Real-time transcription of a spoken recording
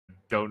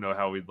don't know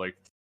how we'd like.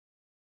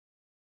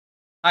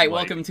 Hi, like,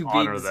 welcome to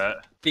honor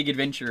that. Big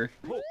Adventure.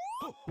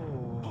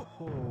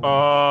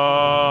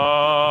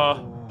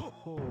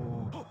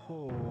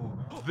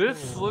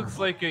 This looks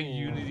like a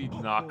Unity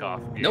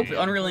knockoff game. Nope,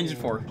 Unreal Engine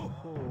 4.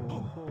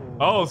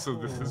 Oh, so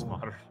this is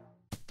modern.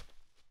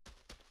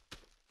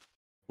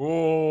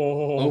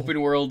 Oh.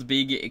 Open world,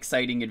 big,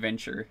 exciting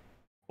adventure.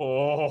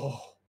 Oh.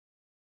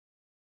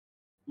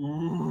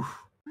 Ooh.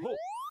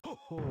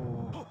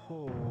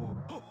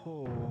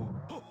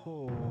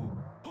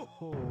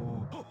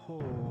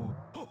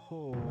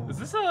 Is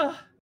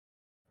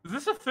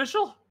this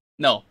official?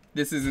 No,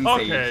 this is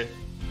insane.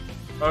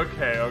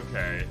 Okay.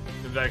 Okay.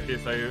 In that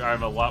case,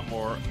 I'm a lot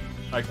more.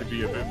 I could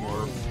be a bit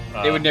more.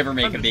 They would never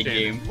make a big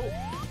game.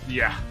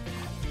 Yeah.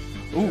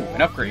 Ooh,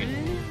 an upgrade.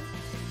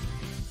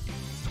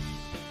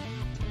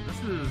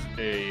 This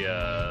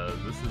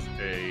is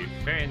a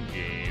fan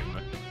game.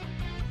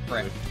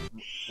 Right. With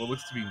what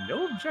looks to be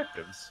no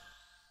objectives.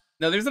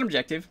 No, there's an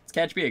objective. It's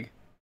catch Big.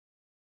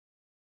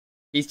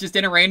 He's just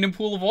in a random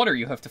pool of water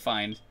you have to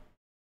find.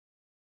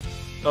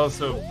 Oh,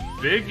 so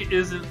Big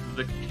isn't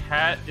the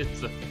cat,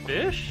 it's a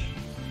fish?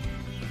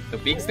 So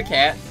Big's the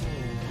cat.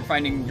 You're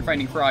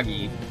finding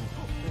Froggy.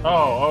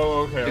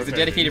 Oh, okay. There's a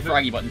dedicated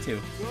Froggy button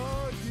too.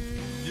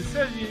 You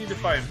said you need to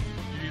find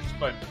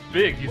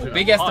Big.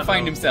 Big has to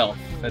find himself.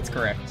 That's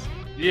correct.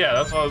 Yeah,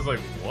 that's why I was like,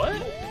 what?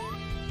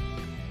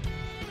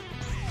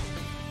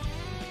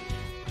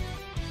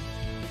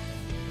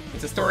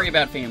 It's a story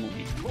about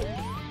family.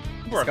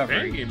 For a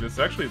fan game, this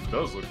actually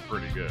does look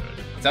pretty good.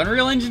 It's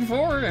Unreal Engine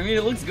 4. I mean,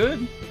 it looks good.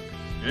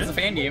 Yeah. It's a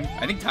fan game.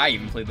 I think Ty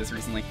even played this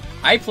recently.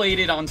 I played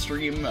it on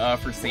stream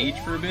for Sage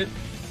for a bit.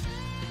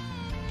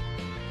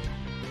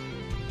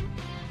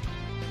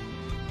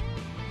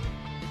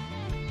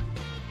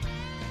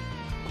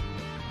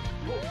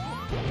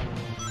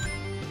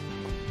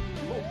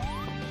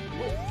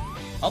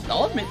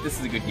 I'll admit this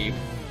is a good game.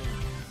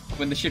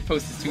 When the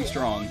shitpost is too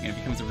strong and it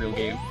becomes a real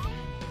game.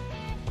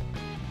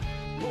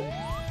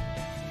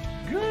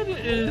 Good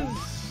is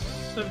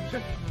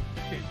subjective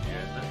opinion.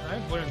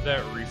 I've learned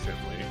that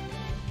recently.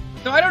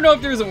 So I don't know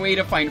if there's a way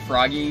to find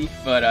Froggy,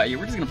 but yeah,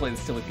 we're just gonna play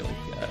this till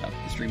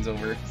the stream's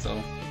over.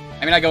 So,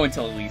 I mean, I go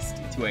until at least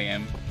 2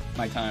 a.m.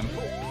 my time.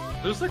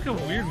 There's like a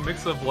weird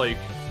mix of like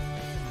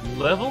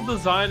level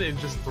design and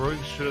just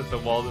throwing shit at the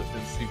wall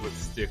and see what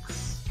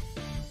sticks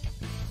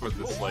for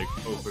this like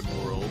open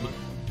world.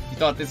 You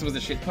thought this was a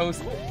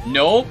shitpost?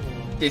 Nope,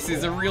 this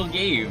is a real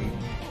game.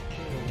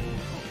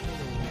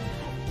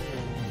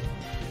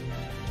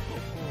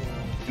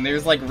 And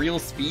there's like real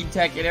speed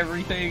tech and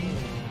everything.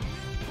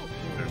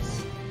 There's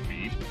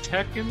speed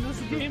tech in this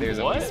game? There's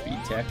what? only speed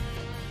tech.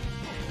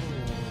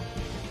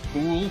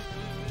 Cool.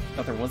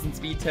 Thought there wasn't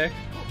speed tech.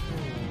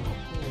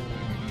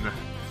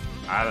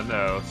 I don't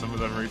know. Some of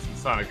them recent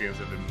Sonic games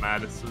have been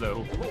mad as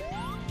slow.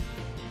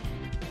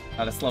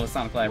 Not as slow as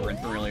Sonic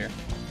Labyrinth earlier.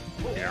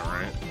 Yeah,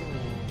 right.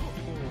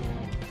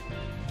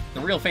 The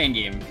real fan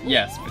game,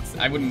 yes, but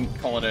I wouldn't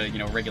call it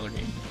a regular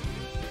game.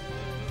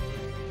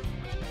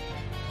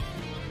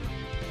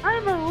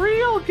 I'm a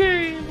real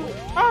game!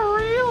 A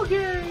real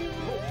game!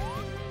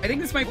 I think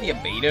this might be a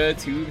beta,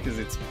 too, because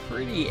it's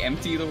pretty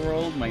empty, the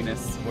world,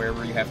 minus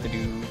wherever you have to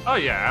do... Oh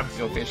yeah,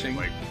 absolutely. Go fishing.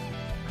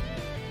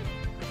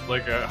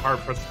 Like a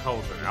hard-pressed to call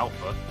it an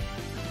alpha.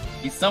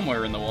 He's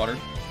somewhere in the water.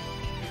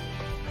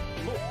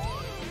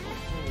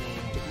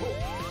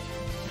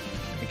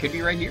 It could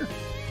be right here.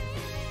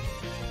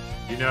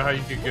 You know how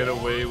you could get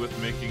away with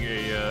making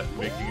a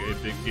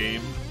big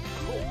game?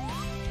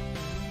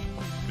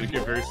 Make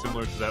it very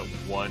similar to that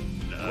one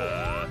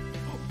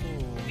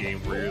game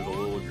where you're the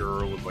little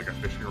girl with like a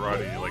fishing rod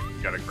and you like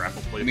got a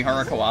grapple plate.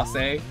 Mihara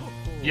Kawase?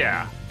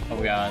 Yeah.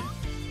 Oh god.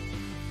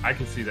 I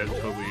can see that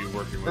totally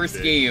working with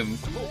First game.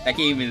 That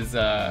game is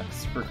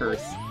super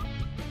cursed.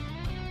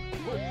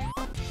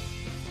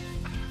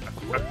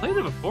 I played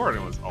it before and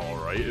it was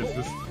alright.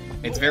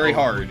 It's very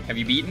hard. Have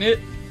you beaten it?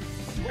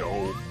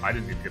 No, I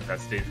didn't even get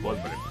past stage 1,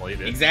 but I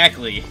played it.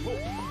 Exactly.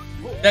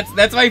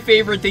 That's my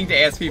favorite thing to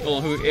ask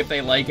people who if they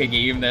like a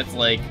game that's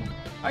like,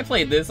 I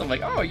played this. I'm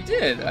like, oh, you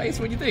did. Nice.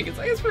 What do you think? It's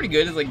like it's pretty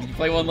good. It's like, did you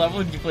play one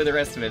level? Did you play the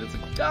rest of it? It's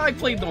like, oh, I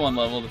played the one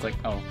level. It's like,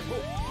 oh.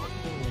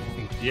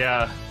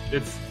 Yeah,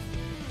 it's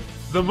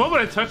the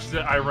moment I touched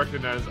it, I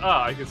recognized.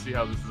 I can see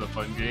how this is a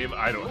fun game.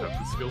 I don't have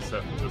the skill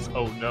set for this.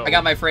 Oh no. I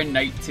got my friend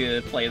Knight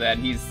to play that,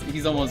 and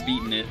he's almost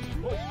beaten it.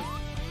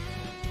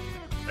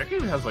 That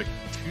game has like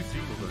 2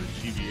 sequels in the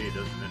GBA,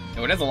 doesn't it?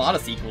 No, it has a lot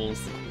of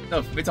sequels.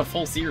 No, it's a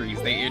full series.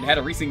 It had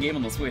a recent game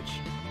on the Switch.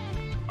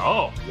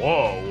 Oh,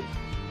 whoa.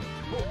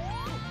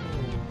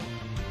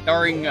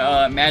 Starring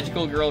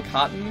Magical Girl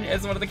Cotton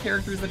as one of the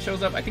characters that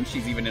shows up. I think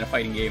she's even in a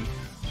fighting game.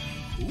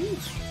 Ooh.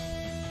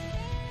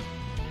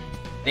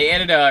 They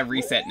added a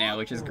reset now,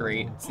 which is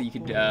great. So you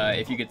could,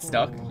 if you get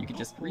stuck, you could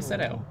just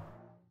reset out.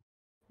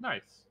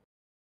 Nice.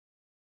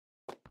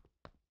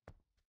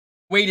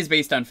 Weight is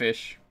based on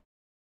fish.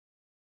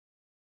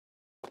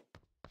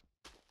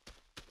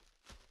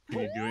 Can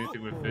you do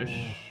anything with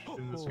fish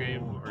in this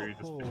game, or are you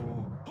just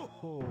fishing?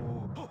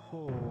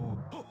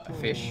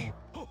 Fish.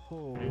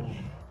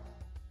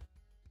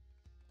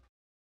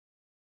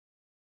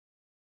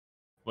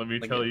 Let me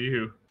Like tell a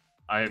you,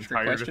 I am trick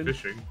tired question? of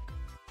fishing.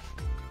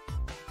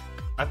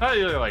 I thought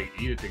you like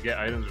eat it to get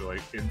items or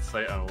like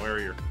insight on where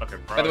your fucking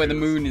frog By the way, the is.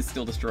 moon is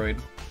still destroyed.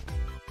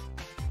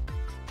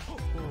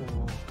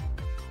 What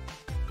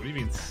do you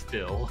mean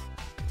still?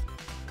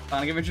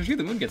 Sonic Adventure 2,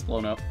 the moon gets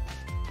blown up.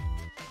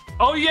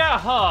 Oh yeah,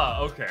 huh?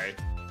 Okay.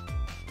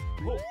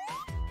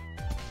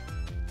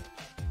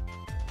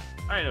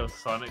 I know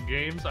Sonic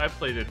games. I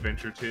played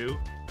Adventure 2.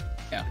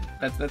 Yeah,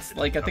 that's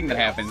like a thing that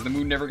happens. The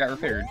moon never got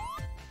repaired.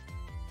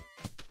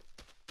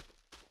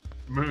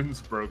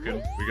 Moon's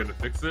broken. We gonna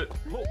fix it?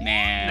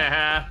 Nah.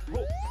 Nah.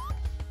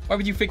 Why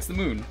would you fix the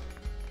moon?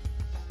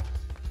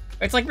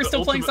 It's like we're The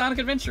still playing ultimate- Sonic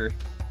Adventure.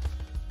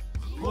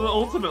 Well, the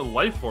ultimate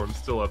life form's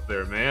still up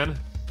there, man.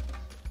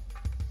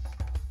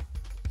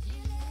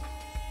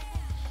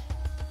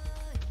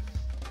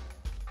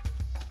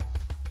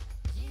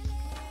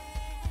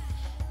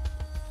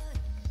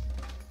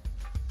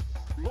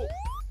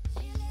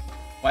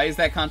 Why is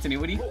that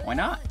continuity? Why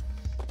not?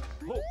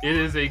 It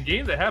is a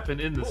game that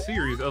happened in the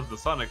series of the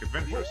Sonic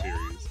Adventure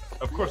series.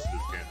 Of course it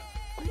is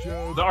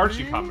canon. The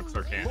Archie comics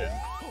are canon.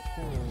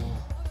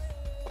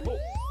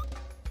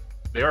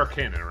 They are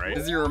canon, right?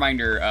 This is your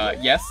reminder.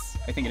 Yes,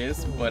 I think it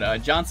is.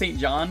 But John St.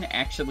 John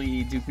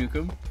actually Duke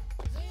Nukem,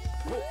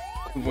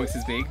 who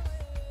voices Big.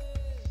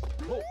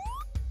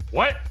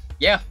 What?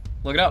 Yeah,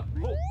 look it up.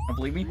 Don't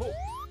believe me?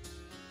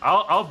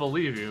 I'll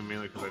believe you,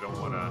 mainly because I don't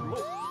want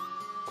to.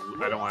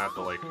 I don't want to have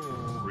to like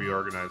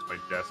reorganize my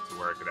desk to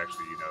where I could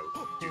actually, you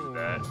know, do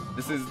that.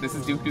 This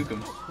is Duke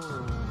Nukem.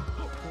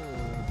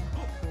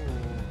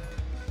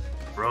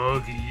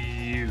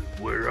 Froggy,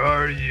 where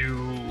are you?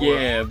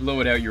 Yeah, blow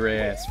it out your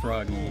ass,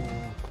 Froggy.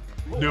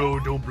 No,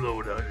 don't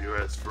blow it out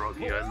your ass,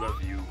 Froggy. I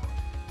love you.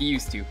 He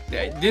used to.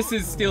 This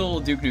is still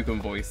Duke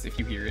Nukem voice, if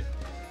you hear it.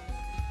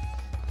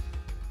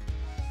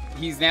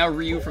 He's now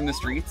Ryu from the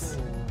streets.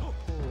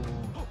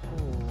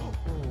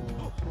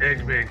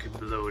 Eggman can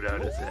blow it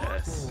out his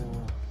ass.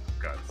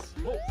 God,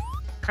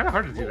 kind of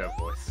hard to do that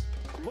voice.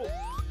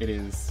 It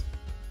is.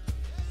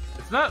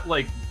 It's not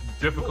like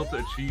difficult to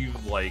achieve,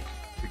 like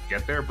to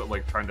get there, but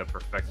like trying to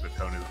perfect the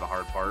tone is the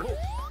hard part.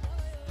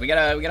 We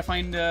gotta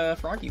find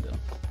Froggy though.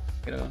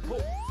 Gotta.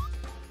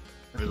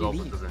 It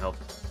also doesn't help.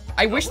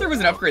 I wish there was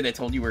an upgrade that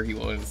told you where he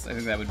was. I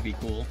think that would be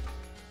cool.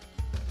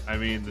 I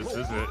mean, this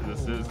is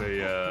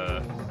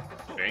a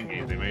fan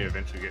game. They may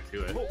eventually get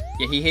to it.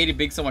 Yeah, he hated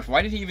Big so much.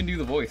 Why did he even do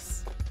the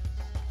voice?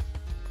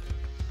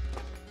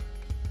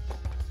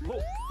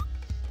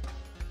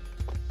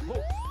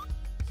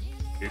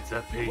 It's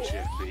a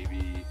paycheck,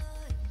 baby.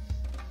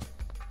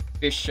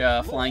 Fish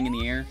flying in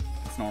the air.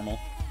 It's normal.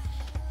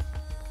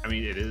 I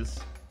mean, it is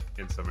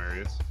in some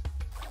areas.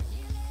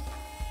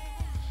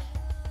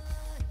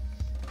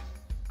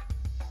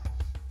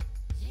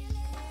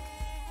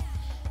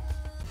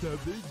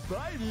 Something's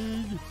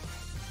biting.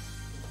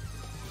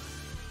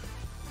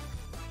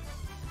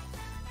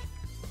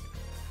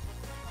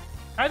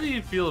 How do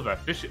you feel about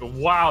fishing?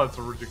 Wow, that's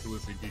a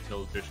ridiculously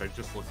detailed fish I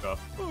just looked up.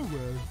 Oh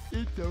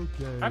well, it's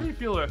okay. How do you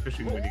feel about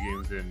fishing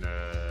minigames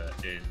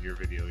in your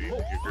video game,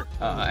 Jewker?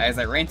 As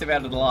I rant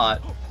about it a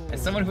lot,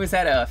 as someone who has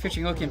had a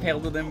fishing hook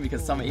impaled to them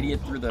because some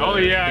idiot threw the Oh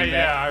yeah, thing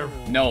back-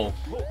 yeah. No.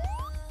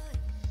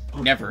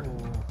 Never.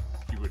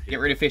 You would hate Get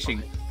rid of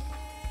fishing.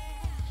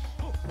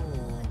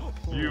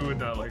 You would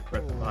not like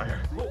Breath of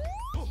Fire.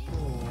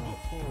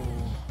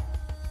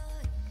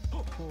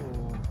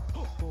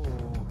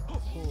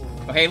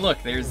 Oh hey,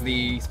 look, there's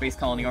the Space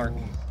Colony Ark.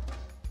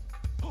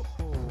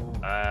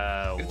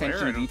 Pay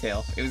attention Where? to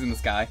detail. It was in the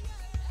sky.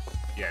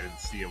 Yeah, I didn't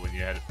see it when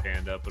you had it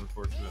panned up,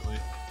 unfortunately.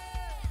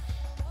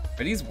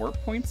 Are these warp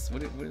points?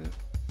 What is it?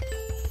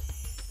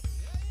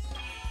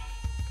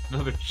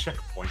 Another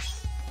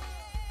checkpoints.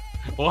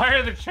 Why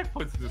are there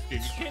checkpoints in this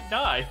game? You can't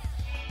die.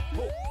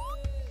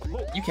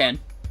 You can.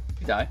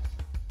 You die.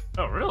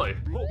 Oh, really?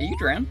 Yeah, you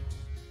drown.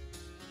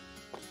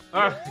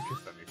 I guess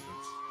that makes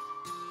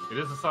sense. It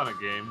is a Sonic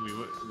game.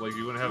 You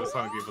wouldn't have a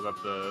Sonic game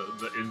without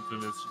the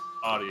infamous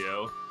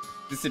audio.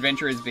 This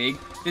adventure is big.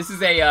 This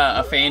is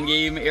a fan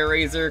game,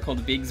 AirRaiser,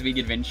 called Big's Big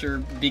Adventure,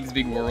 Big's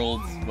Big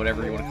World,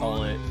 whatever you want to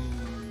call it.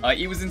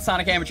 It was in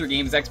Sonic Amateur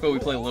Games Expo. We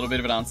played a little bit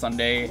of it on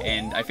Sunday,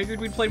 and I figured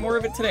we'd play more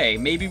of it today.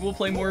 Maybe we'll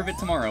play more of it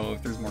tomorrow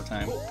if there's more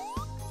time.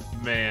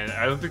 Man,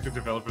 I don't think the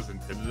developers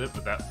intended it,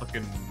 but that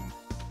fucking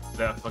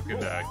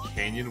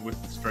canyon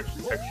with the stretched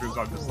textures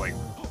on just like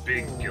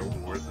big Guild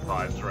Wars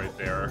vibes right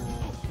there.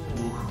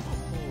 Oof.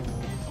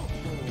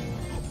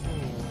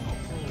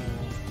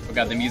 Oh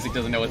god, the music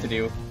doesn't know what to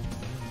do.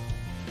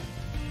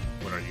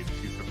 What are you,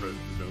 too surprised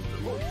to know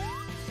the one?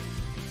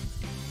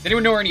 Does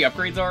anyone know where any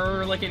upgrades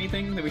are or like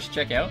anything that we should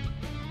check out?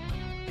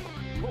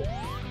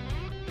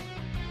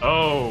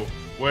 Oh,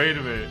 wait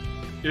a minute.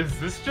 Is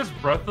this just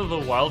Breath of the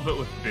Wild but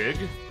with Big?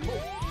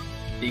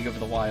 Big of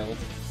the Wild.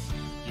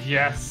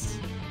 Yes,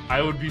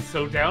 I would be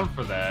so down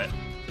for that.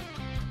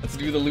 Let's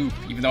do the loop,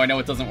 even though I know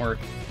it doesn't work.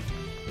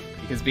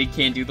 Because Big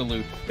can't do the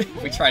loop.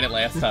 We tried it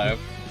last time.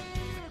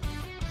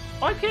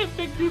 Why can't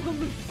Big do the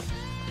loop?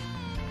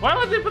 Why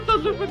would they put the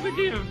loop in the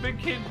game if Big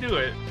can't do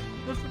it?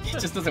 It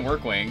just doesn't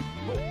work, Wing.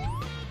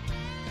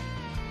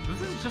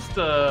 This is just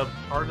a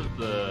part of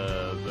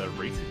the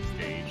racing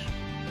stage.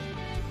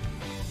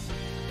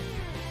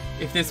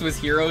 If this was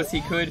Heroes,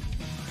 he could.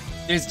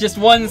 There's just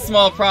one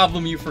small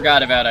problem you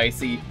forgot about,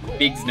 Icy.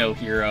 Big's no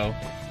hero.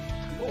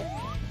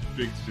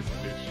 Big's just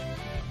fish.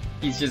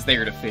 He's just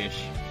there to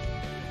fish.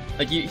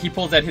 Like, he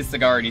pulls out his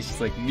cigar and he's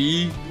just like,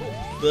 me?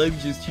 I'm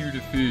just here to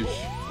fish.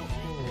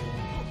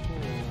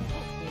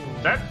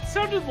 That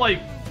sounded like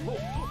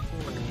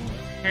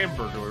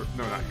hamburger.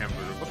 No, not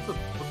hamburger. What's the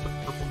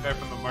purple guy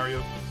from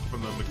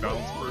the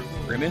McDonald's crew?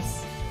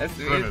 Grimace? That's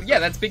Grimace. Yeah,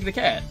 that's Big the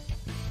Cat.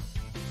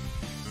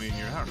 I mean,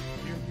 you're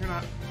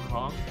not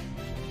wrong.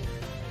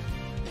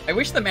 I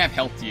wish the map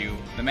helped you.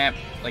 The map,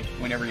 like,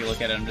 whenever you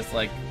look at it, I'm just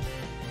like...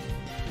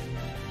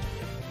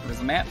 Where's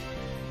the map?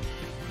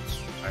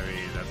 I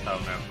mean, that's how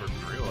maps work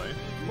in real life.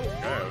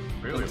 Okay,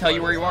 really. It'll tell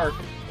you where you are.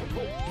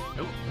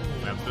 Nope,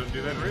 maps don't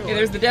do that in real Hey, life.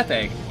 there's the Death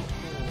Egg.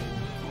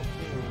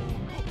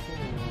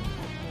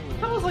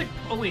 That was like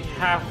only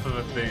half of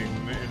a thing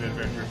in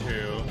Adventure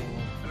 2.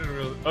 I didn't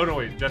really... Oh no,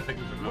 wait, Death Egg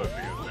is another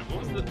thing. What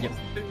was the thing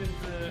in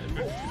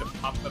Adventure 2 that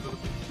popped out of the...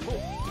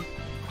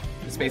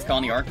 The Space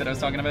Colony arc that I was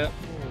talking about.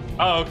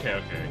 Oh,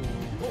 okay.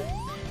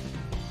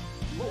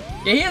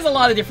 Yeah, he has a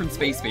lot of different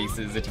space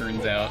bases, it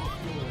turns out.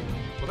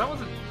 Well, that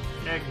wasn't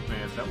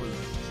Eggman, that was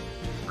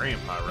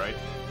Grandpa, right?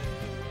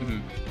 Mm-hmm.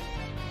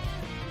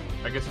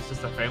 I guess it's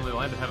just a family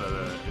line to have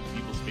an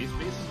evil space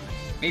base?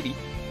 Maybe.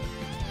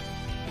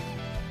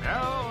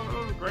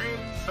 No,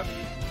 grandson.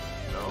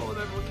 No,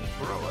 that wouldn't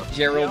grow up.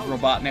 Gerald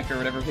Robotnik, or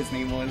whatever his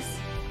name was.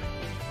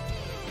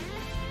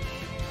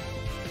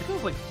 It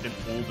was like an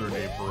older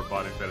name for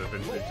Robotic that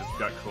eventually just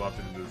got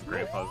co-opted into his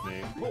grandpa's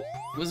name.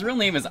 His real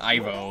name is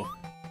Ivo.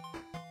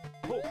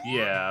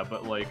 Yeah,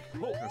 but like...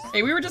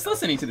 Hey, we were just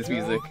listening to this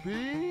music.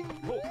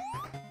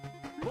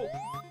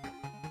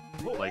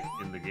 Like,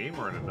 in the game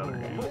or in another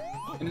game?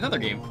 In another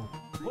game.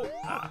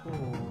 Ah.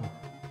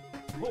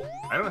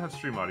 I don't have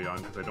stream audio on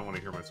because I don't want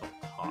to hear myself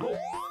talk.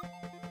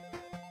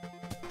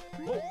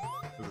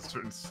 There's a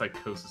certain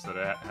psychosis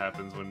that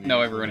happens when...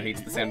 No, everyone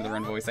hates the sound of the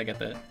run voice, I get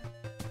that.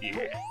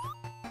 Yeah.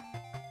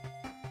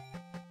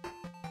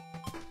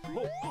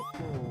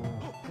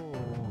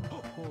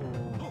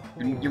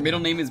 Your middle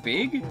name is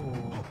Big?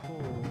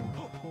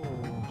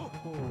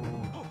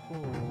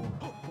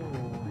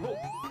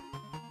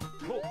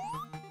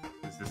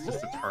 Is this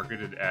just a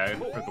targeted ad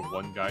for the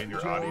one guy in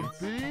your audience?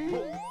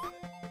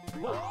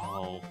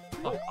 Oh,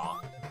 fuck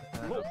off.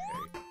 Okay.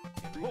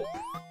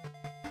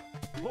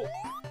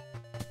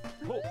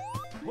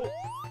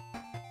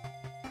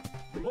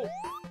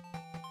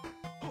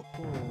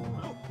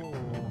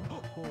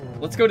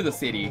 Let's go to the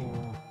city.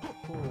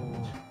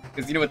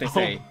 Because you know what they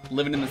say,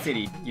 living in the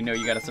city, you know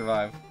you gotta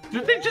survive.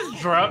 Did they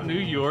just drop New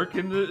York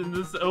in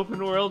this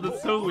open world?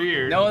 It's so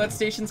weird. No, that's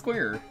Station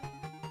Square.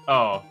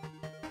 Oh.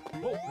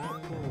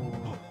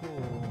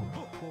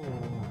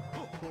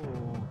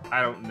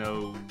 I don't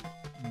know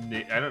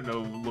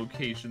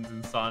locations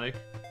in Sonic.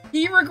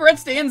 He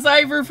regrets Dan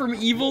Zyver from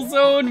Evil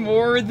Zone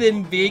more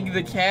than Big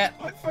the Cat.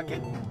 What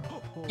fucking...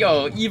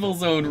 Yo, Evil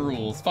Zone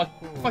rules. Fuck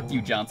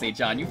you, John St.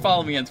 John. You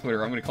follow me on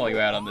Twitter, I'm gonna call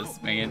you out on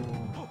this, man.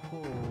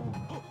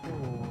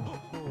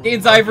 Dan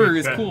Zyver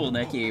is cool in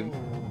that game.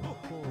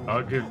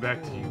 I'll get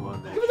back to you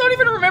on that. People don't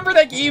even remember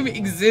that game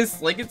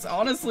exists. Like, it's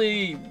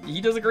honestly...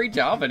 He does a great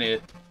job in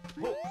it.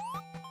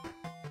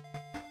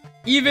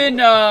 Even,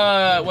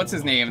 what's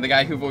his name? The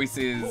guy who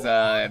voices,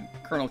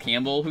 Colonel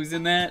Campbell, who's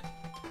in that.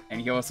 And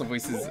he also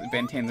voices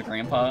Ben 10's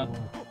grandpa,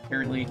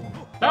 apparently.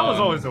 That was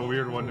always a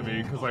weird one to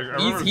me, because, like,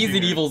 he's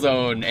in Evil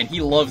Zone, and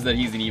he loves that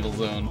he's in Evil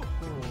Zone.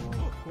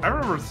 I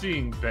remember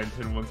seeing Ben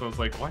 10 once, I was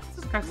like, why does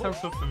this guy sound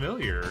so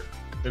familiar?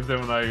 And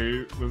then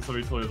when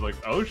somebody told me, I was like,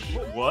 oh,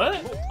 what?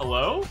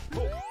 Hello?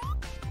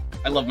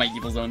 I love my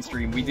Evil Zone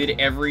stream. We did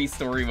every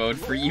story mode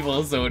for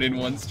Evil Zone in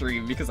one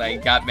stream because I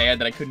got mad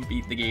that I couldn't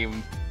beat the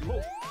game.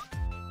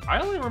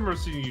 I only remember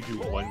seeing you do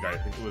one guy. I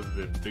think it was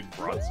the Big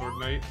Broadsword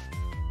Knight.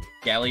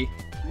 Galley?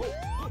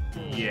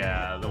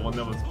 Yeah, the one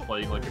that was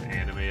playing like an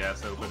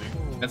anime-ass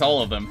opening. That's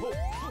all of them.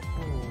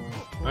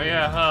 Oh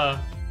yeah, huh?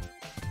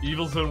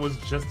 Evil Zone was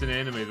just an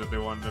anime that they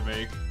wanted to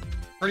make.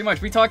 Pretty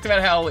much. We talked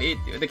about how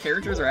the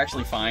characters are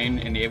actually fine,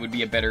 and it would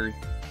be a better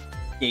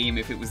game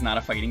if it was not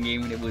a fighting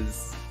game and it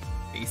was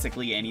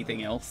basically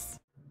anything else.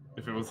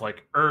 If it was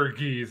like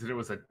Urgies and it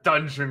was a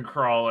dungeon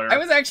crawler. I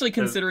was actually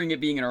considering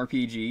it being an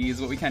RPG, is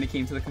what we kind of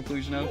came to the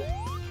conclusion of.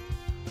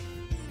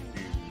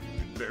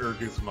 Dude, the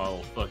Urgies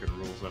model fucking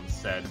rules. I'm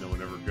sad no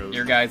one ever goes.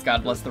 Here, guys,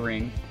 God bless the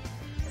ring.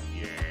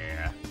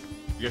 Yeah.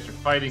 You got your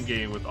fighting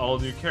game with all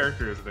new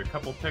characters and a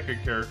couple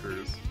Tekka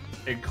characters.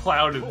 And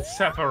Cloud and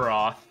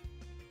Sephiroth.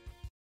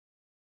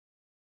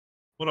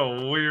 What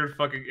a weird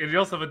fucking... And you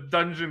also have a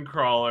dungeon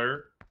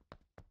crawler.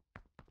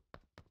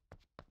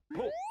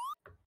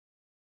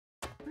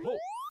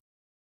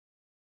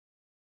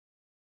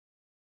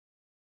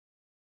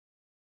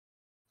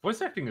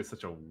 Voice acting is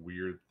such a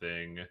weird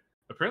thing.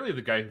 Apparently,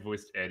 the guy who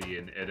voiced Eddie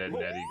in Ed, Edd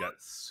n Eddy got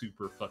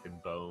super fucking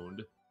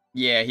boned.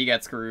 Yeah, he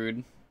got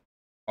screwed.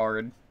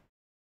 Hard.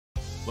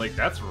 Like,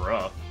 that's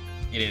rough.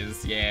 It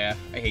is, yeah.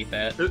 I hate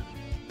that.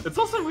 It's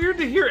also weird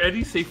to hear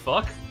Eddie say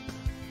fuck.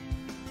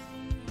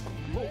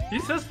 He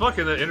says fuck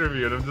in the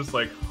interview, and I'm just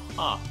like,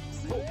 huh.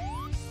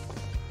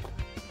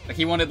 Like,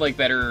 he wanted, like,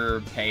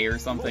 better pay or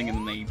something, and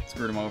then they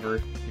screwed him over.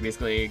 He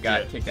basically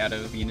got kicked out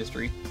of the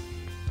industry.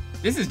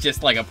 This is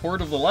just, like, a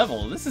port of the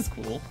level. This is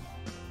cool.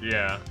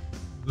 Yeah.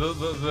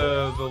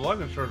 The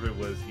long and short of it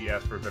was he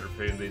asked for a better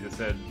pay, and they just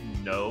said,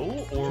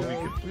 no, or we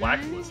could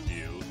blacklist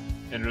you.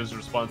 And his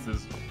response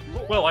is,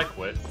 well, I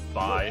quit.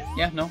 Bye.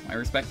 Yeah, no, I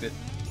respect it.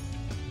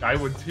 I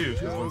would too,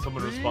 because when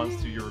someone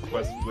responds to your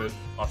request with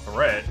a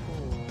threat,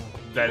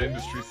 that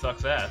industry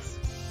sucks ass.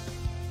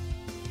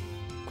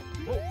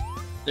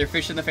 They're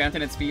fish in the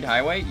fountain at Speed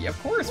Highway? Yeah,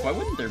 of course, why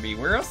wouldn't there be?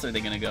 Where else are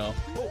they gonna go?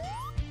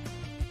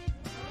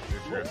 You're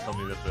trying to tell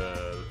me that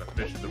the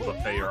fish in the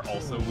buffet are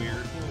also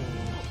weird?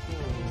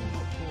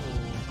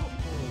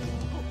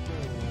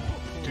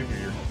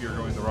 Jewker, you're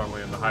going the wrong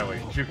way on the highway.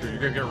 Jewker, you're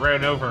gonna get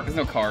ran over. There's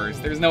no cars.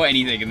 There's no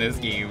anything in this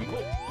game.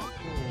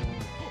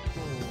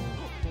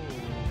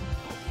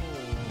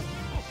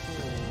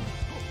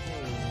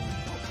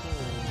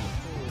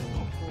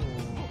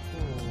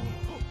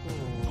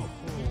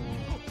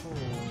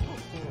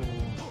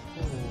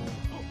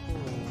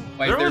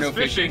 Why is there no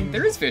fishing?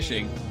 There is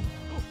fishing.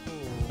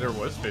 There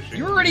was fishing.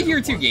 You were already here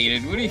too,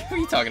 Gated. What are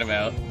you talking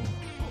about?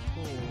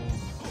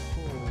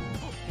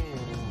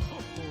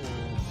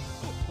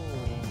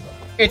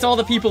 It's all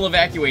the people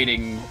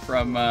evacuating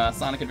from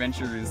Sonic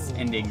Adventure's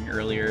ending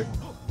earlier.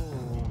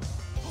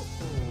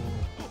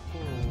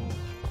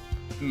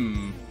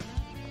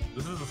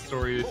 This is a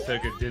story that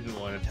Sega didn't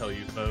want to tell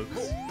you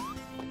folks.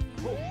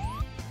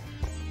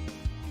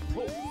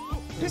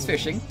 There's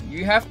fishing.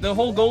 You have the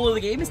whole goal of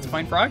the game is to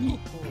find Froggy.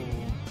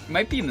 He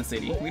might be in the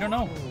city. We don't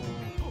know.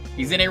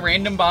 He's in a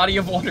random body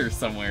of water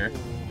somewhere.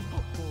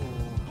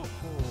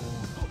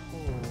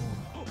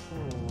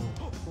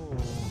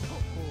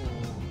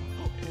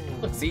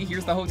 Look, see,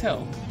 here's the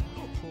hotel.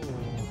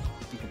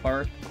 People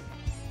Park.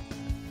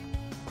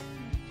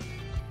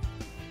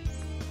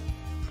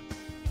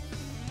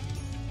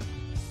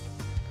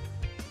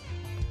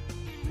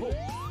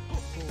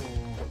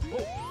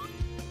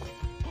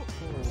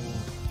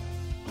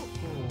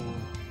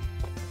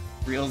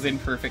 Reels in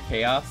perfect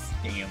chaos.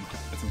 Damn,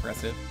 that's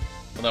impressive.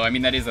 Although, I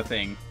mean, that is a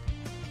thing.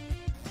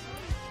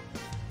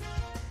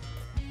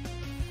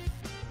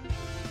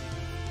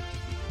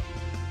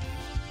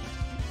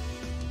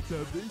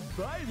 Something's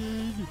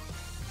biting.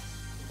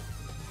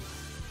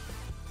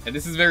 And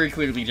this is very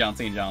clearly John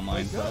St. John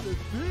line, so. Got a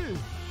fish.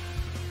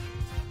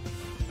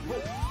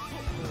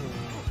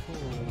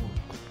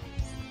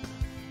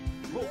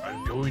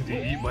 I'm going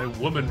to eat my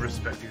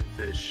woman-respecting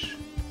fish.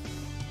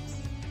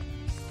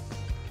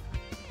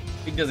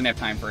 He doesn't have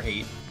time for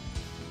hate.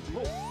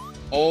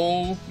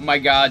 Oh my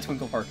god,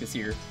 Twinkle Park is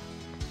here.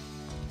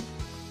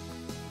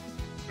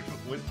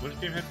 Which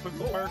game had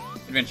Twinkle Park?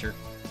 Adventure.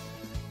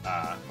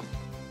 Ah.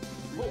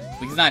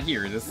 He's not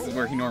here. This is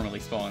where he normally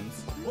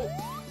spawns.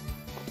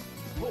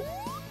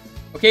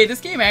 Okay, this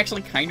game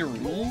actually kind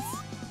of rules.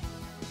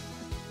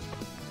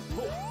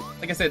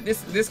 Like I said,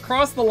 this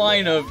crossed the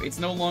line of it's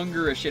no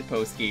longer a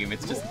shitpost game.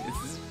 It's just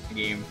a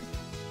game.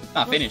 It's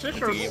not finished. It's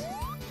a game.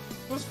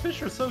 Those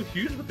fish are so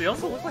huge, but they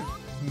also look like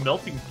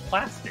melting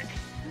plastic.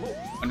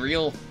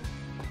 Unreal.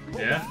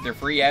 Yeah. They're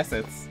free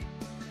assets.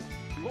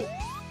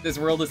 This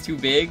world is too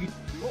big.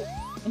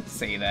 Don't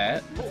say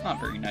that. That's not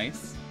very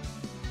nice.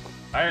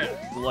 I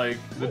like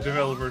the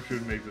developer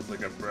should make this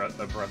like a Breath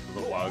of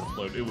the Wild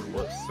clone. It would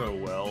work so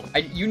well.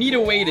 You need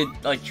a way to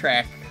like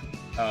track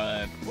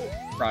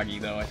Froggy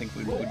though. I think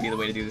would be the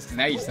way to do this because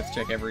now you just have to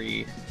check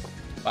every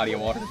body of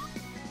water.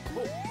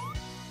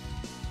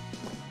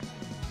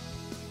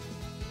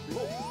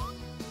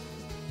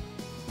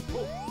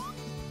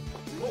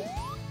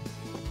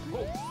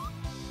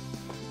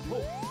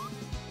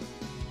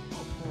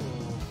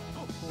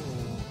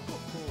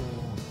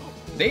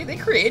 They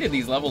created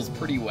these levels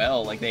pretty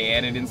well. Like, they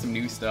added in some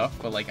new stuff,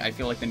 but, like, I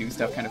feel like the new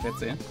stuff kind of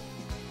fits in.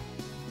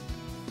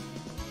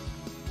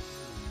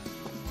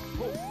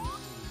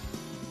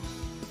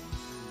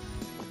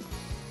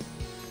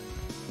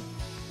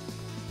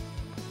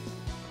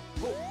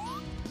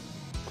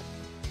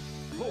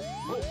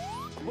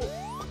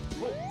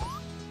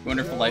 I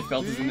wonder if the life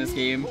belt is in this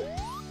game.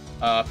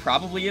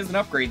 Probably is an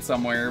upgrade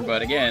somewhere,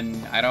 but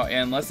again, I don't,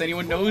 unless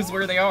anyone knows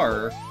where they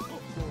are,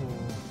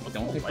 I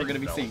don't think we're gonna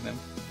be seeing them.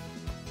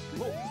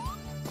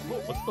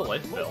 What's the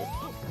life belt?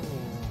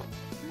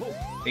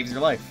 Saves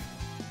your life.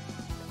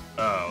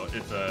 Oh,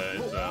 it's a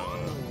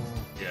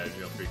yeah,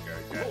 jail free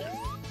card. Gotcha.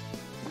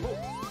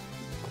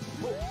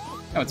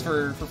 No, it's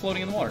for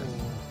floating in the water.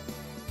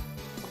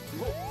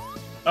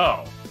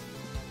 Oh.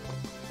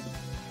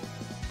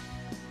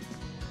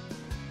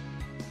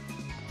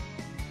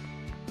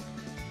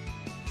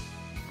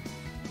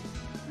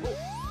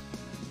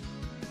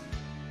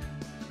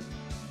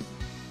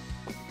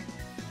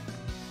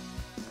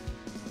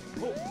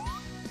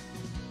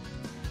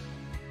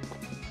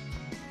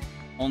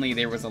 Only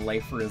there was a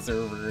life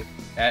reserver.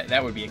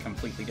 That would be a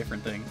completely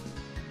different thing.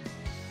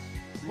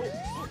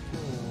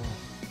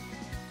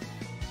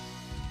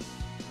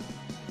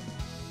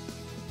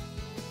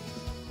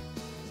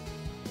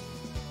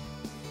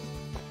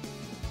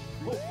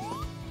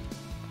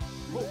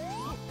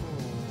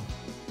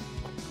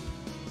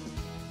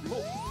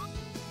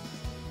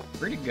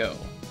 Where'd he go?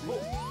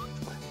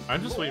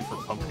 I'm just waiting for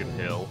Pumpkin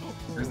Hill.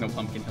 There's no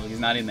Pumpkin Hill. He's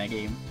not in that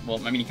game.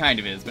 Well, I mean, he kind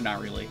of is, but not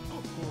really.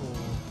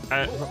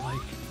 But like,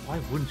 why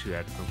wouldn't you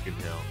add Pumpkin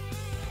Hill?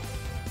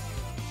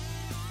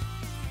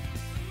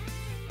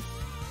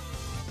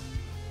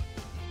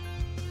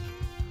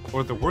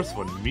 Or the worst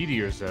one,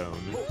 Meteor Zone.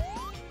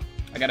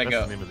 I gotta That's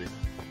go. the name of the...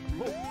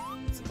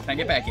 Can I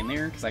get back in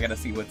there? Because I gotta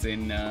see what's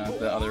in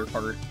the other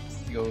part.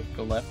 Go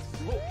left.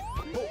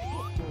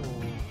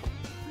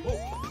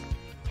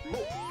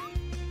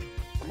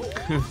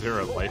 Is there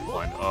a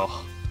lifeline?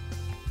 Oh.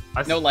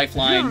 No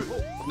lifeline.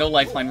 No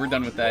lifeline. We're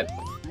done with that.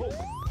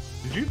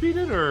 Did you beat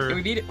it, or...? Did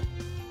we beat it?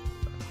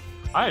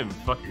 I am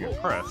fucking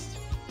impressed.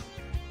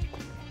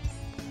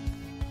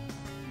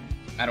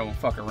 I don't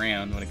fuck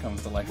around when it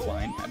comes to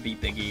lifeline. I beat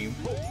the game.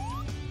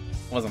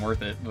 Wasn't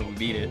worth it, but we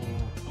beat it.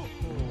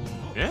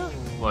 Yeah,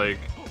 like,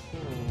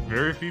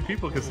 very few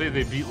people can say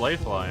they beat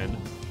Lifeline.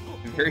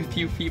 Very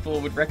few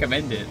people would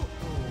recommend it.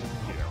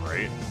 Yeah,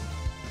 right?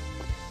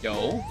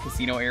 Yo,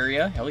 casino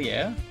area? Hell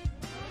yeah.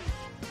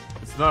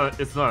 It's not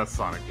a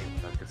Sonic game,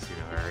 that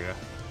casino area.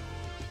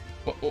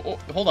 Oh,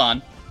 hold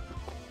on.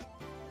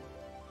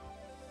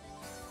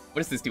 What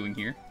is this doing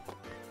here?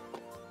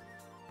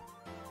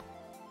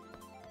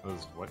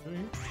 Was what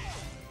doing?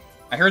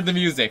 I heard the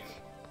music.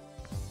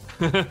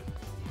 We're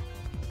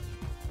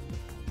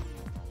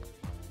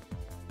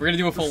gonna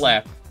do a full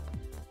lap.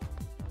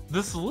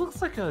 This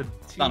looks like a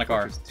Sonic Team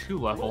Fortress 2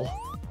 level.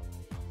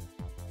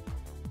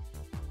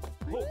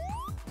 One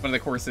of the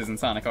courses in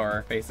Sonic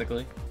R,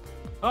 basically.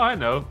 Oh, I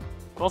know.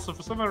 Also,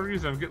 for some odd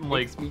reason, I'm getting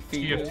like Makes me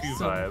feel TF2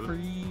 so vibe.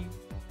 free,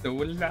 so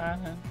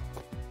alive.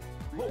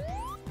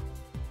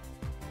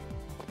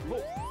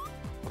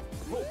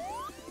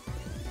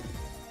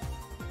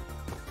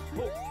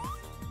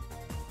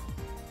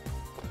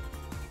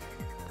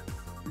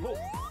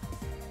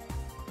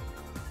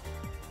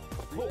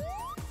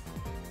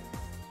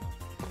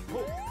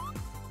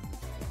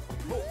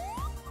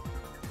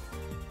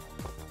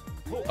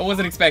 I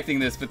wasn't expecting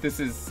this, but this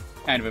is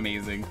kind of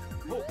amazing.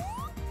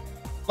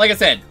 Like I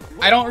said,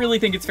 I don't really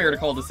think it's fair to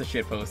call this a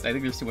shitpost. I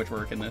think there's too much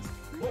work in this.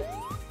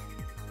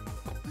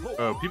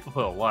 Oh, people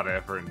put a lot of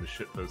effort into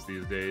shitposts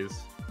these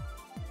days.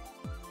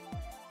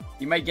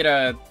 You might get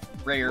a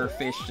rare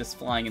fish just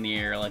flying in the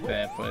air like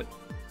that, but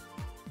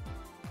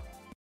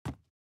it's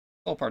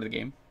all part of the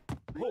game.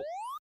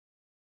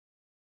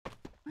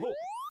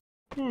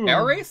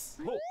 Tower race?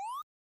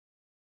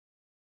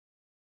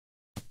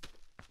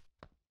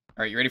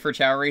 Alright, you ready for a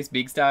Chow race?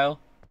 Big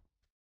style?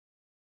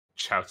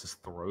 Chow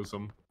just throws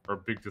them. Or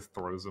Big just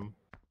throws them.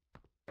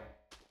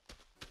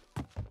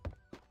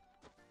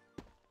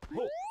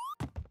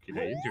 Can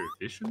I enter a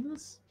fish in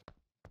this?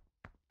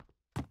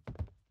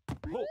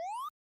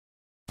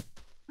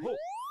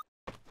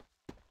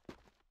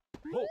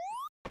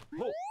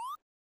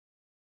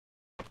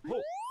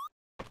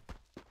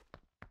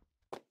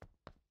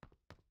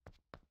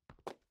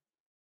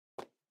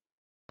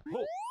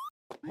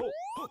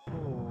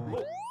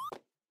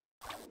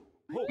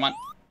 Come on,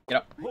 get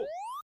up.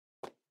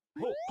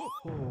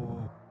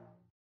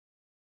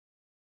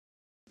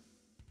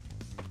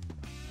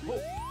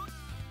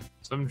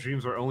 Some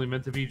dreams are only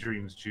meant to be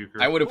dreams,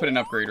 Jewker. I would have put an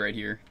upgrade right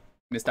here.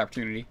 Missed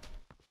opportunity.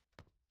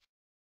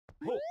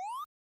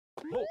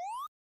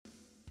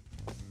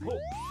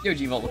 Yo,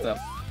 G-Vault, what's up?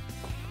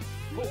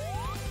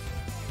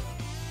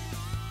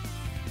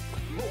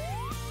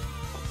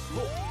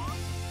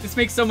 This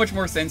makes so much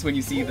more sense when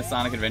you see the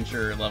Sonic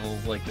Adventure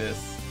levels like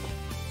this.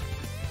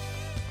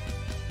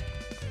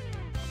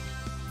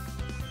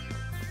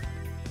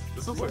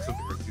 This looks like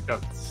something from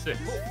 2006.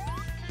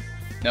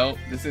 No,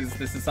 this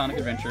is Sonic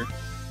Adventure.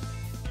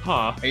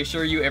 Huh. I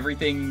assure you,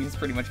 everything has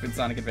pretty much been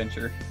Sonic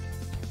Adventure.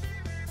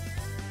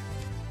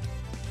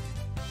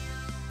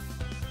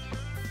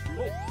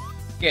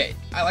 Yeah,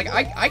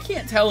 I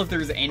can't tell if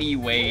there's any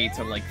way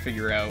to like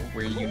figure out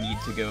where you need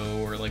to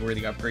go or like where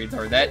the upgrades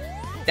are.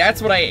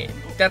 That's what I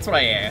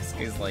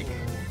ask, is like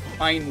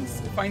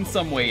find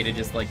some way to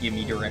just like give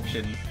me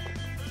direction.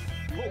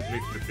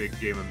 Make it a big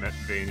game of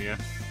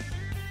Metroidvania.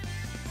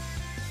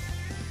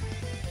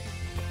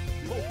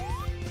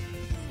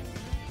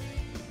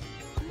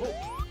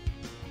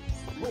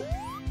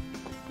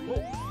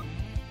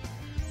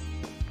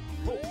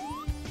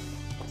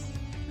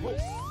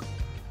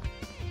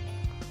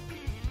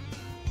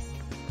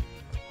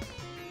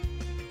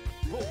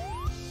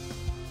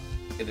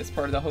 Okay, this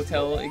part of the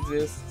hotel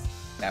exists.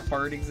 That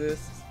part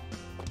exists.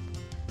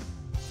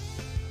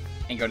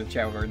 Ain't go to the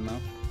Chow Garden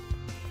though.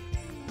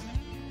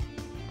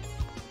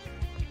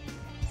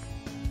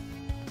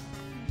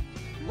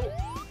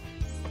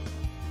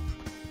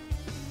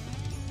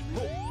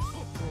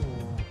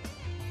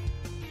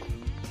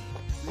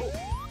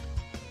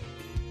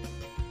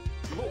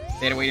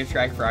 they had a way to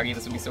track Froggy,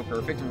 this would be so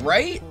perfect,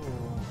 right?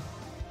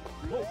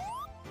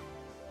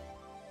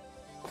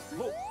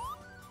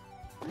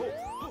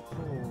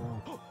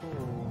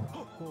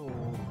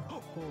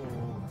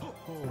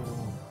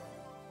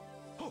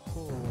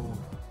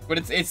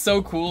 But it's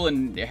so cool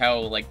and how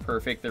like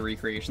perfect the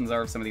recreations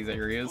are of some of these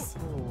areas.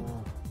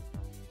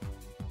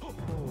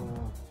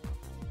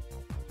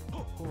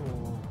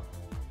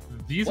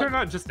 These are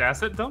not just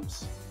asset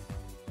dumps?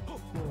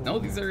 No,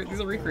 these are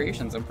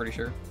recreations, I'm pretty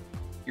sure.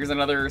 Here's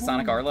another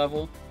Sonic R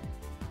level.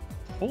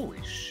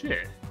 Holy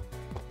shit.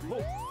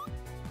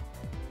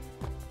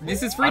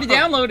 This is free to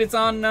download. It's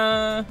on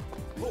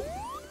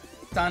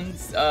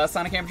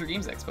Sonic Amateur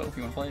Games Expo if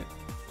you want to play it.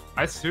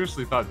 I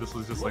seriously thought this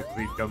was just like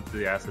they dumped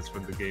the assets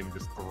from the game and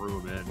just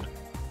threw them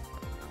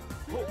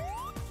in.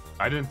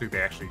 I didn't think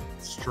they actually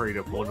straight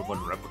up one-to-one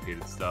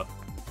replicated stuff.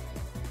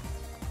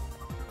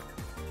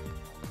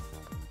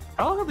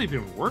 How long have they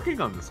been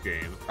working on this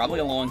game? Probably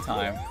a long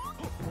time.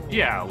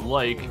 Yeah,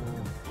 like,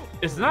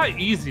 it's not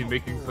easy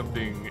making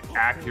something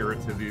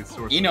accurate to these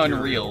sorts In of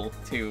Unreal,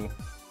 too.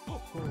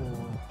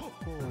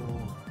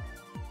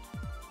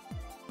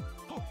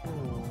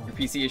 Your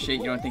PC is shit,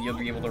 you don't think you'll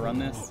be able to run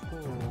this?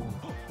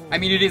 I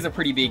mean, it is a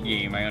pretty big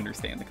game, I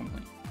understand the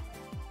complaint.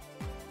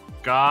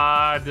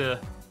 God. You're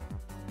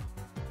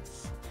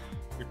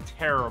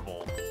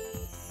terrible.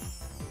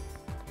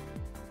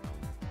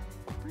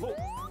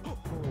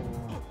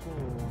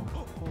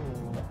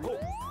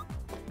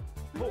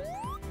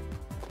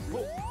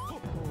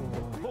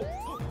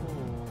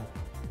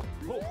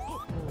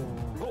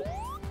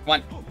 Come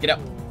on, get up.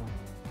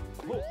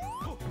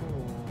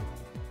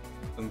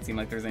 Doesn't seem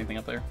like there's anything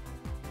up there.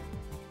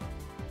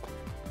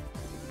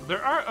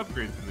 There are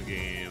upgrades in the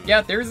game.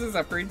 Yeah, there's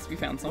upgrades. We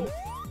found some.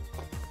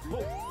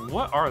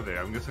 What are they?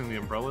 I'm guessing the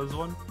umbrella is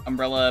one?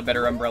 Umbrella,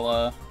 better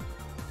umbrella.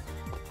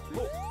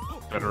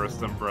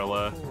 Betterest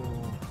umbrella.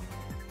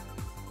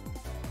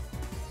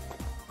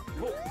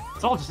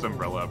 It's all just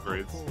umbrella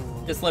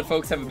upgrades. Just let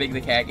folks have a Big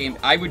the Cat game.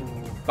 I would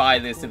buy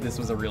this if this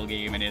was a real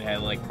game and it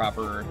had like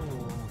proper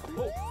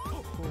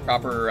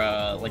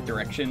like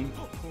direction.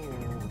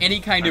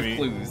 Any kind of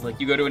clues. Like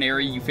you go to an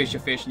area, you fish a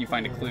fish, and you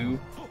find a clue.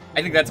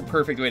 I think that's a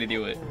perfect way to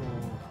do it.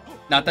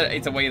 Not that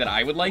it's a way that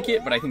I would like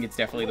it, but I think it's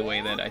definitely the way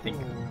that I think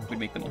would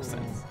make the most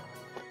sense.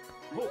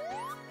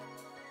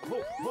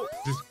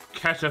 Just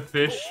catch a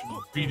fish,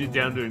 beat it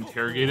down to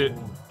interrogate it.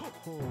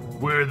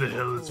 Where the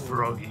hell is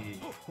Froggy?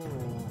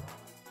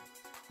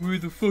 Where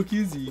the fuck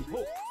is he?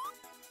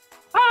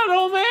 I don't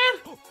know, man!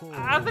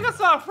 I think I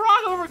saw a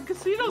frog over in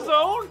Casino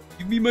Zone!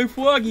 Give me my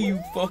Froggy, you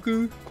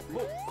fucker!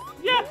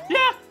 Yeah!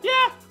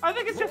 I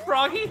think it's your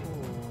Froggy!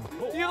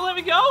 You gonna let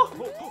me go?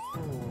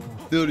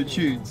 Not a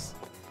chance.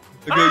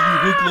 I got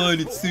you hook, line,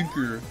 and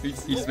sinker. He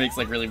just makes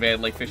like really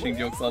bad like fishing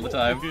jokes all the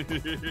time.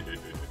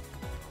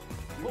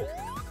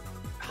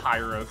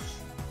 Hyros.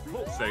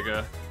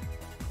 Sega.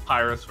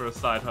 Hyros for a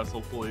side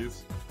hustle,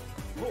 please.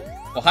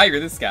 Well, hire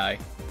this guy.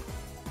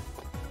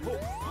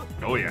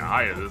 Oh yeah,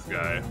 hire this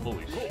guy.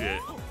 Holy shit.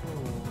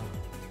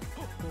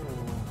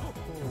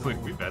 It's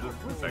like we've added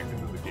voice acting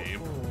to the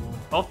game.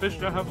 All fish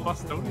now have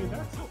Bostonian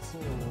accents.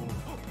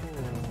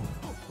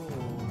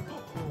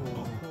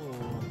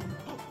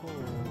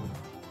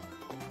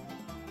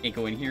 Can't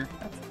go in here.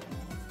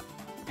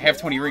 I have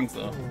 20 rings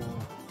though.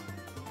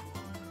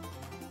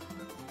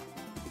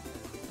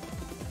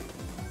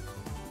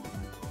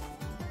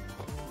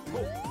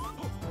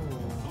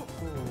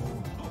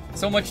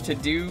 So much to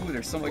do,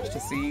 there's so much to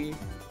see.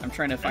 I'm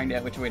trying to find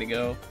out which way to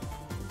go.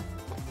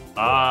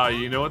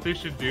 You know what they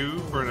should do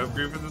for an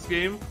upgrade for this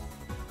game?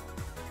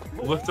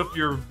 Lift up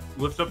your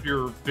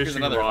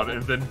fishing rod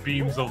and then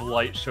beams of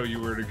light show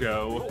you where to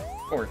go. Of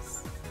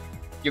course.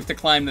 You have to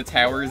climb the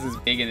towers as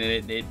big and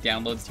it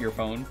downloads to your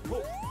phone.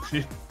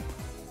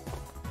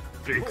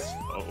 Big's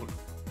phone.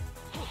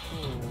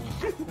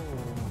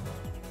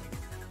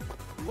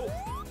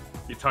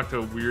 You talk to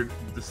a weird,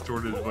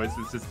 distorted voice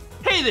that says,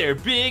 "Hey there,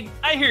 Big!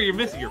 I hear you're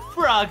missing your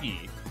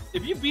Froggy!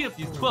 If you beat up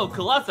these 12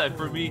 Colossi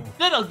for me,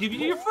 then I'll give you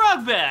your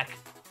frog back!"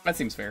 That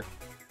seems fair.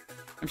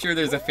 I'm sure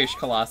there's a fish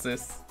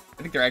colossus.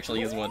 I think there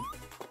actually is one.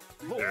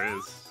 There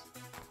is.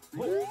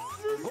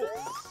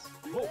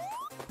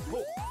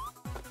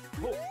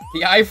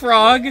 The eye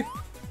frog!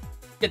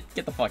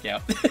 Get the fuck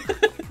out.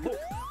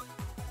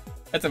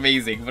 That's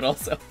amazing, but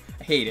also,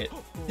 I hate it.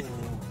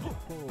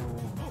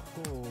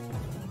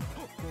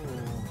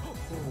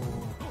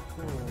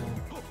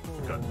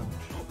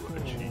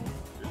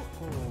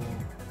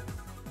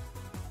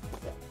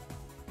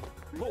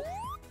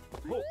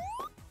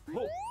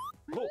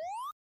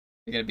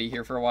 You're gonna be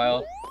here for a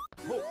while?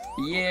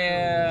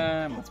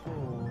 Yeah. What's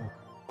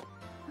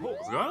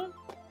going on?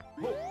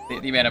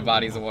 The amount of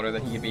bodies of water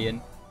that he could be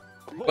in.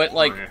 But,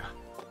 like...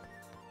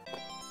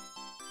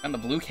 On the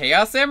blue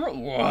Chaos Emerald?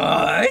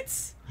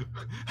 What?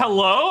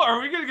 Hello? Are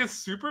we gonna get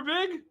super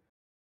big?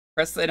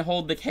 Press and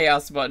hold the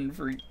Chaos button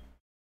for...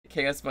 The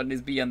Chaos button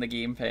is B on the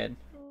gamepad.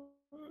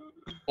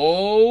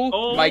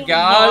 Oh my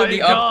god,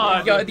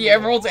 the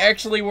emeralds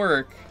actually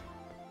work.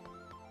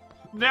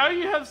 Now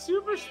you have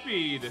super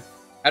speed.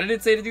 How did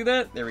it say to do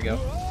that? There we go.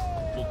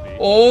 Will be.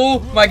 Oh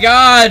my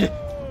god!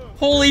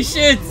 Holy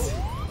shit!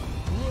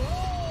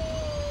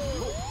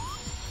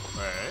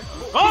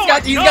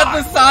 Alright. He's got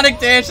the Sonic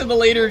Dash in the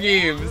later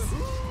games.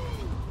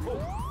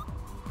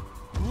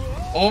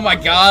 Oh my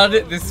god,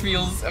 this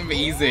feels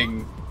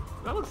amazing.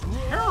 That looks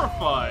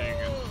terrifying.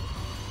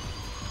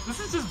 This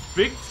is just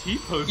big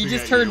T-posing. He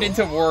just turned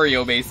into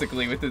Wario,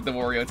 basically, with the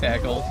Wario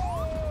tackle.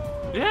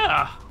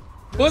 Yeah.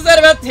 What was that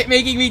about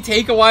making me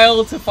take a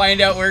while to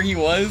find out where he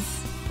was?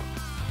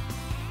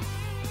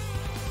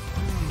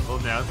 Well,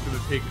 now it's gonna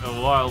take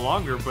a while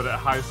longer, but at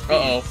high speed.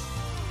 Uh-oh.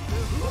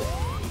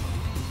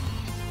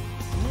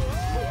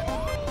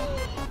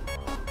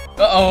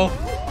 Uh-oh.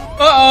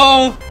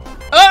 Uh-oh.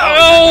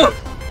 Uh-oh!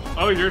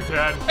 Oh, you're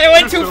dead. I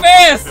went You're too so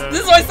fast! fucking dead.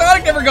 This is why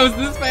Sonic never goes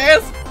this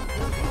fast!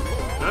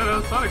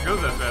 No, Sonic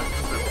goes that fast.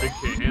 Just that big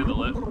can't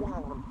handle it.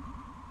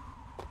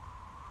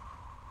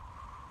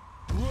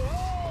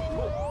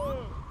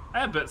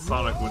 I bet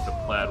Sonic went to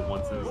Plaid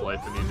once in his life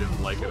and he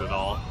didn't like it at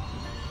all.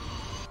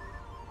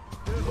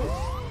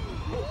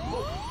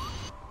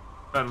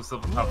 Found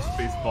himself atop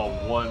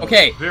Spaceball 1.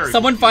 Okay, Very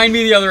someone confused. find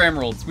me the other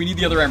emeralds. We need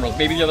the other emeralds.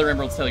 Maybe the other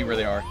emeralds tell you where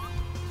they are.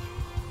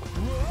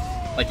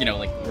 Like, you know,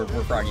 like where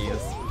Froggy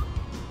is.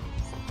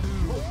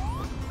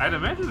 I'd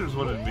imagine there's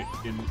one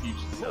in each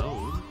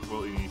zone.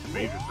 Well, in each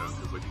major zone,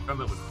 because like you found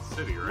that one in the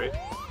city, right?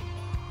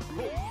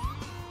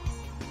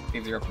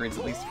 Maybe there are upgrades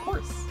at least, of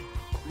course.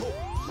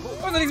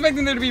 I wasn't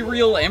expecting there to be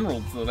real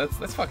emeralds, though.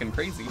 That's fucking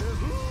crazy.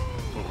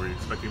 What were you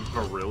expecting?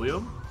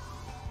 Beryllium?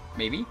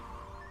 Maybe.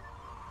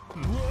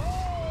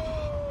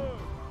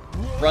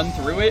 Run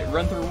through it?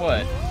 Run through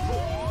what?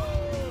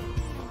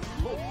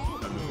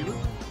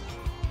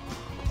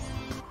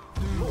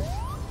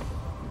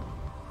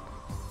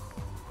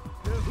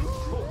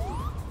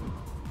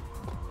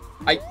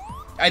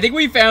 I think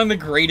we found the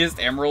greatest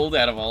emerald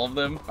out of all of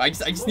them. I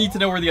just need to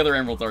know where the other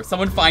emeralds are.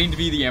 Someone find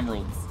me the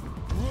emeralds.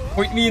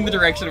 Point me in the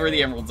direction where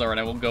the emeralds are and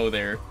I will go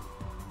there.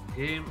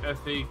 Game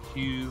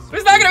FAQs.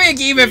 There's not gonna be a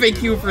game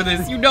FAQ for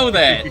this, you know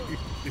that.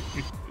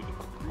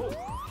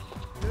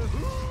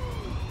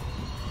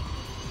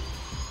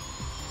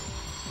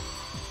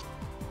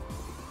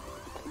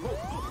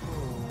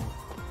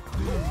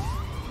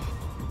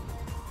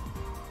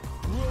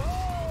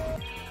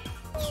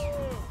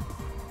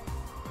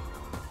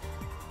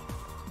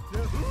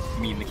 You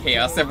mean the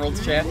Chaos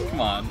Emeralds, chat?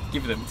 Come on,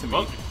 give them to me.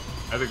 Well,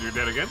 I think you're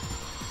dead again.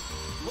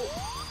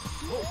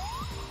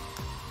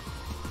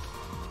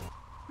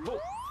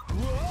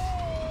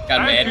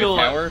 Got I mad feel with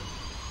like- power.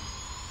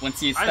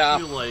 Once you I stop,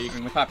 feel like- I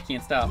mean, with pop, you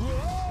can't stop.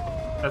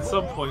 At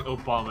some point,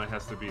 Obama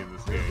has to be in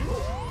this game.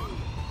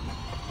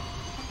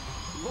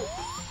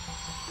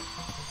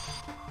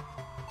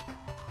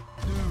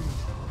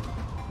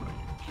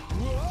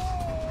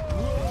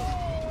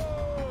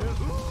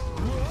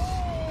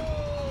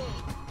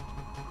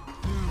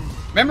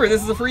 Remember,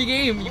 this is a free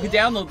game. You can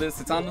download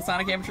this. It's on the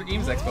Sonic Amateur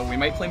Games Expo. We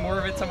might play more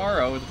of it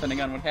tomorrow, depending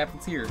on what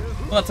happens here.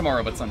 Well, not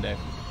tomorrow, but Sunday.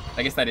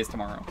 I guess that is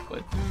tomorrow,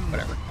 but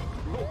whatever.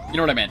 You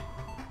know what I meant.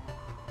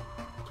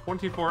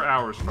 24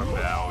 hours from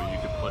now, you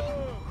could play.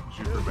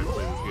 Jewker might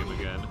play this game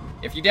again.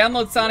 If you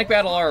download Sonic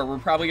Battle R, we're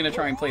probably going to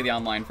try and play the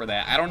online for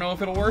that. I don't know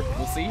if it'll work.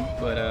 We'll see,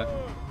 but,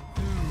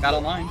 got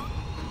online.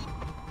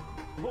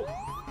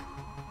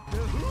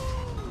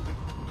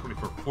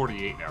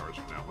 48 hours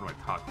from now. What am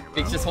I talking about?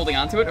 Big's just holding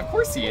on to it? Of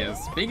course he is.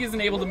 Big isn't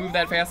able to move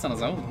that fast on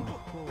his own.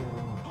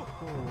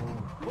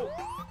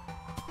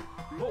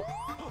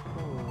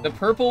 The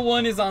purple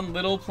one is on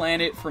Little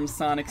Planet from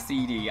Sonic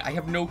CD. I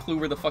have no clue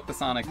where the fuck the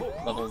Sonic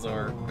levels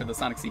are, or the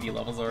Sonic CD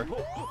levels are.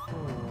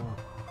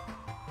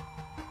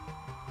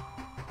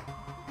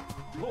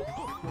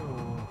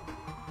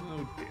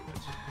 Oh, damn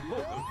it.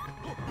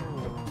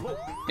 Okay.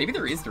 Maybe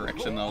there is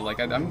direction though. Like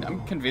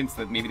I'm convinced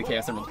that maybe the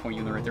Chaos Emeralds point you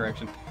in the right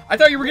direction. I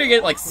thought you were gonna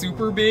get like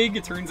super big.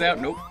 It turns out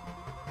nope.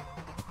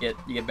 You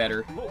get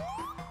better.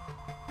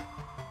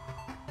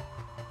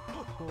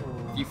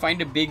 If you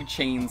find a big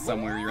chain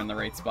somewhere, you're in the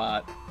right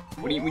spot.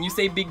 When you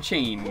say big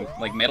chain,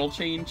 like metal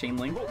chain, chain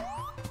link?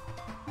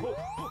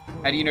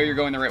 How do you know you're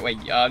going the right way?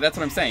 That's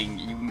what I'm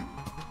saying.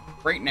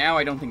 Right now,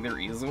 I don't think there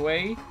is a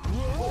way.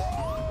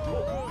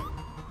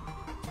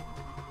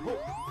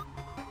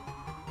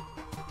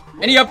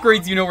 Any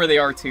upgrades, you know where they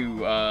are too.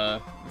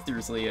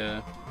 Seriously,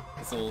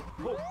 this'll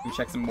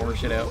check some more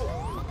shit out.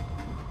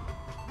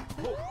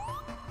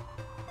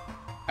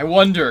 I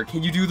wonder,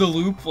 can you do the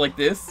loop like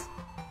this?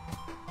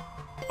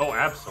 Oh,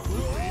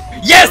 absolutely.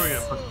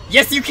 Yes!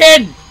 Yes, you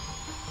can!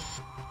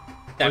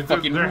 That Like,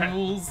 fucking they're-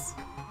 rules.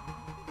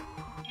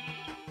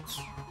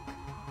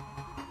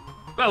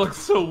 That looks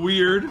so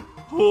weird.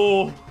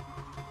 Oh.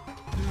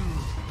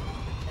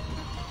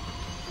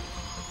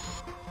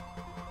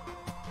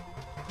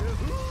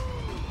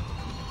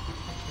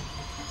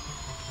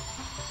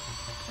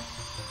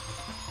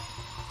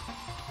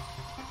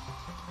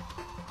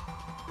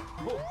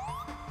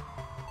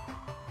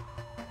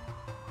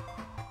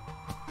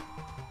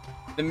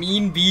 The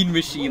Mean Bean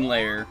Machine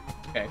layer.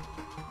 Okay.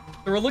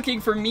 So we're looking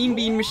for Mean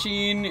Bean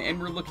Machine,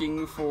 and we're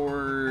looking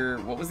for...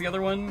 What was the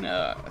other one?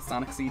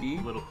 Sonic CD?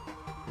 Little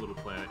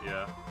Planet,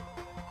 yeah.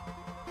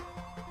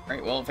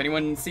 Alright, well, if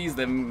anyone sees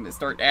them,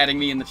 start adding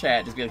me in the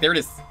chat. Just be like, there it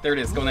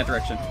is, go in that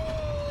direction.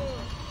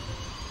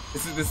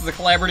 This is a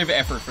collaborative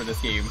effort for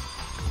this game.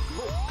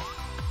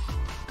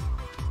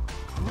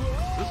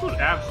 This would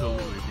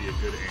absolutely be a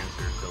good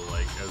answer to,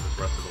 like, as a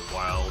Breath of the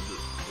Wild,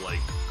 like,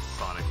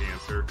 Sonic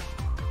answer.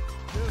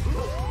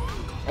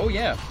 Oh,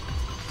 yeah.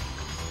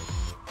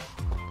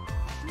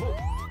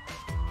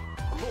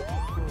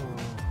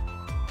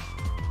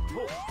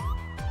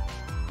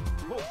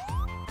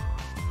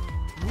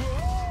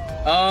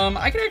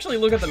 I can actually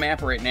look at the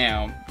map right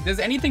now. Does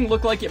anything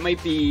look like it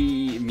might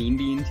be Mean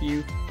Bean to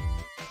you?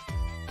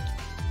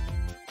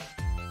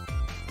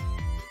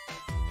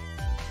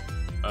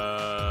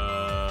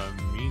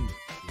 Mean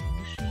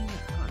Machine?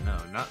 I don't know,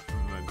 not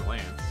from a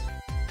glance.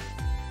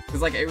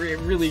 Because, like, it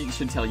really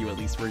should tell you at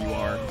least where you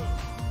are.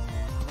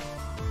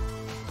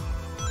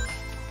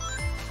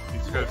 You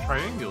just gotta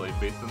triangulate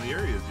based on the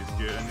areas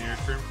you get in your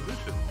current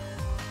position.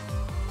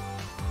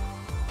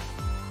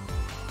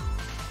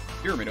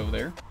 Pyramid over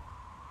there.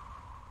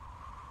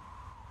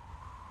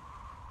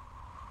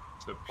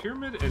 So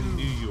Pyramid and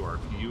New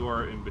York, you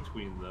are in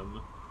between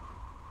them.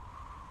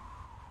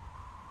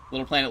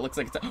 Little Planet looks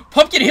like it's...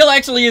 Pumpkin Hill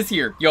actually is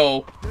here!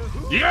 Yo!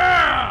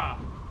 Yeah!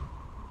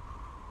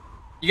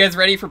 You guys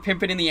ready for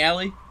Pimpin' in the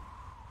Alley?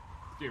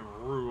 This game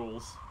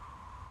rules.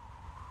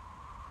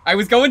 I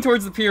was going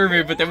towards the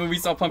pyramid, but then when we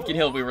saw Pumpkin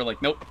Hill, we were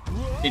like, nope.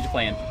 Change of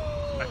plan.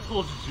 I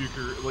told you,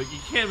 Jewker, like, you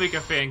can't make a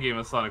fan game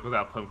of Sonic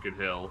without Pumpkin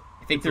Hill.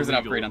 I think there's an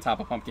upgrade on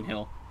top of Pumpkin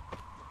Hill.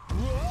 Of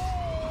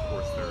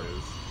course there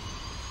is.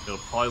 It'll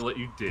probably let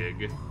you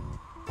dig.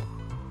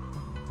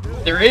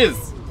 There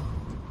is!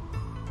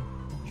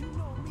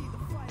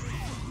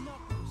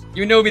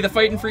 You know me, the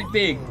fighting freak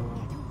big.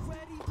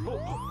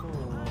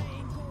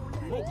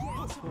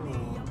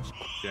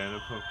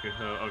 Jana Pumpkin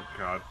Hill. Oh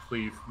god,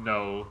 please,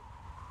 no.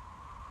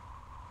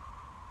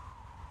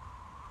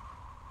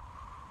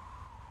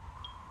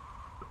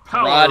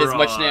 My rod is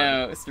much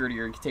now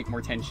sturdier and can take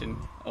more tension.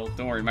 Oh,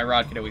 don't worry, my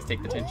rod can always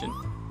take the tension.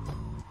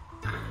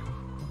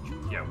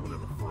 Yeah,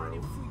 whatever,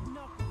 bro.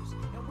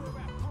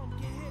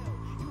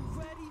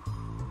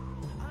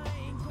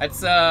 That's,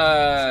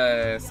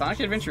 Sonic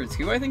Adventure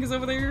 2, I think, is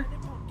over there?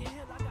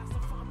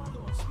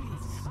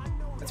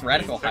 That's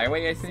Radical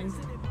Highway, I think?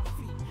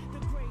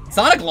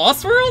 Sonic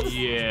Lost World?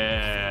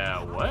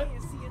 Yeah, what?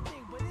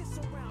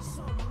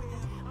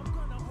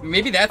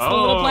 Maybe that's the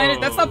little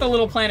planet? That's not the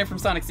little planet from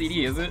Sonic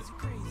CD, is it?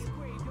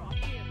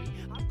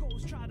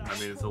 I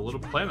mean, it's a little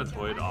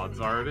planetoid, odds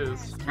are it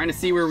is. Trying to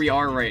see where we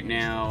are right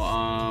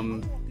now.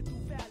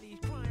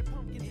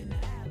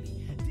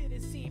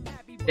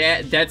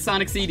 That's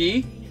Sonic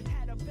CD?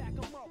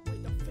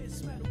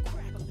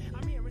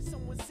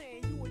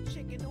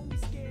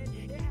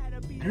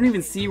 I don't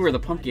even see where the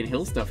Pumpkin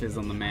Hill stuff is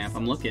on the map.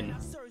 I'm looking.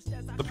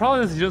 The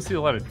problem is you don't see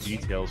a lot of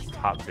details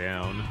top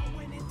down.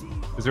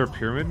 Is there a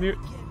pyramid near?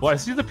 Well, I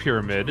see the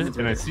pyramid,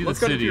 and I see the city. Let's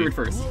go to the pyramid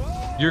first.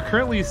 You're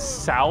currently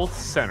south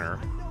center.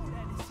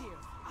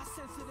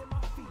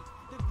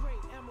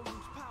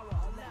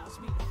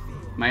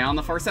 Am I on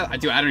the far south? I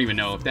don't even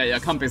know. If that, a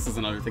compass is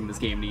another thing this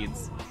game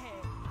needs.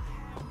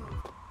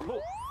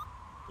 Look,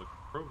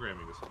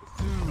 programming is...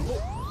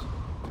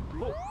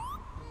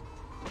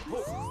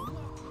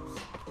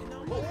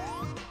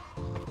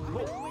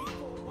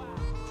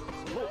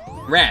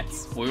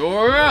 Rats.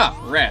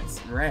 Rats.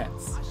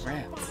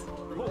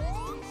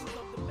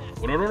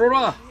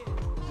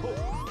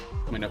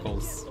 My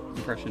Knuckles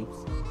impression.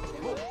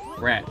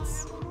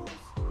 Rats.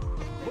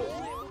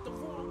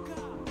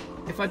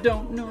 If I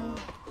don't know.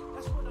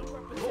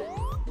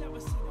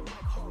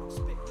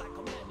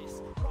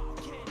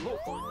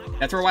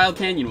 That's where Wild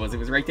Canyon was. It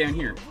was right down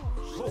here.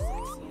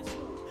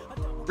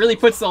 Really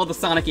puts all the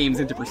Sonic games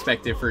into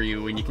perspective for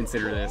you when you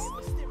consider this.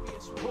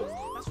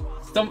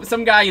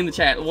 Some guy in the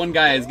chat, one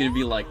guy is gonna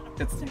be like,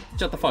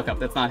 shut the fuck up,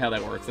 that's not how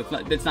that works.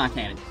 That's not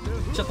canon.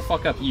 Shut the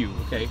fuck up, you,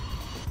 okay?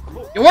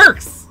 It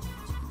works!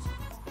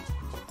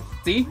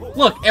 See?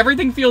 Look,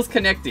 everything feels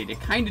connected.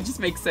 It kinda just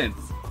makes sense.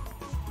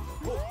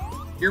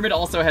 Pyramid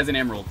also has an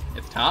emerald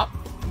at the top.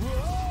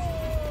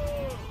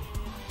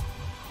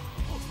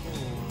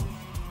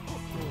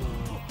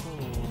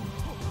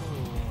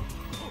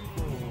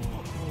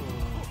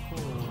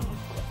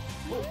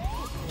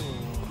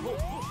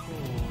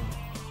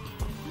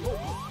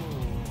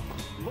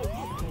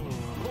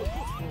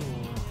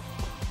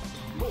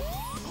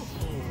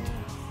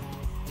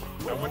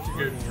 I went to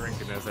get a drink,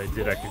 and as I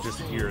did, I could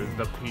just hear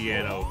the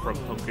piano from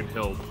Pumpkin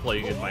Hill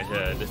playing in my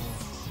head.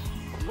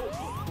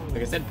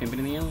 Like I said, Pimpin'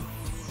 in the Alley.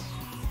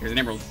 Here's an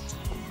emerald.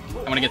 I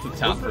want to get to the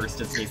top first,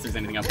 just in case there's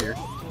anything up here.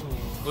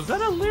 Was that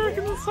a lyric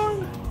in the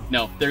song?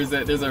 No, there's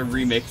a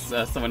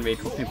remix someone made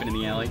called Pimpin' in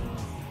the Alley.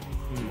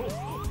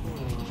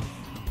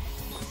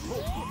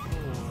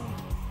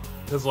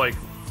 Because, like,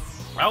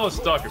 I was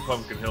stuck at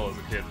Pumpkin Hill as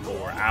a kid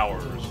for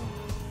hours.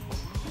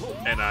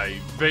 And I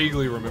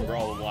vaguely remember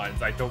all the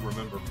lines. I don't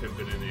remember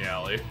Pimpin' in the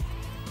Alley.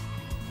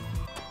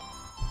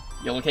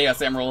 Yellow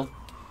Chaos Emerald.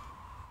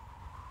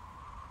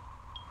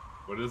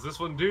 What does this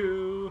one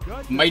do?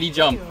 Mighty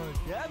jump.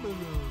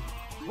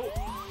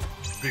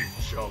 Big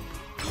jump.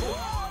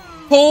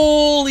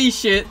 Holy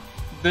shit!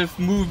 The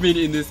movement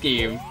in this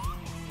game.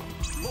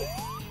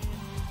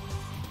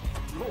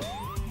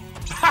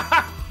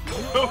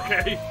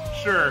 Okay,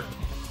 sure.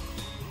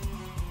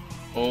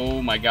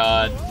 Oh my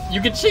god.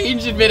 You can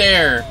change in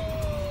midair!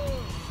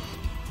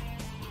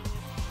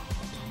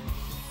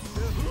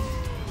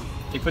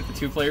 They put the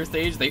 2-player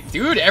stage?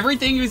 Dude,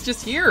 everything was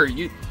just here!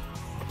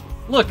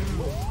 Look,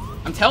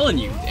 I'm telling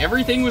you,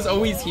 everything was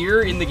always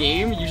here in the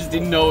game, you just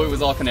didn't know it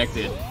was all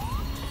connected.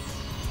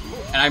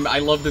 And I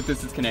love that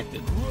this is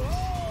connected.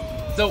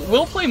 So,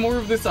 we'll play more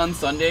of this on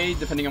Sunday,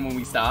 depending on when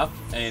we stop,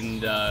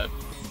 and,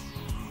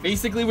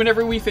 basically,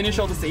 whenever we finish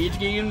all the stage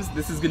games,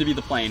 this is gonna be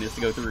the plan, is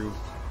to go through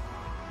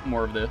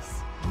more of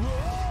this.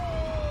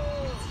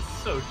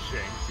 So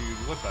jank, dude.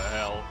 What the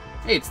hell?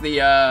 Hey, it's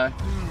the,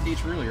 stage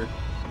from earlier.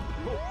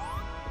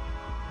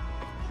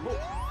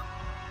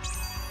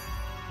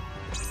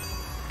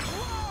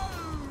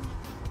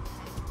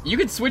 You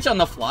can switch on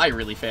the fly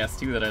really fast,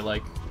 too, that I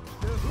like.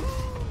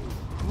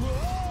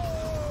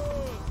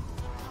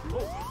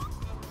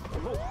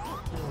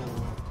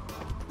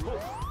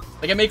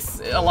 Like, it makes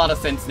a lot of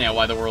sense now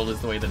why the world is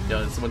the way that it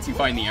does. Once you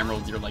find the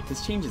emeralds, you're like,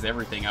 this changes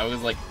everything. I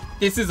was like,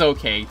 this is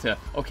okay to,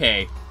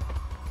 okay.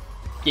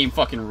 Game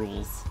fucking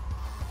rules.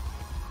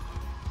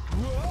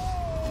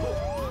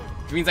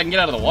 Which means I can get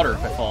out of the water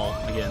if I fall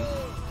again.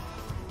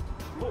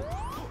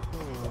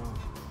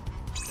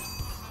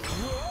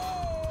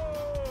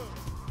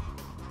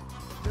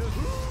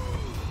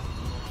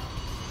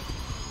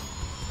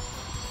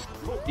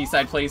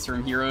 D-side place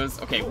from Heroes.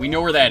 Okay, we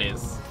know where that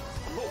is.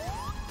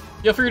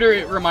 Feel free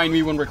to remind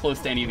me when we're close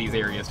to any of these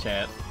areas,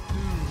 chat.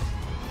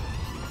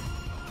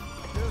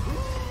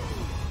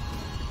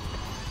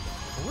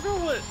 I wonder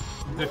what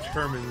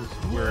determines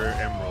where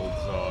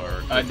emeralds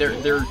are.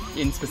 They're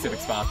in specific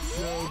spots.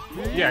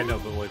 Yeah, I know,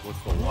 but like, what's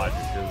the logic?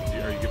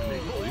 Are you giving any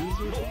clues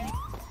or something?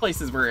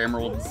 Places where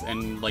emeralds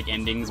and like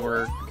endings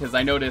were, because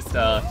I noticed,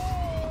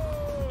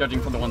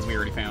 judging from the ones we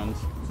already found.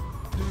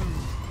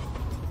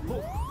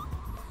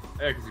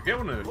 Yeah, because you get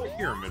one in a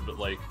pyramid, but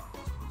like,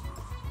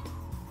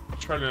 I'm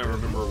trying to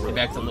remember where. Get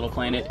back to Little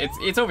Planet.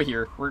 It's over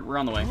here. We're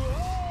on the way.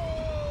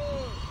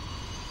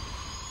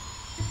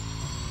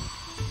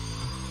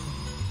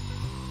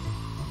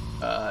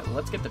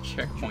 Let's get the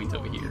checkpoint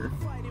over here.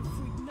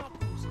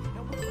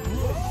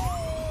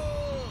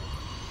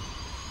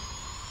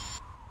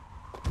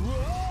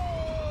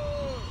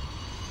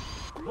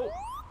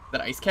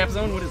 That ice cap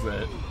zone? What is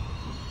that?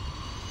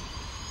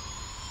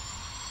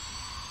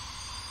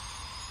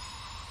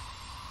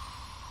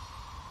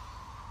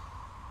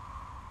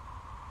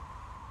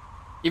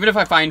 Even if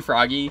I find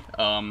Froggy,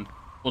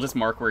 we'll just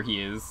mark where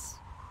he is.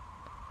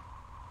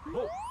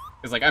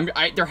 Because, like,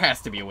 there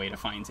has to be a way to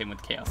find him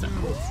with Chaos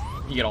Emeralds.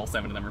 You get all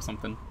 7 of them or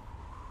something.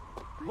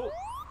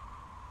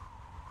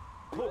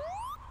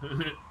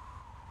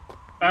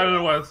 I don't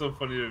know why it's so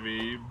funny to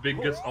me.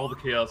 Big gets all the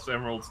Chaos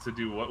Emeralds to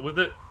do what with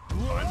it?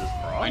 Find his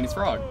frog. Find his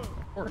frog,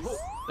 of course.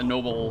 The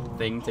noble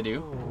thing to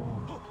do.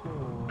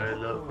 I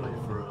love my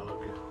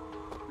frog.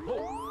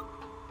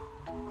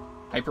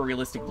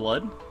 Hyper-realistic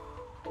blood?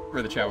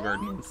 For the Chow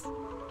Gardens.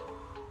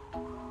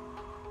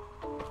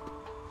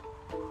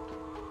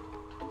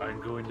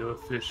 I'm going to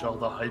fish all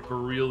the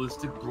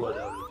hyper-realistic blood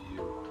out of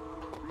you.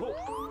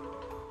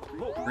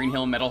 Green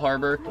Hill Metal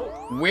Harbor?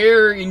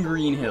 Where in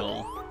Green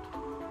Hill?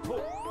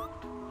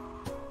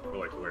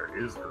 Like, where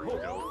is Green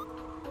Hill?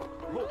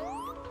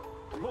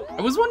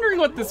 I was wondering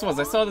what this was.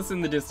 I saw this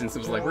in the distance. It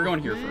was like, we're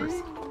going here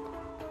first.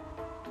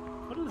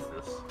 What is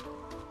this?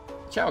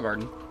 Chow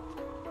Garden.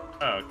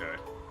 Oh, okay.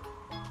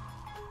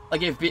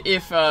 Like,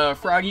 if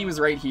Froggy was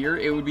right here,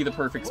 it would be the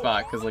perfect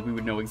spot, because, like, we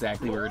would know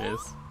exactly where it is.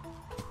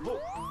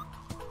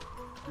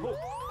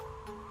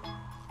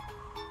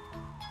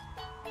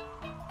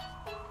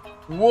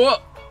 Whoa!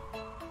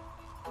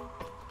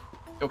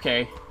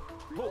 Okay.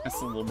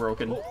 That's a little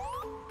broken.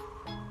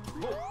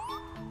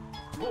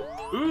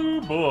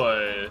 Ooh,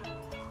 boy.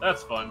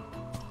 That's fun.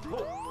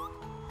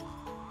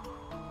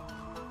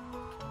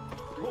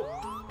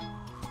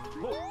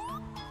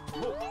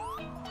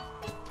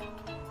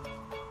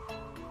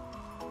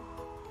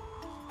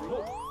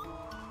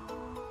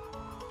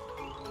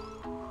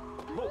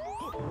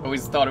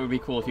 Always thought it would be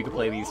cool if you could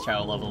play these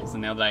Chow levels,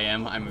 and now that I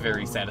am, I'm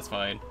very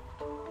satisfied.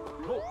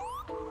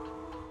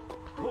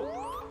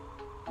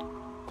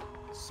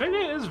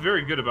 Sega is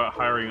very good about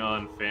hiring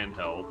on fan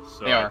help,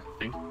 so They are. I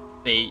think...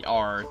 They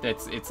are.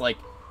 It's like,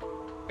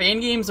 fan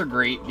games are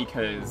great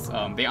because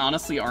they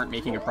honestly aren't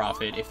making a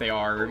profit. If they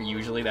are,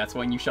 usually that's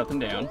when you shut them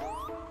down.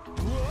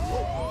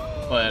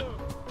 But,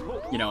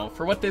 you know,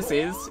 for what this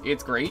is,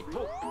 it's great.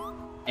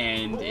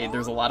 And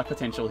there's a lot of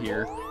potential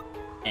here.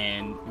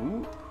 And,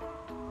 ooh.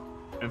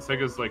 And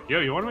Sega's like, yo,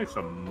 you want to make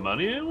some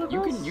money with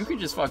this? You can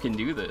just fucking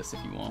do this if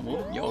you want.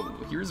 Well, yo,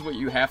 here's what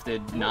you have to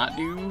not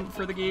do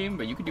for the game,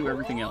 but you can do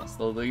everything else.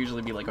 They'll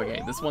usually be like,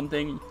 okay, this one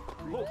thing,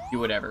 do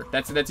whatever.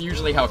 That's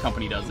usually how a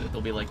company does it.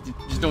 They'll be like,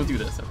 just don't do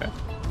this, okay?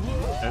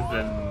 And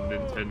then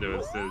Nintendo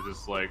instead is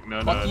just like,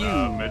 no, Fuck you.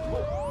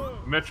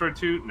 Metroid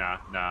 2, nah,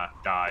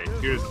 die.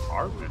 Here's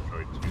our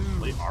Metroid 2,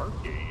 play our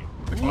game.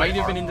 Which might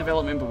have been in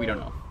development, but we don't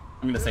know.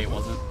 I'm gonna say it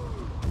wasn't.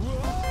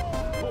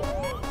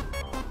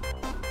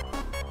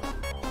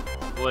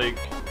 Like,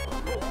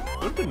 it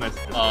would've been nice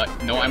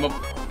to no, I'm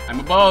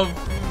above.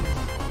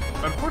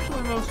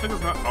 Unfortunately, though,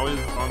 Sega's not always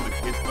on the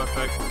case about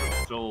that, because it's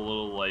still a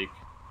little, like,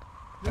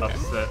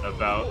 upset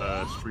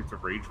about Streets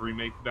of Rage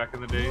remake back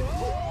in the day.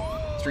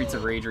 Streets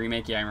of Rage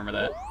remake, yeah, I remember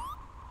that.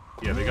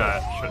 Yeah, they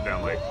got shut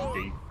down, like,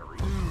 day 3.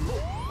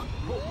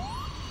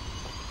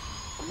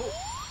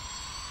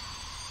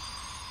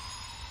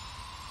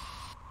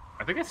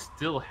 I think I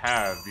still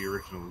have the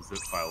original zip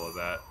file of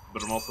that,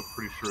 but I'm also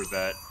pretty sure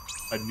that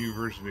a new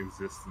version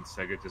exists and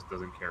Sega just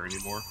doesn't care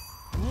anymore.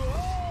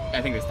 I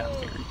think they stopped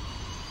caring.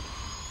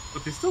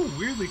 But they still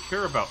weirdly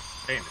care about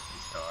Phantasy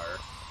Star.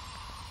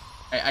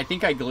 I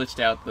think I glitched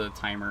out the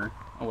timer.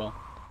 Oh well.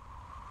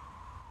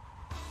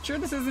 Sure,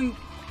 this isn't...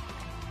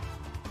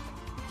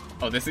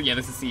 Oh, this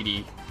is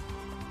CD.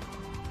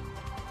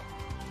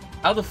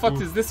 How the fuck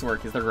does this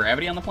work? Is there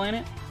gravity on the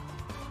planet?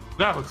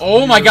 That looks Oh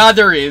weird. my god,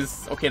 there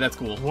is! Okay, that's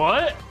cool.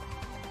 What?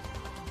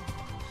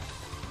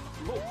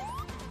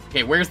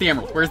 Okay, where's the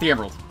emerald? Where's the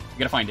emerald? We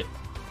gotta find it.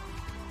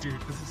 Dude,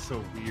 this is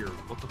so weird.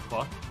 What the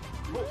fuck?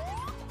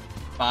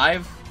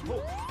 5?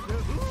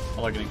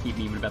 Oh, you're gonna keep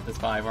memeing about this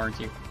 5, aren't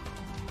you?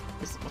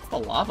 What's the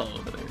lava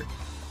over there?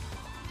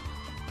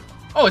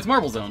 Oh, it's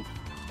Marble Zone.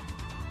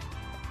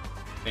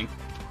 I think.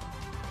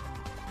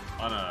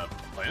 On a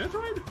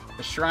planetoid?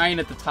 The shrine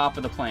at the top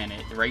of the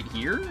planet, right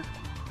here?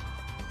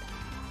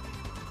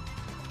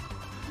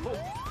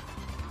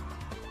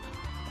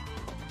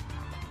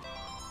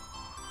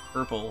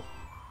 Purple.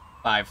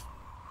 5.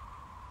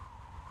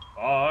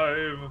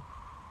 5.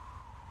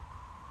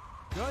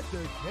 Got the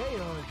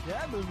chaos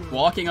happening.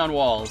 Walking on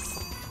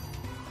walls.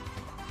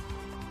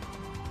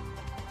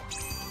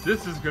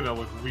 This is gonna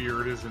look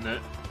weird, isn't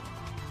it?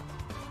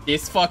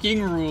 This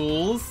fucking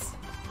rules.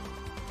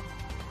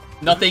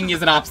 Nothing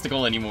is an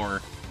obstacle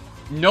anymore.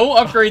 No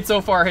upgrade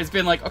so far has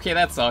been like, okay,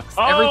 that sucks.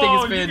 Everything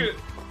has been...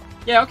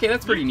 Yeah, okay,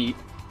 that's pretty neat.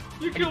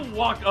 You can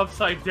walk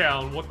upside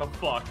down, what the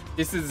fuck?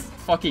 This is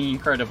fucking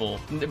incredible.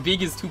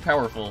 Big is too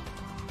powerful.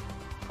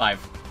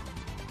 5.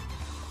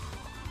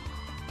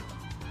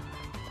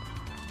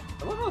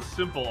 I love how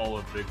simple all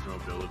of Big's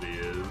mobility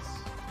is.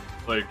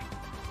 Like,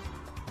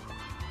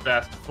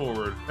 fast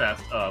forward,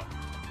 fast up,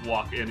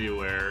 walk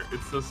anywhere.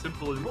 It's so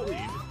simple and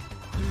clean.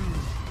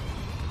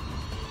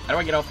 How do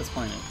I get off this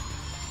planet?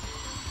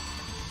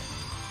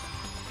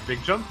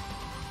 Big jump?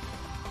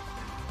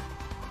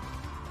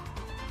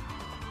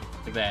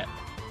 Like that.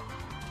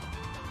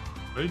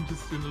 I'm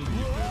just gonna leave now.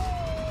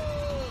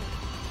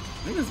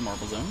 I think this is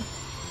Marble Zone.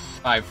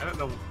 5. I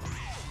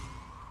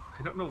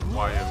don't know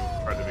why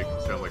I'm trying to make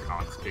him sound like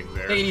Ox King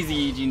there. Take it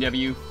easy, Gene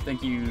W.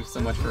 Thank you so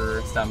much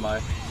for stopping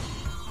by.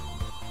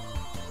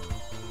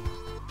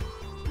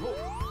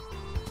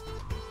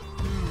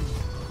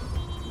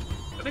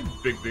 I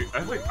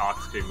think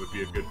Ox King would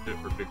be a good fit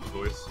for Big's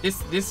voice.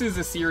 This is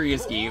a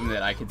serious game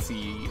that I could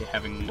see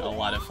having a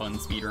lot of fun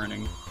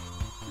speedrunning.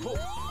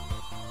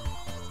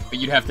 But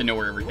you'd have to know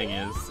where everything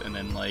is, and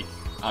then, like,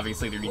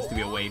 obviously there needs to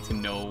be a way to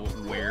know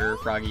where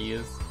Froggy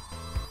is.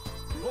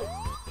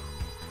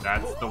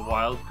 That's the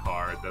wild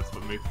card. That's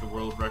what makes the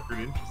world record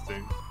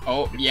interesting.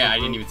 Oh, It's yeah, a I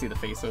didn't rogue. even see the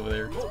face over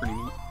there. It's pretty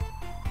neat.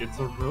 It's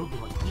a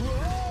roguelike.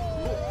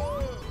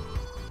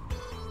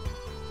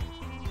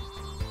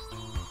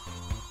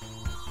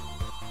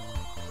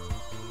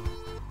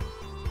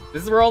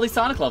 This is where all these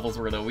Sonic levels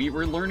were, though.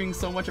 We're learning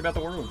so much about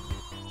the world.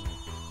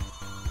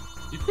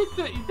 You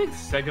think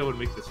Sega would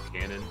make this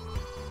canon?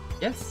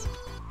 Yes.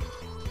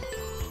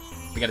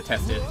 We gotta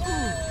test it.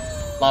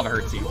 Lava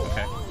hurts you.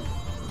 Okay.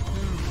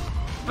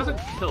 It doesn't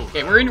kill.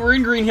 Okay, though. we're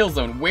in Green Hill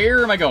Zone.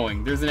 Where am I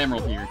going? There's an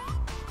emerald here.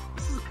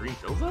 This is a Green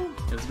Hill Zone?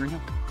 There's a Green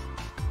Hill.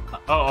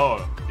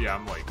 Oh, yeah.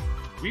 I'm like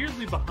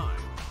weirdly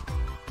behind.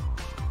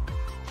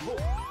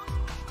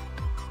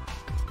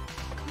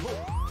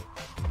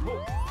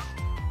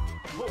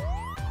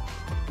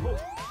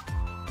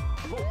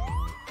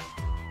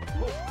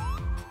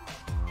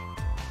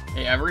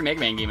 Hey, every Mega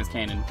Man game is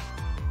canon.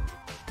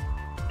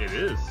 It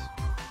is.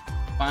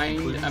 Find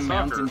Including a soccer.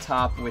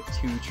 mountaintop with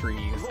 2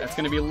 trees. That's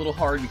gonna be a little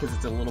hard because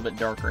it's a little bit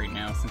dark right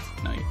now since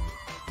it's night.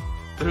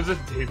 There's a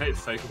day-night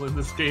cycle in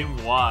this game.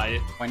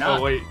 Why? Why not?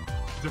 Oh wait,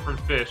 different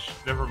fish.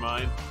 Never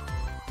mind.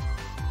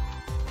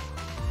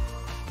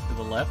 To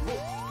the left.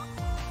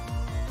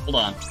 Hold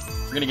on.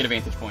 We're gonna get a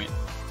vantage point.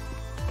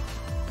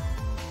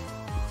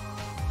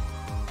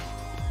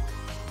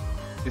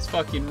 This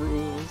fucking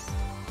rules.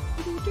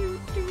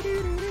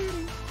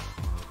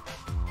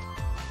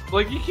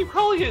 Like, you keep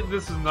calling it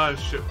this is not a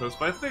shitpost,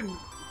 but I think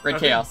Red I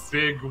Chaos.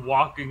 think Big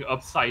walking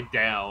upside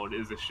down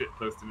is a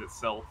shitpost in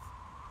itself.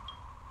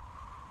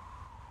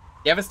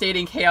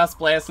 Devastating chaos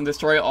blast and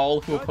destroy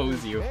all who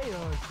oppose you.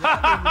 Chaos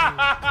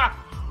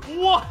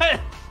happening. What?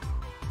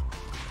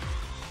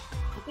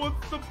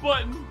 What's the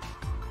button?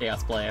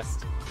 Chaos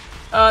Blast.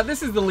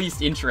 This is the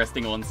least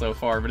interesting one so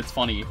far, but it's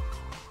funny.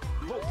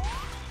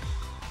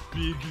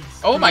 Big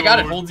Oh my god,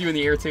 it explode. holds you in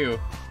the air too.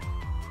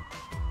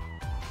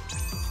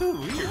 That's so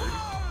weird.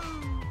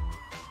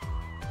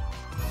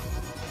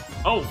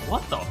 Oh,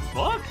 what the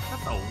fuck?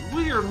 That's a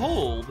weird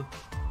hold.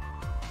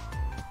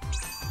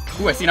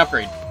 Ooh, I see an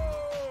upgrade.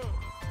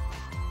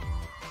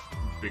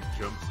 Big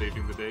jump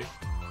saving the day.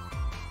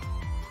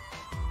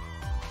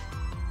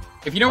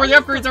 If you know where the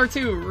upgrades are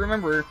too,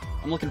 remember,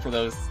 I'm looking for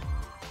those.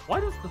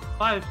 Why does the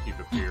 5 keep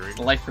appearing? It's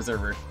the life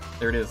preserver.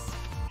 There it is. Is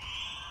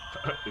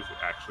it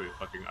actually a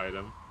fucking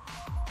item?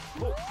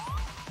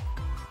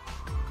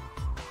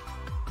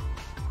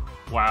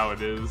 Wow,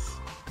 it is.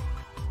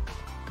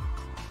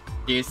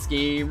 This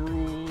game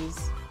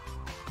rules.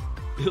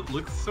 It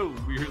looks so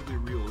weirdly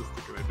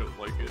realistic and I don't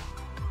like it.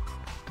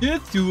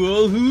 Death to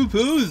all who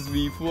oppose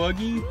me,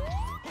 Froggy.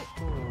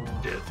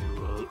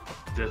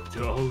 Death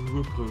to all who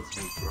oppose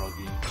me,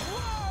 Froggy.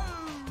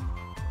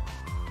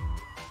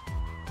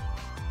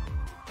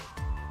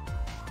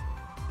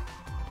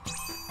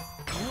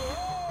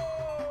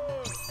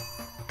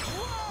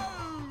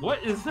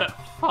 What is that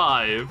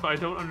 5? I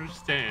don't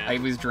understand. I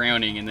was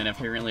drowning and then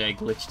apparently I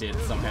glitched it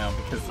somehow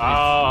because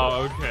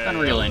Oh, okay. it's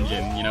Unreal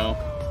Engine, you know?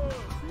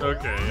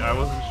 Okay, I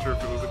wasn't sure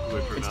if it was a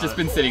glitch or It's not. just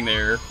been sitting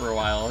there for a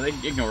while.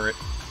 Ignore it.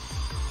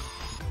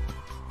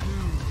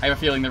 I have a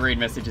feeling the raid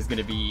message is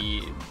gonna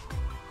be,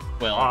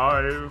 well,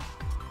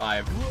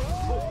 5.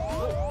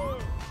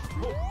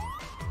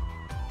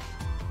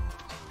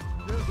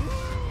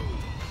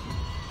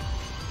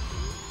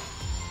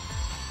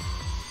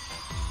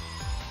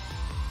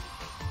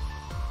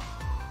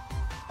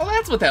 Oh,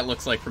 that's what that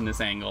looks like from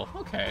this angle.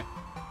 Okay,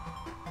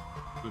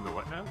 Doing the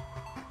what now?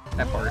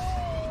 that part.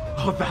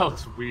 Oh, that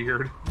looks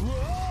weird.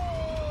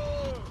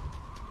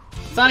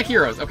 Sonic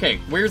Heroes. Okay,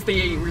 where's the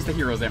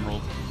Heroes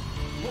Emerald?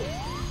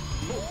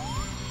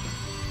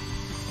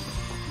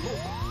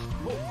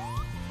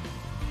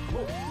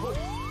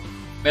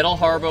 Metal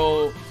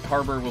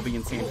Harbor will be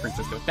in San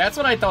Francisco. That's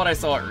what I thought I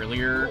saw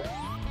earlier.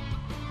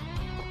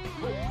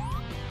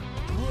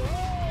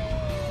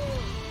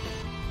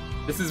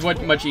 This is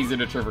much easier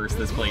to traverse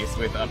this place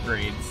with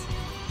upgrades.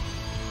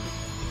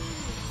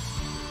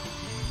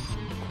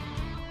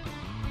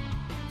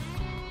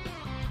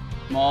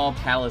 Small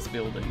palace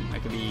building.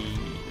 That could be.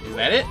 Is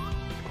that it?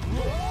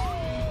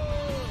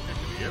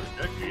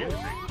 That could be anything.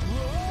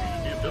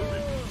 It could be a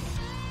building.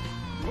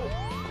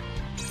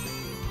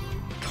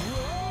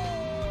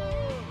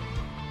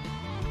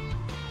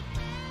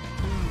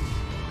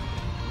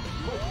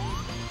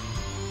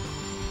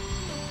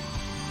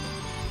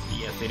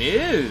 Yes, it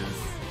is.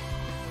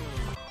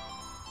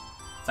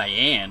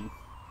 Cyan.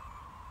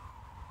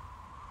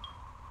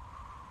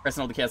 Press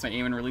and hold to cast my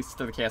aim and release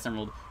to the cast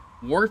emerald,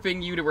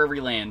 warping you to wherever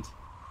you land.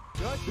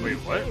 Wait,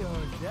 what?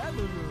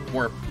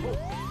 Warp.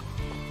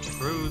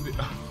 Through the...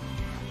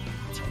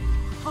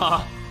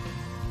 Huh.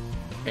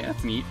 Okay,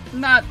 that's neat.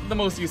 Not the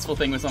most useful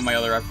thing with some of my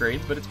other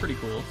upgrades, but it's pretty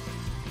cool.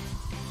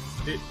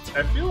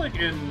 I feel like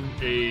in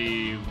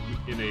a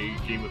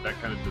game with that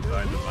kind of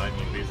design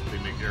you basically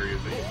make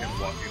areas that you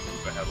can't walk into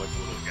but have like a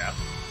little gap.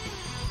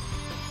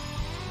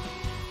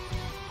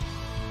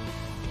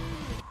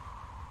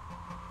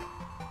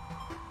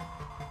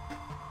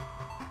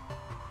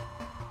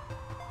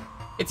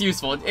 It's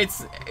useful.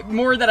 It's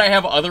more that I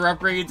have other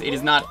upgrades. It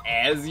is not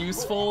as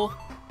useful.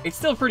 It's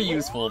still pretty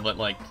useful, but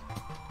like,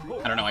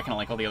 I don't know, I kind of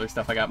like all the other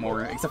stuff I got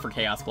more, except for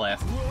Chaos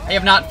Blast. I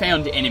have not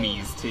found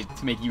enemies to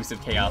make use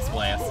of Chaos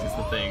Blast, is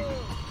the thing.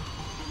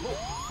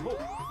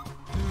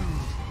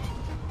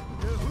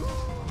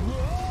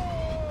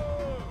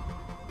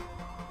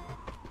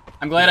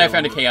 I'm glad I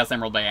found a Chaos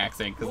Emerald by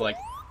accident, because like,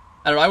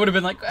 I don't know, I would have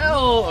been like,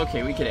 oh,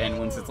 okay, we could end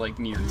once it's like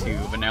near 2,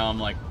 but now I'm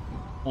like,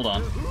 hold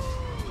on.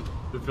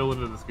 The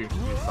villain of this game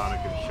should be Sonic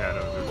and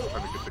Shadow. They're just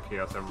trying to get the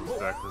Chaos Emeralds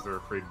back because they're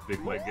afraid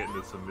Big might get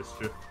into some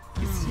mischief.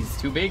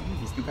 He's too big,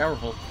 he's too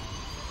powerful.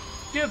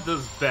 Give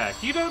those back.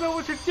 You don't know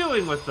what you're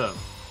doing with them.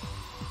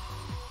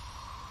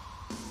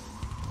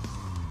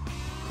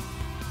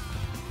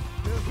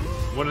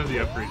 One of the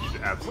upgrades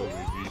should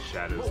absolutely be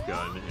Shadow's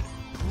gun.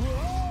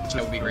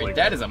 That would be great. Like,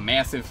 That is a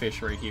massive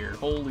fish right here.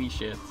 Holy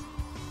shit.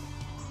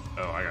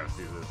 oh, I gotta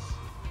see this.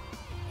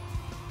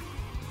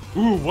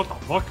 Ooh, what the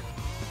fuck?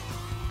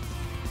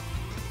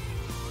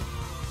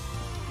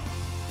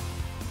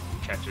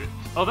 Catch it.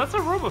 Oh, that's a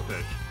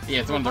robofish. Yeah,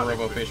 it's one of the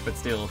robo-fish, but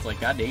still, it's like,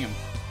 goddamn.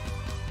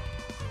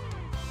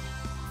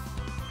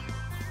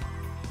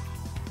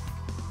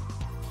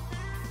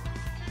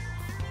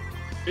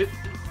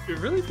 It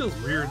really feels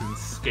weird in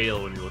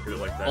scale when you look at it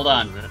like that. Hold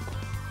on. doesn't it?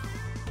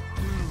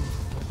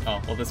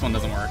 Oh, well, this one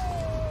doesn't work.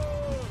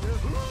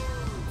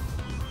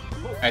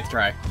 I have to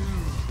try.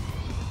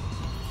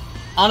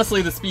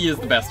 Honestly, the speed is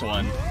the best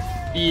one.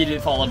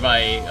 Speed followed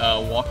by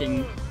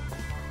walking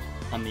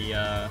on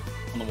the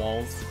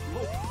walls.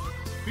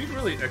 Speed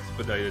really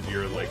expedited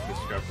your like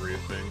discovery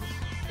of things.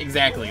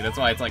 Exactly. That's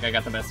why it's like I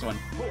got the best one.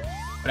 What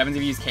happens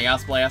if you use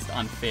Chaos Blast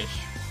on fish?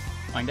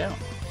 Find out.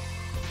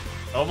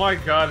 Oh my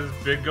god, is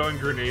Big going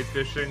grenade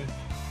fishing?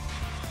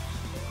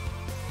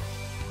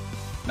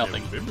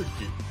 Nothing. Now remember,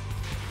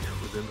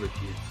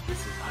 kids, this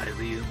is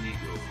highly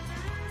illegal.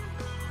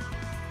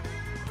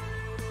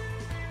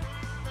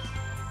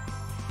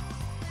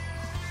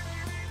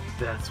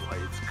 That's why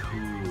it's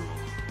cool.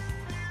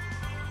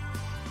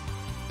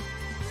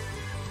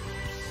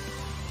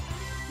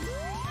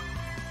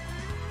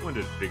 When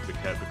did Big the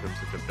Cat become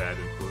such a bad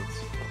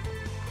influence?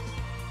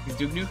 He's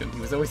Duke Nukem. He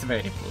was always a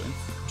bad influence.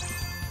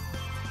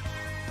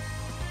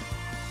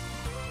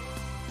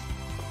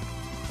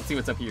 Let's see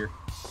what's up here.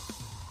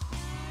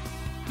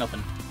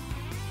 Nothing.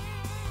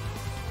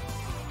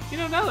 You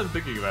know, now that I'm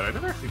thinking about it, I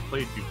never actually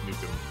played Duke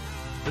Nukem.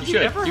 Does You he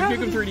should. ever Duke have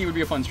Nukem any- 3D would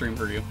be a fun stream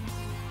for you.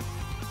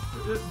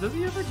 Does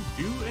he ever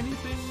do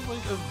anything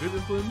like of good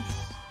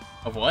influence?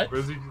 Of what? Or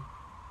is he?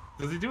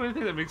 Does he do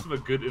anything that makes him a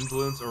good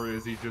influence, or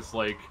is he just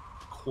like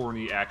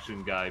corny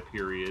action guy?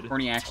 Period.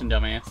 Horny action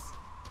dumbass.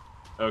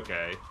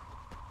 Okay.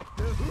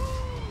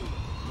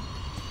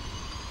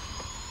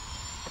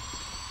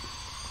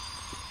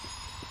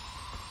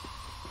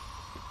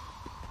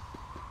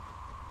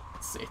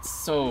 It's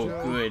so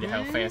good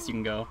how fast you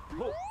can go.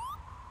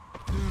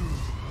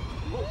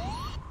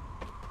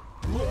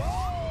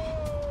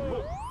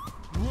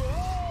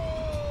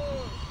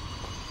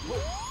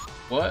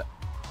 What?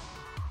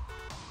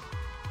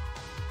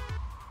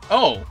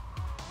 Oh!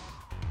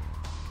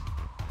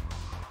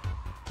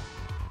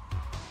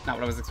 Not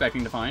what I was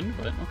expecting to find,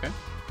 but okay.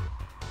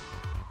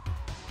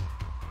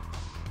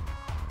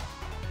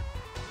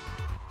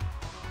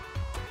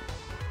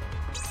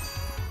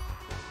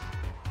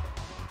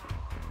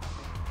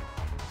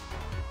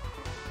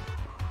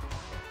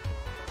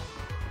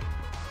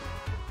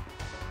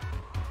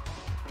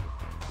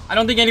 I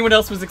don't think anyone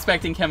else was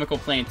expecting Chemical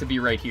Plant to be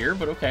right here,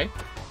 but okay.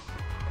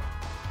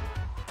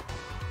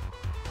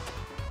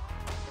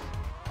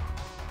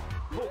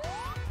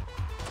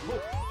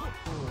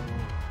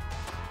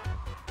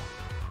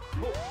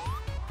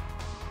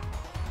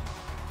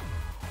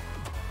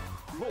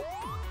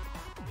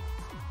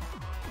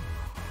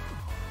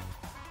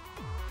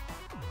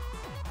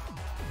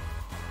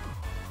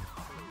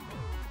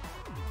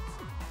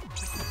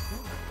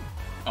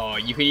 Oh,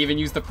 you can even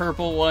use the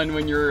purple one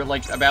when you're,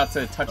 like, about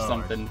to touch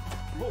something.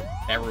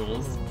 That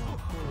rules.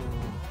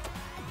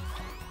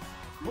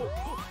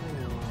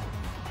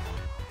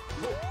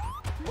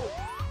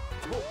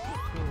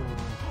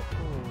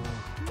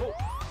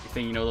 Next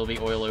thing you know, there'll be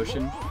Oil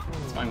Ocean.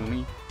 It's fine with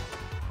me.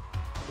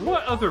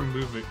 What other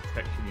movement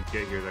tech can you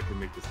get here that can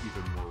make this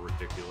even more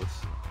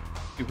ridiculous?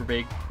 Super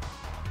big.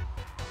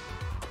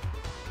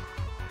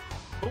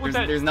 What would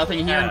that There's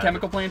nothing here in add?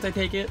 Chemical Plant, I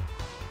take it?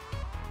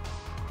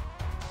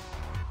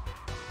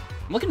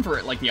 I'm looking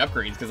for, like, the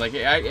upgrades, because, like,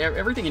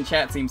 everything in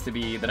chat seems to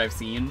be, that I've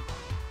seen,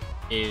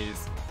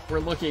 is we're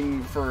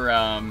looking for,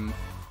 oh,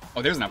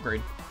 there's an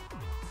upgrade.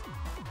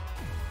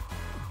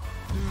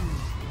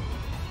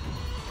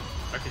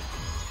 I can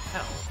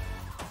tell.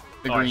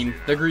 The Oh, I see green,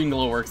 that. the green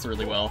glow works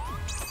really well.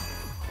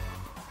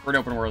 For an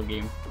open world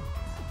game.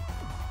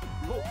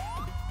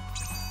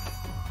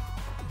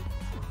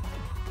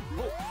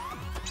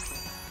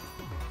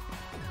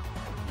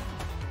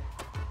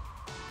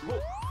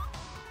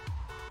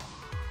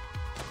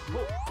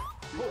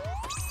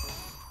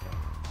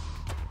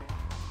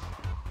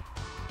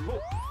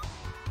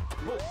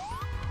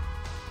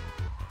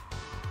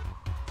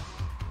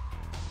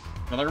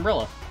 Another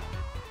umbrella.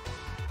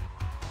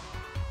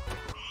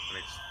 That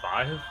makes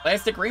 5?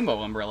 Plastic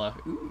rainbow umbrella.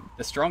 Ooh,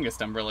 the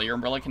strongest umbrella. Your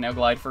umbrella can now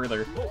glide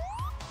further.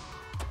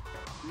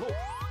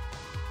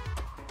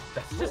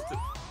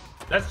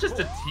 That's just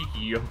a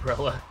tiki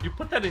umbrella. You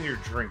put that in your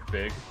drink,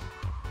 Big.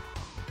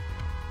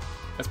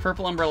 Does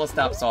purple umbrella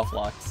stop soft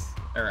locks?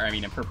 Or, I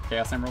mean, a purple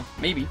chaos emerald?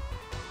 Maybe.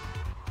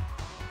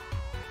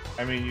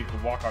 I mean, you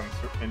can walk on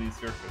any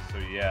surface, so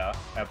yeah,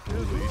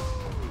 absolutely.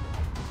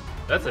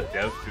 That's a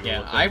dev tool.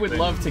 Yeah, I would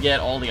love to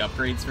get all the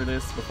upgrades for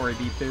this before I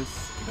beat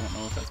this. I don't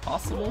know if that's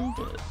possible,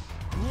 but...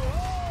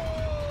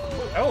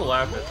 I will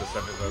laugh at the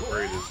second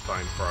upgrade is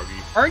Fine Froggy.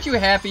 Aren't you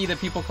happy that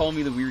people call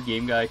me the weird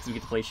game guy because we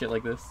get to play shit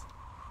like this?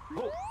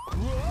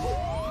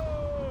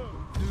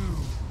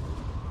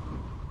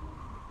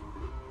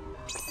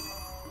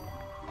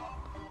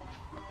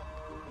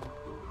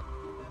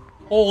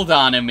 Hold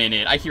on a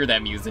minute, I hear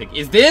that music.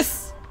 Is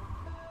this?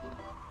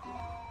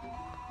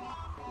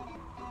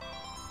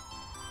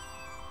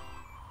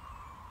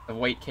 The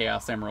white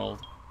chaos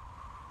emerald.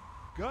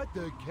 Got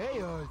the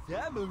Chaos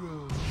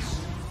Emerald.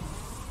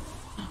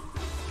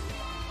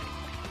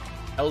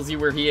 Tells you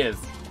where he is.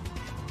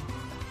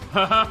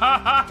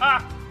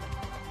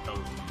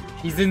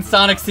 He's in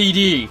Sonic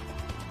CD.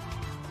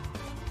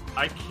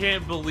 I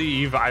can't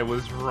believe I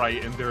was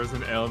right and there is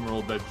an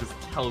emerald that just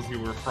tells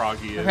you where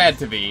Froggy is. There had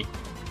to be.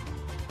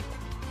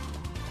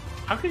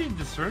 How can you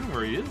discern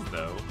where he is,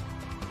 though?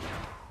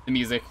 The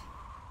music.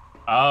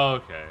 Oh,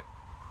 okay.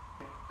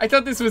 I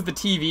thought this was the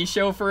TV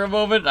show for a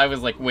moment. I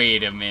was like,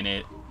 wait a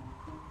minute.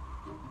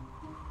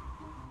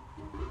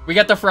 We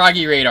got the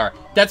Froggy radar.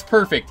 That's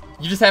perfect.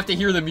 You just have to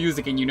hear the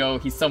music and you know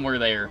he's somewhere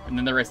there, and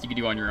then the rest you can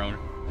do on your own.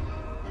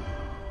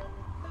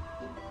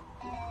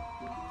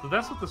 So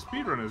that's what the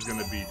speedrun is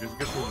gonna be. Just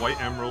get the white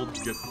emerald,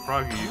 get the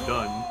Froggy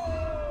done.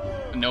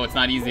 No, it's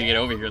not easy to get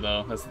over here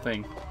though. That's the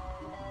thing.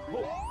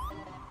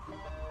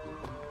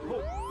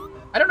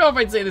 I don't know if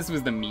I'd say this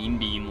was the Mean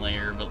Bean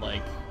layer, but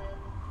like,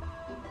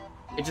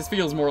 it just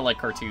feels more like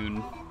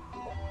cartoon.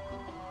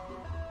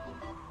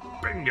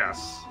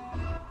 Bingus!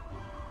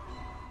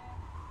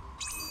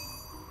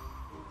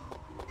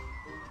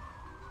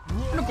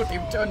 Look what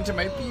they've done to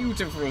my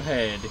beautiful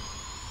head.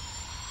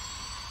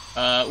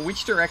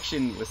 Which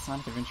direction was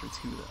Sonic Adventure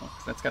 2 though?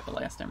 Because that's got the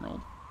last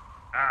emerald.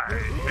 I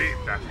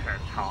hate that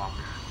hedgehog.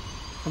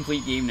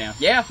 Complete game now.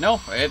 Yeah,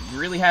 no, it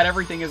really had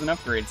everything as an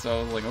upgrade, so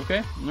I was like,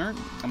 okay, alright,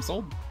 I'm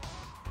sold.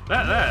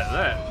 That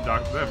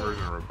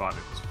version of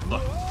Robotnik was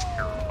fucking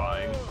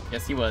terrifying.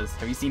 Yes, he was.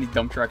 Have you seen his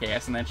dump truck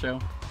ass in that show?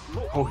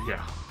 Oh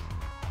yeah.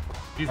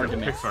 He's a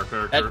Pixar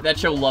character. That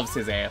show loves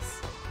his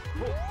ass.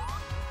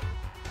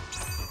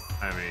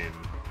 I mean,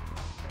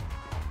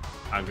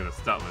 I'm gonna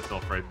stop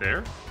myself right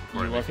there.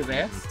 You love his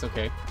ass? It's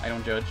okay. I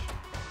don't judge.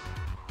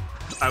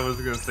 I was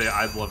gonna say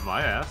I'd love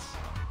my ass.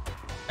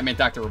 I meant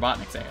Dr.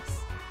 Robotnik's ass.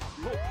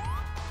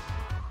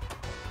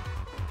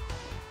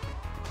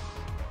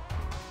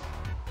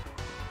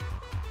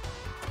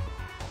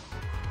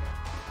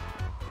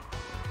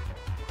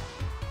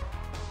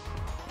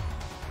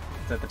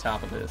 It's at the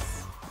top of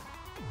this.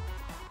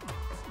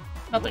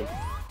 Nothing.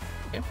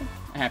 Okay.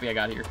 I'm happy I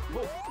got here.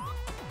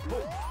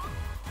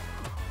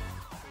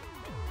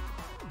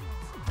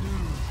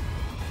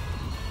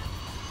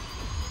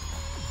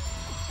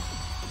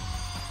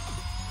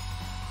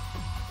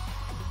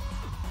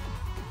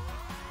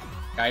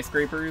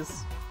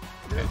 Skyscrapers?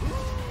 Okay.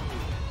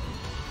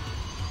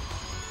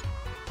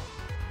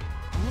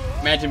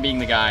 Imagine being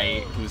the guy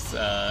who's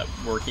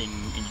working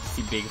and you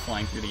see Big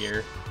flying through the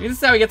air. Maybe this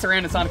is how he gets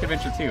around in Sonic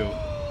Adventure 2.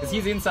 Because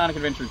he's in Sonic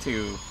Adventure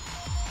 2.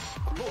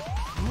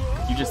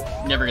 You just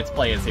never get to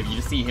play as him. You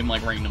just see him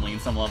like randomly in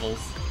some levels.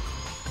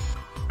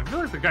 I feel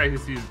like the guy who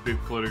sees Big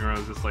floating around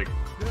is just like,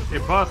 hey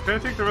boss, can I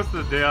take the rest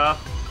of the day off?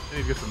 I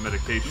need to get some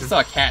medication. You saw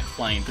a cat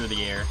flying through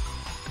the air.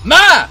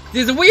 Ma!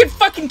 There's a weird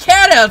fucking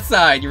cat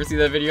outside! You ever see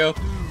that video?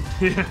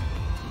 Yeah.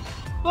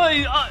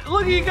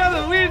 Look, he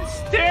got a weird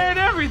stare and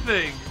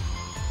everything!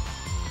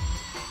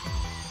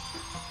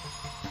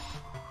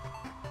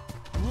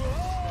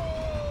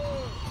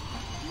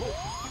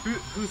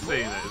 Who's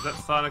saying that? Is that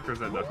Sonic or is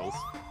that Knuckles?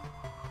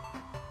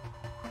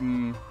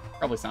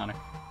 Probably Sonic.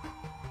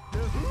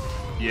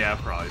 Yeah,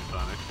 probably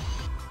Sonic.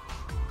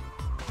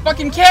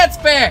 Fucking cat's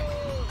back!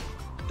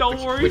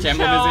 Don't worry, which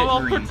emblem Chow, is it?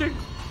 I'll Green. protect...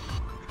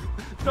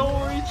 Don't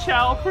worry,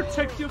 Chow, I'll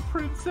protect your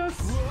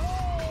princess.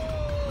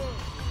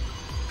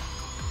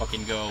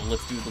 Fucking go,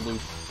 let's do the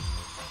loop.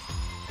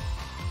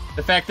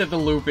 The fact that the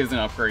loop is an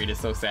upgrade is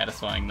so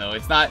satisfying, though.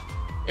 It's not...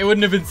 It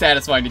wouldn't have been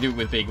satisfying to do it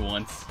with Big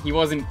once. He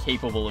wasn't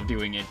capable of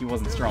doing it. He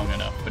wasn't strong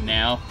enough. But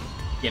now,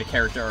 you get a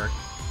character arc.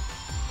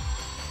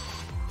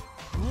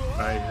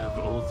 I have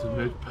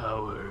ultimate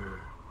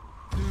power.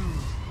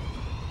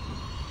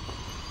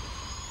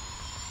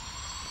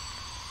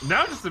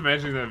 Now just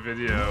imagining that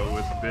video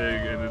with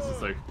Big and it's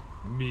just like,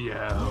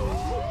 meow.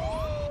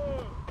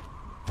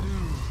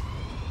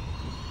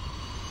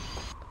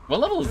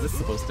 What level is this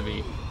supposed to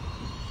be?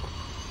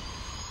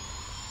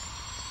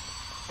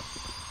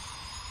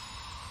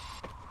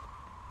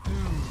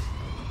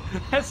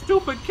 That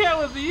stupid cat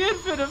with the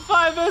infinite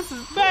 5S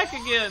is back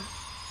again!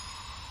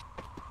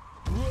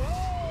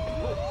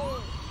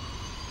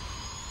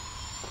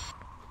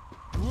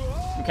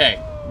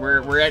 Okay,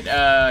 we're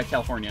at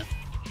California.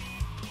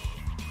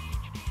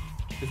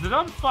 Is it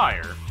on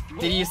fire?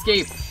 Did he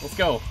escape? Let's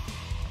go.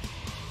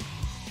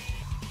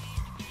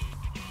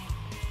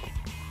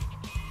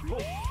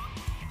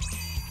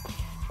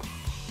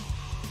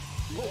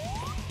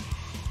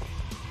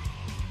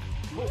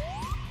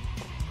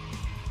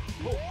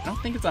 I don't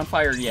think it's on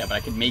fire yet, but I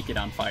could make it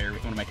on fire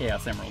with one of my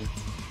Chaos Emeralds.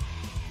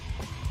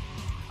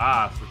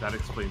 Ah, so that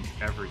explains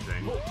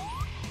everything.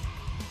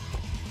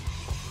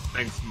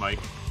 Thanks, Mike.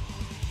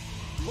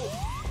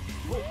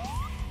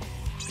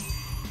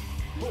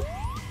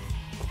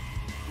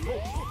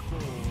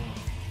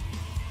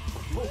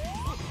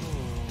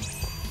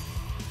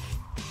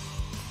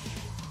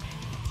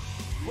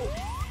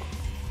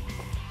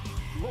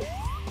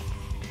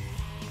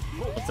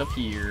 What's up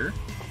here?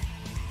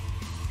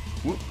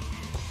 Whoop.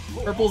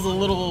 Purple's a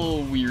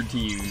little weird to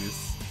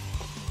use.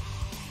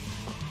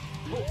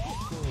 God,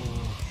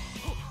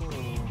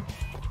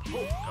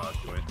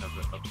 do I have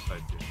that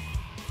upside down?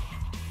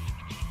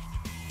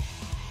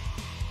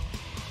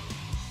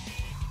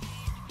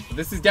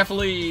 This is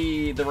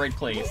definitely the right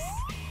place.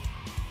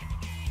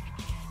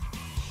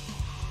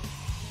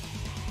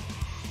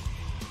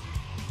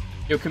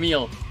 Yo,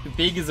 Camille,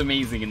 Big is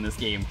amazing in this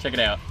game. Check it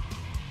out.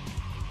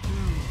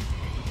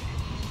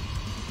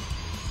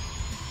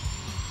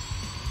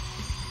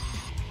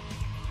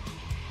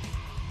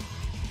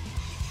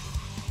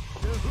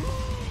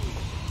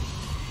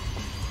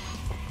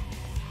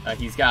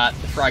 He's got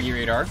the Froggy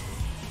Radar.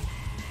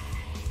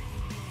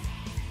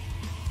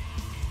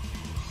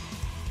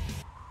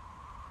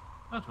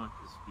 I don't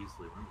just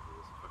easily remember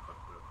this if I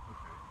fucked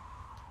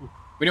up. Okay.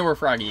 We know where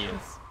Froggy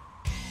is.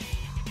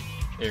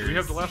 Do we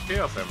have the last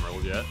Chaos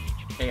Emerald yet?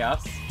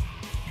 Chaos.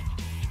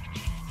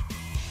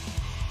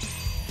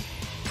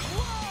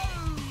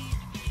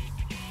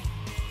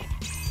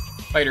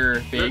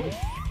 Fighter Big.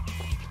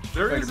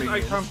 There Fighter is an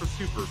Big icon is. for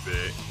Super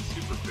Big.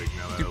 Super Big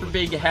now. That I Super look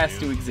Big at has the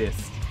to name.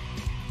 exist.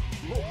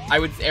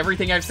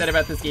 Everything I've said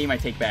about this game I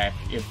take back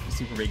if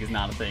Super Big is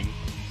not a thing.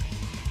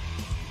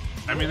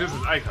 I mean, there's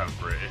an icon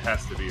for it. It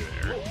has to be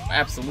there.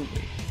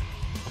 Absolutely.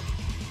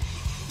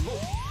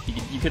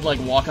 You could like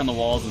walk on the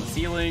walls and the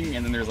ceiling,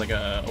 and then there's like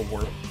a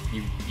warp.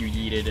 You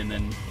yeet it, and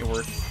then it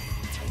works.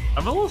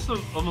 I'm a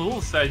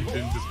little sad you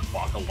didn't just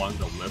walk along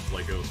the lip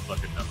like it was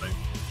fucking nothing.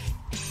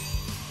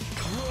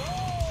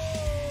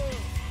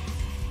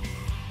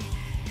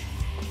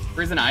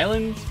 Prison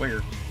Island? Where?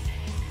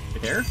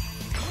 Right there?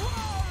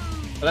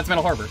 Oh, that's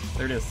Metal Harbor.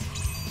 There it is.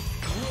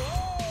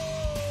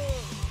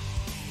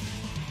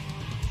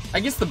 I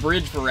guess the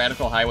bridge for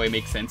Radical Highway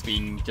makes sense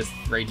being just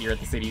right here at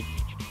the city.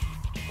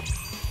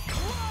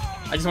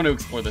 I just want to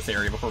explore this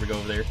area before we go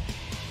over there.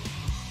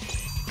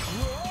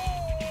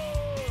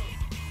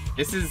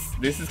 This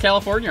is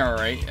California,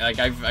 alright. Like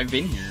I've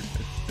been here.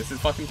 This is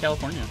fucking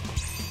California.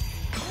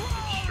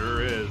 It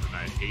sure is, and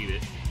I hate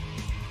it.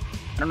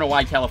 I don't know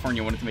why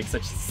California wanted to make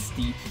such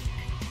steep,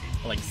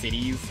 like,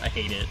 cities. I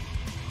hate it.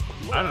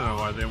 I don't know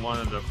why they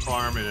wanted to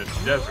farm in a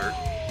desert.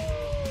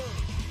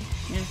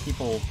 Yeah,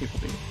 people do.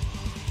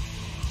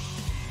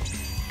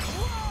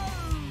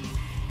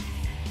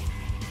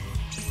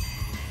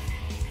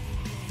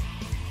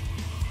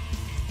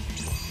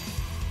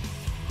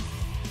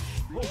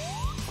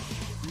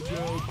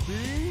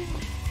 Jumping.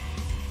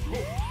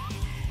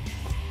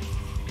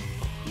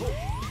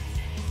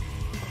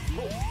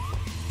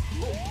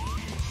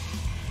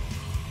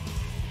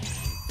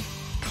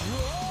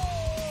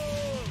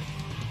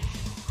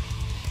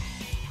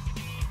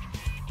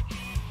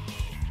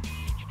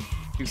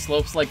 Do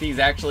slopes like these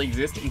actually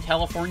exist in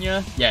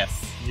California?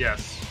 Yes.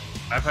 Yes.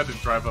 I've had to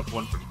drive up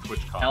one from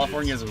TwitchCon.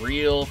 California's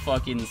real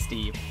fucking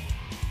steep.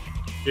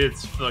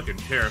 It's fucking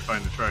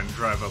terrifying to try and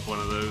drive up one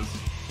of those.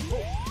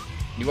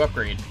 New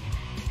upgrade.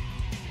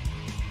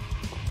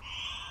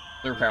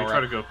 Clear If you power try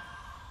up. to go,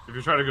 if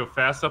you try to go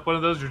fast up one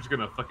of those, you're just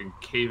gonna fucking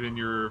cave in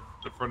the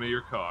front of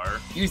your car.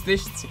 Use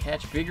this to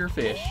catch bigger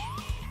fish.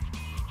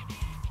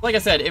 Like I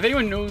said, if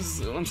anyone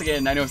knows, once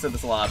again, I know I've said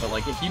this a lot, but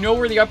like, if you know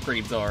where the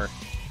upgrades are,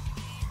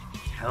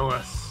 Tell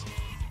us.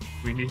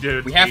 We need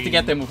to. we have to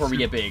get them before we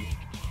get big.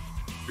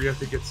 We have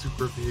to get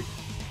super big.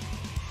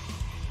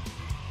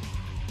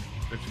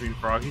 Don't you mean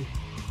Froggy?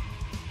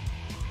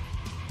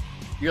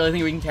 You really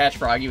think we can catch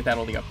Froggy without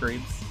all the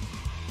upgrades?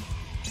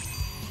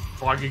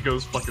 Froggy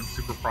goes fucking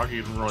super Froggy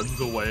and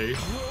runs away.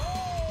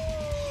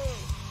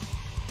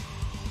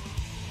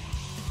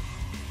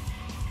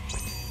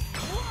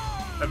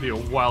 That'd be a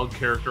wild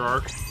character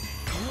arc.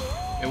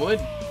 It would.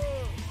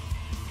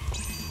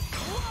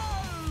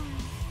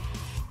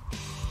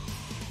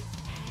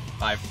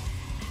 Five.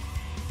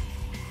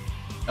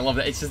 I love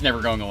that. It's just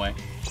never going away.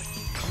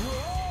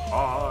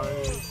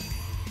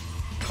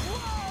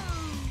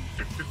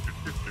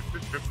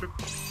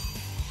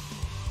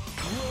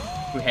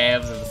 Two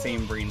halves of the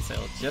same brain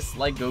cell, just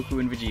like Goku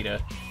and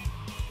Vegeta.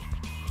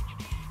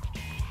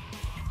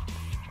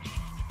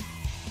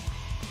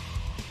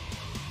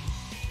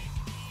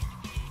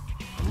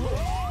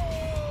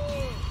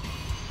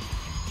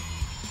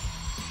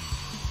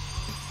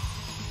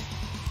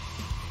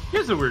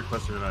 Here's a weird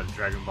question about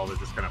Dragon Ball that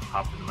just kind of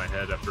popped into my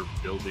head after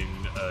building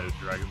a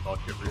Dragon Ball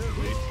kit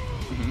recently.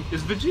 Mm-hmm.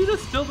 Is Vegeta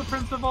still the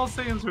Prince of all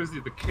Saiyans, or is he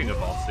the King of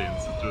all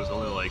Saiyans, since there's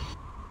only like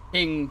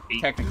King,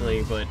 8.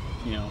 technically, but,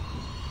 you know.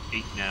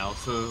 8 now?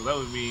 So that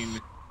would mean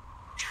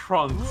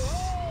Trunks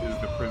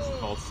is the Prince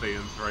of all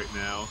Saiyans right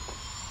now.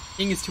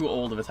 King is too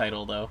old of a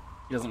title, though.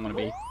 He doesn't want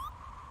to be.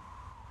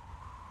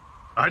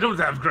 I don't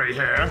have gray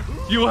hair.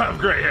 You have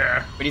gray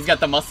hair. But he's got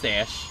the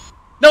mustache.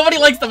 Nobody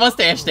likes the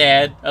mustache,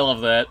 Dad! I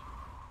love that.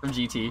 From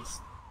GT.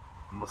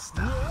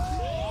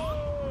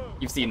 Mustache.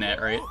 You've seen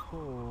that, right?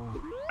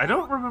 I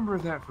don't remember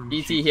that from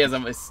GT, he has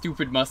a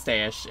stupid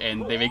mustache,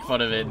 and they make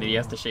fun of it, and he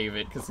has to shave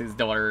it because his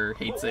daughter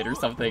hates it or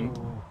something.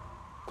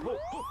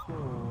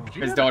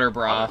 His daughter,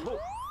 Bra.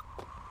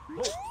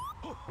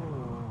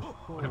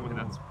 Why am I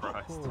not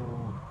surprised?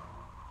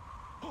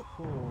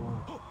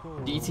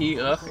 GT,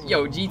 ugh.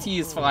 Yo, GT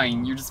is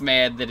fine. You're just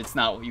mad that it's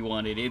not what you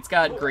wanted. It's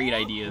got great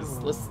ideas.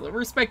 Let's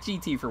respect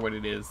GT for what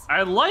it is.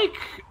 I like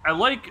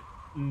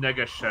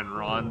Nega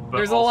Shenron, but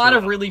There's also, a lot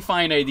of really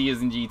fine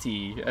ideas in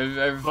GT.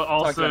 I've but talked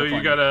also about it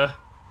you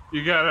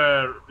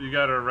plenty.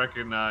 gotta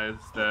recognize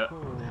that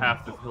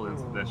half the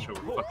villains in that show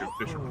were fucking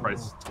Fisher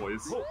Price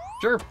toys.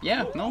 Sure,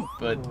 yeah, no,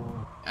 but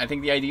I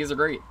think the ideas are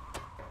great.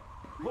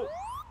 It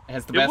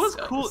has the It was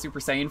best cool. Super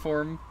Saiyan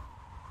form.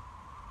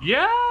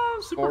 Yeah,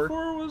 Super Or-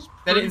 4 was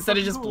That pretty instead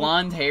of fucking just cool.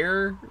 blonde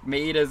hair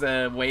made as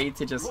a way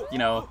to just, you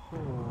know,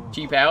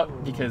 cheap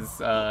out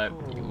because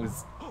it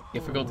was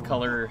difficult to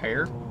color her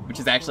hair, which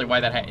is actually why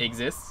that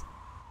exists.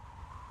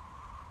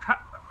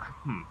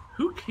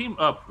 Who came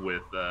up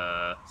with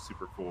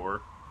Super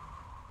 4?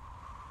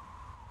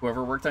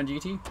 Whoever worked on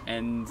GT,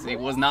 and it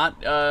was not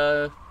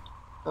Toriyama.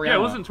 Yeah, it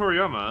wasn't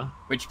Toriyama.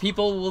 Which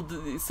people will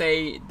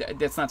say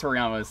that's not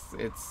Toriyama.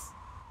 It's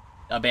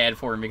a bad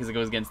form because it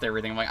goes against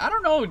everything. I'm like, I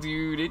don't know,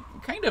 dude. It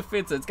kind of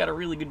fits. It's got a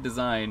really good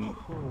design,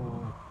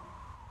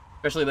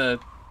 especially the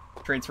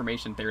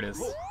transformation. There it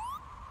is.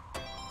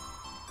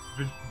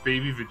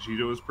 Baby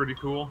Vegeta is pretty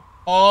cool.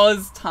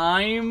 Pause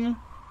time.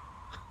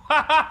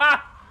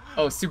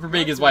 Oh, super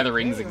big is why the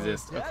rings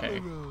exist.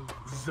 Okay.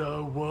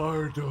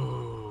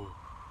 Zawardo.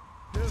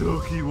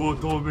 Toki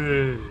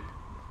Wotome.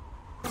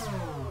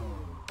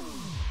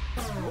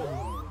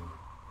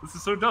 This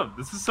is so dumb.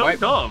 This is so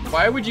dumb.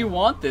 Why would you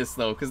want this,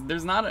 though? Because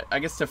there's not, I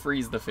guess, to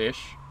freeze the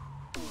fish.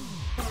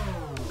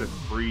 To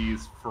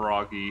freeze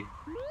Froggy.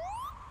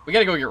 We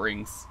gotta go get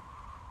rings.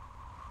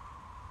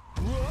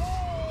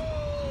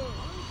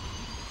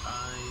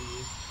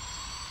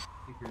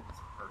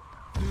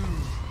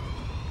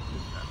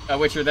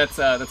 Witcher, that's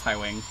High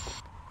Wing.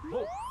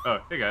 Oh,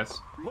 hey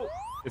guys.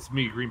 It's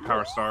me, Green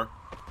Power Star.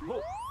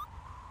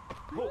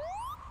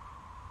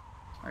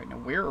 Alright, now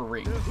where are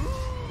rings?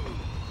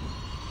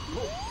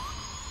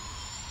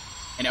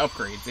 And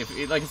upgrades. If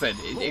like I said,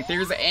 if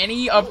there's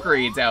any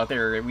upgrades out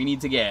there we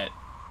need to get.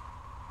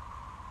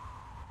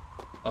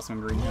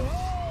 Awesome green hill.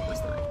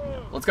 Where's the ring?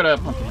 No. Let's go to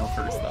Pumpkin Hill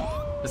first,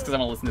 though. Just because I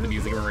want to listen to the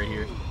music right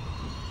here.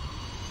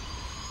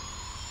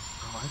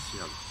 Oh, I see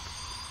how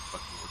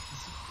fucking works.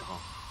 This is dumb.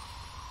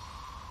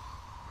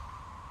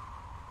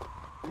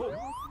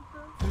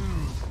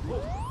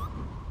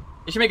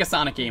 They should make a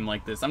Sonic game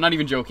like this. I'm not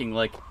even joking.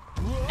 Like,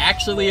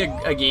 actually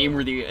a game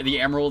where the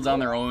Emeralds on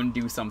their own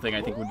do something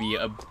I think would be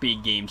a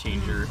big game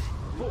changer.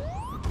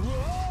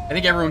 I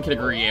think everyone can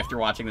agree after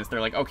watching this. They're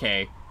like,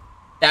 okay,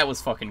 that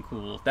was fucking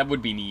cool. That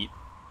would be neat.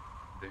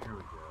 There we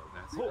go.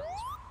 That's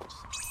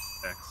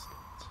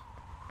excellent.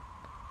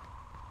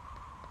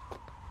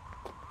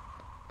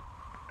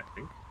 I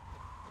think.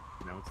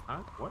 No, it's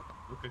not. What?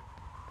 Okay.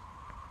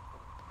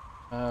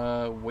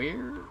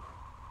 Where?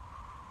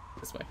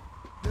 This way.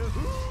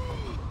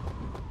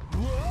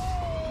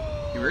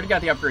 We already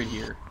got the upgrade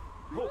here.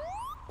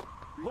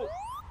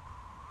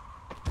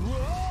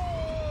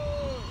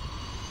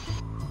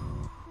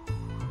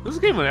 This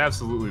game would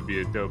absolutely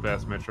be a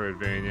dope-ass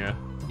Metroidvania.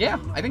 Yeah,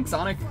 I think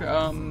Sonic,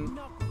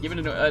 given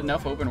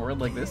enough open world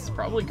like this,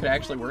 probably could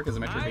actually work as a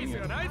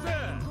Metroidvania.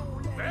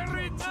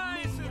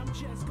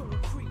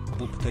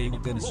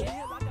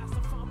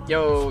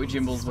 Yo,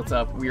 Jimbles, what's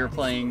up? We are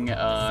playing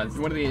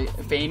one of the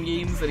fan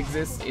games that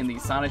exists in the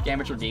Sonic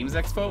Amateur Games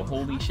Expo.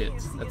 Holy shit,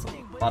 that's a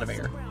lot of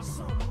air.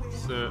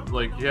 So,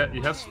 like, yeah,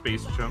 you have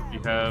Space Jump, you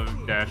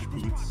have Dash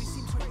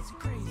Boots,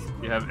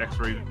 you have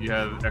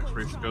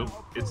X-Ray Scope.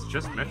 It's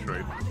just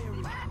Metroid.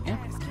 Yeah.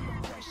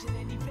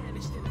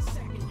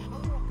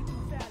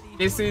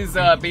 This is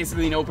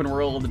basically an open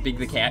world Big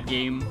the Cat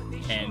game,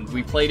 and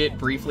we played it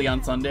briefly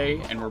on Sunday,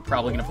 and we're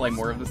probably gonna play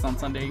more of this on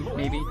Sunday,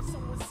 maybe.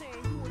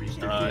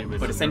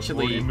 But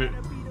essentially,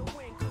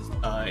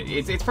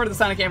 it's part of the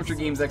Sonic Amateur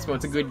Games Expo.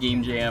 It's a good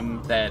game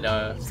jam that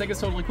Sega's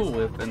totally cool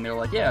with, and they're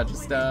like, yeah,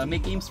 just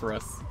make games for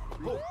us,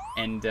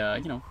 and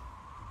you know,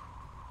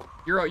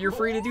 you're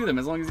free to do them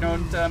as long as you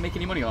don't make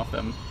any money off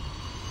them.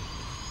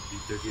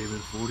 Beat the game in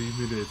 40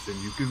 minutes, and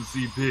you can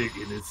see Pig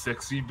in his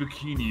sexy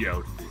bikini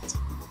outfit.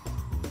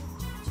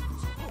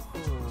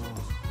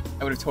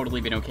 I would have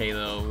totally been okay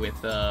though with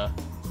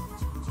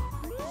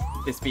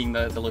this being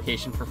the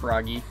location for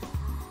Froggy.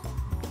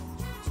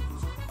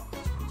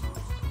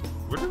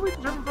 Where did we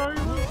determine value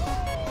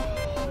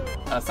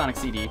this? Sonic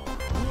CD.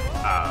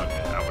 Ah,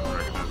 okay. I wouldn't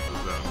recognize the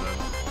zone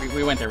then.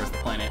 We went there with the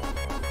planet.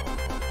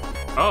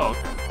 Oh,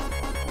 okay.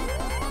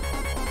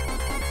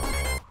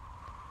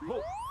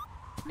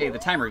 Hey, the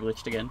timer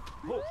glitched again.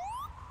 I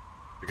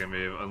think I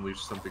may have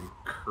unleashed something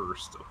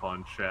cursed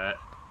upon chat.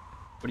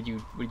 What did you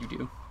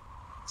do?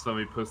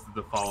 Somebody posted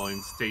the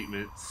following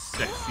statement: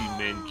 "Sexy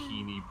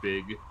mankini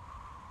big."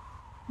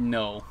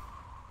 No.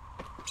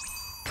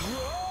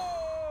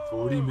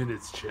 40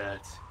 minutes,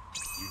 chat.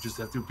 You just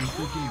have to beat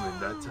the game in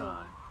that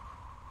time.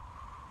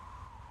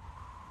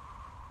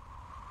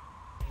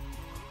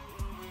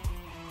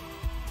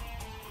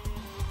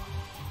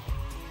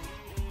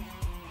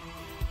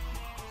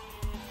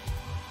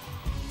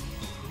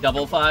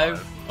 Double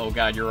five? Oh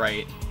god, you're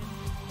right.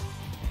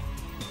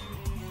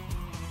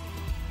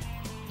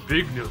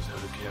 Big knows how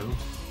to count.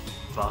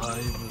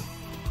 5,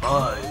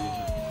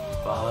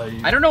 5,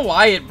 5. I don't know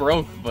why it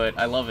broke, but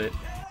I love it.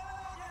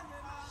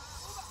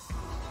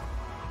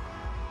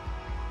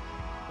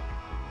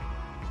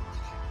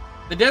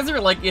 The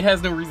desert, like, it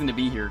has no reason to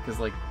be here, because,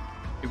 like,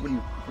 there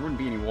wouldn't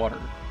be any water.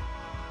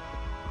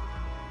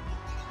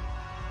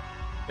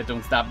 That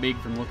don't stop Big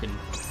from looking.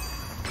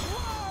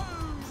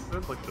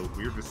 That's like the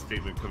weirdest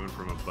statement coming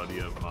from a buddy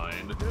of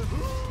mine.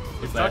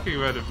 He's that? talking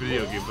about a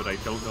video game, but I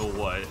don't know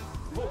what.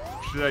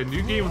 Should I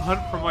new game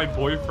hunt for my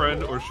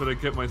boyfriend, or should I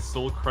get my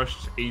soul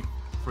crushed 8th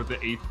for the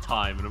 8th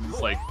time, and I'm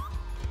just like,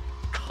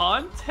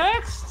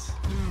 context?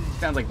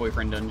 Sounds like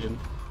Boyfriend Dungeon.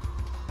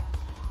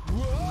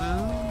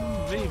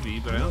 Maybe,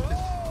 but I don't think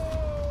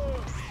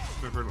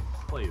I've ever heard him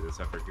play this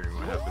after hearing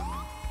what happened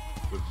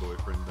with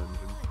Boyfriend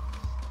Dungeon.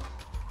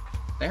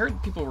 I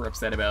heard people were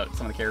upset about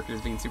some of the characters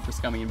being super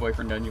scummy in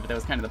Boyfriend Dungeon, but that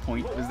was kind of the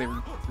point, was they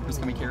were super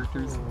scummy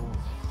characters.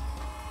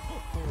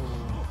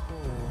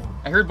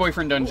 I heard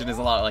Boyfriend Dungeon is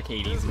a lot like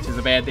Hades, which is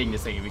a bad thing to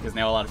say, because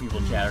now a lot of people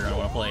in chat are going to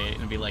want to play it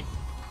and be like,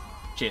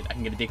 shit, I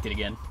can get addicted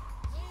again.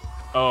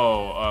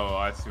 Oh,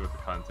 I see what the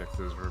context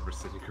is, River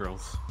City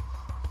Girls.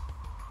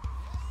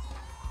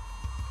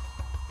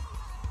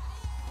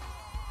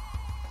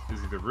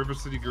 Is either River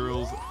City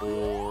Girls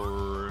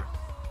or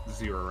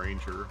Zero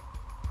Ranger.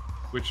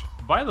 Which,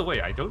 by the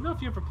way, I don't know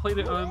if you ever played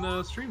it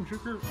on stream,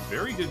 Jewker.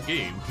 Very good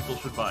game. People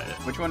should buy it.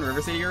 Which one,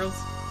 River City Girls?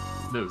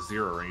 No,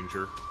 Zero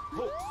Ranger.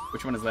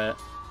 Which one is that?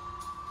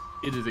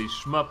 It is a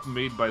shmup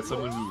made by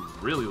someone who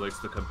really likes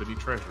the company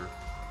Treasure.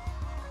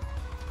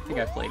 I think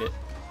I've played it.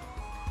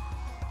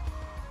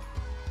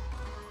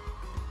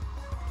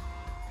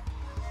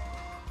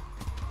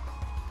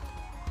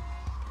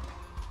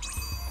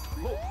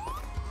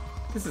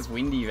 This is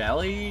Windy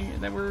Valley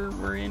that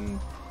we're in?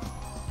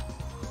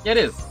 Yeah, it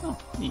is. Oh,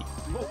 neat.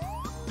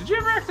 Did you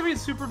ever activate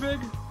Super Big?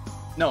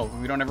 No,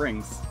 we don't have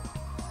rings.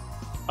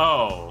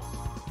 Oh.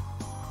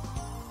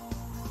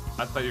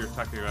 I thought you were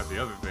talking about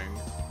the other thing.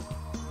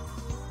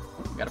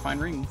 We gotta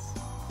find rings.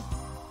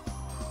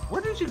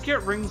 Where did you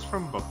get rings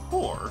from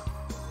before?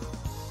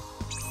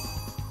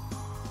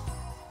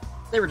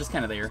 They were just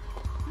kind of there.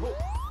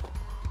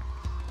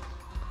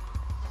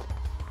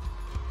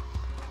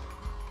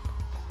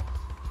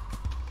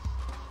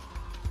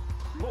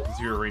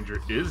 Zero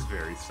Ranger is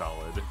very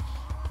solid.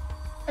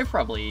 I've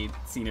probably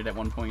seen it at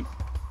one point.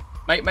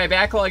 My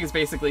backlog is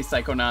basically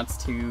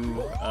Psychonauts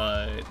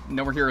 2,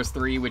 No More Heroes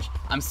 3, which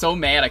I'm so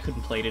mad I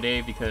couldn't play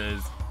today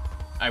because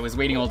I was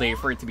waiting all day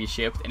for it to be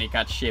shipped, and it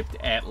got shipped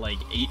at like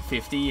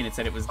 8:50, and it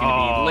said it was going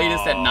to be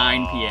latest at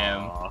 9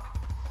 p.m.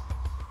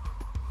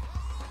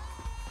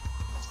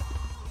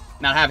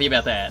 Not happy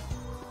about that.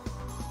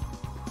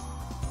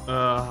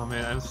 Oh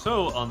man, I'm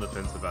so on the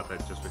fence about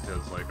that just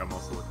because like I'm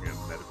also looking at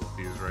medical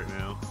fees right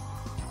now.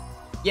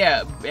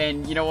 Yeah,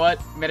 and you know what?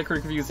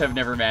 Metacritic reviews have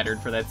never mattered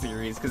for that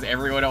series, because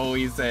everyone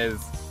always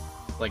says,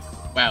 like,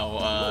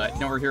 wow,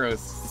 No More Heroes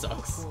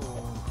sucks.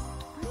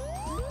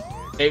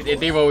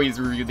 They've always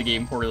reviewed the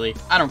game poorly.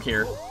 I don't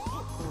care.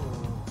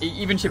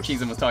 Even Chip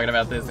Cheesem was talking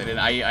about this, and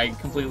I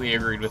completely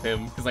agreed with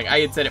him, because like I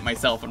had said it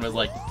myself and was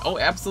like, oh,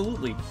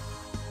 absolutely.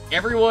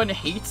 Everyone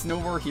hates No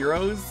More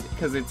Heroes,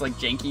 because it's like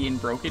janky and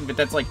broken, but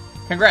that's like,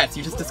 congrats,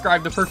 you just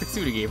described the perfect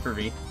Suda game for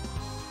me.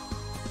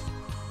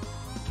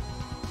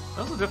 It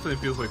also definitely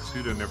feels like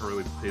Suda never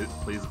really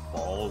plays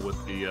ball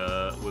with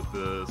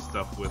the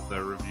stuff with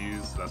the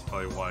reviews. So that's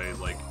probably why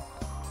like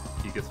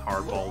he gets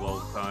hardballed all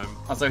the time.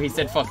 Also, he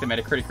said fuck the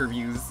Metacritic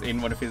reviews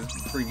in one of his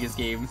previous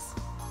games.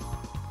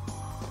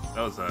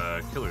 That was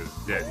Killer's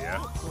Dead,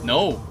 yeah?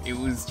 No, it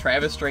was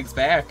Travis Strikes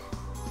Back.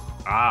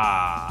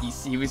 Ah.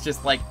 He was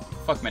just like,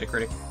 fuck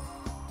Metacritic.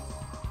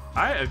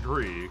 I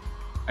agree.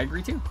 I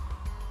agree too.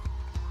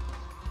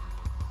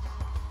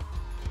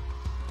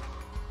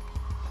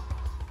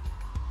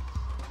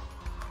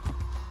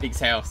 Big's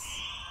house.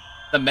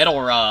 The metal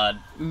rod.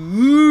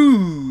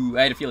 Ooh!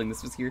 I had a feeling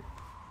this was here.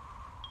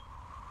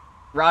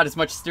 Rod is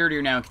much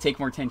sturdier now and can take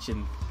more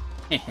tension.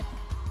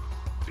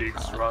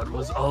 Big's rod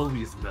was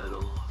always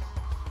metal.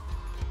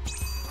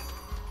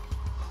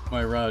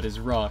 My rod is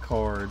rock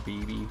hard,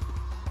 baby.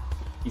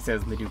 He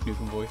says in the Duke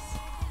Nukem voice.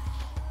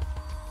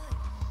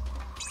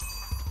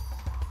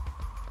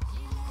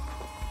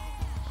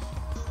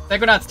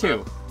 Psychonauts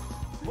 2.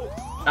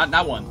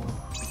 Not 1.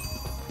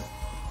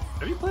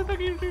 Have you played that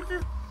game,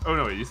 Jewker? Oh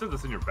no, wait, you said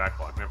this in your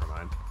backlog. Never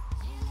mind.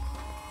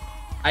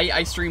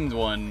 I streamed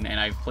one, and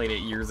I've played it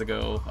years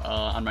ago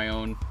on my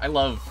own. I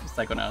love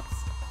Psychonauts.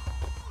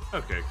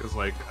 Okay, because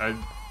like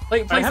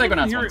Play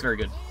Psychonauts 1, it's very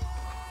good.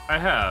 I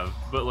have,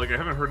 but like I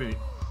haven't heard any.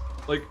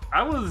 Like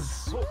I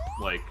was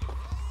like,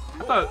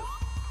 I thought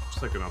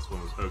Psychonauts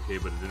 1 was okay,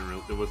 but it didn't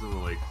really. It wasn't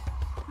like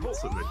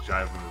something that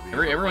jived into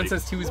the. Everyone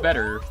says 2 is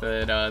better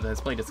that has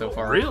played it so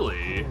far.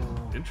 Really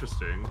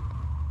interesting.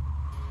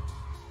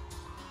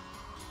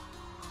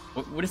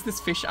 What is this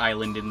fish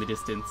island in the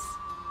distance?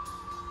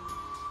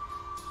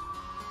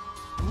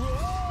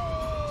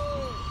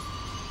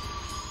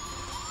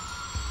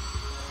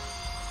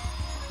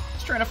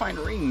 Just trying to find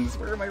rings.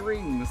 Where are my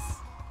rings?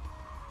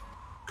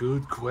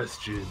 Good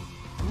question.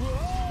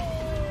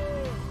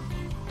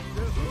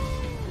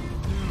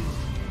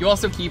 You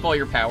also keep all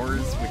your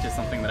powers, which is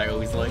something that I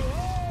always like.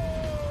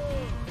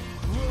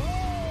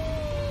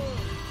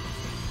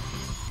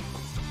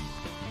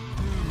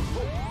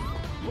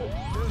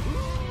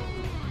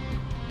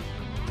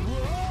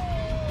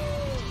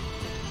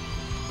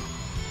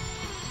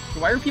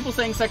 Why are people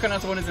saying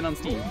Psychonauts 1 isn't on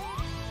Steam?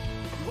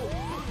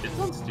 It's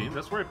on Steam.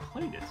 That's where I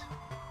played it.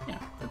 Yeah,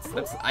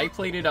 that's I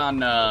played it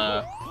on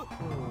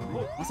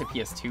want to say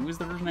PS2 is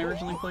the version I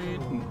originally played.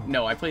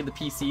 No, I played the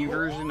PC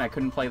version. I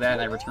couldn't play that,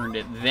 and I returned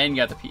it. Then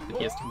got the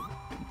PS2.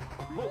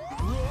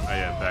 Oh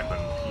yeah, back when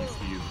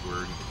PCs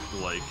were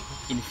like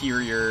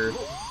inferior.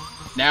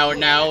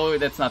 Now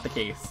that's not the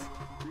case.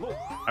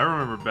 I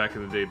remember back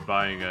in the day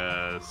buying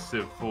a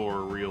Civ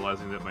 4,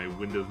 realizing that my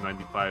Windows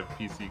 95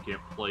 PC can't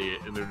play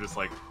it, and they're just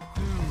like,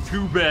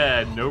 too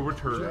bad, no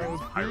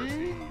returns,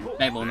 piracy.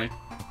 Night Lonely.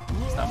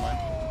 Stop mine.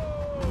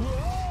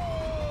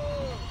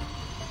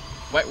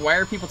 Why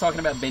are people talking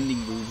about bending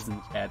moves in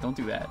the chat? Don't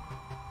do that.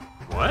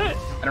 What?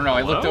 I don't know,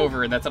 I looked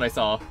over and that's what I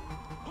saw.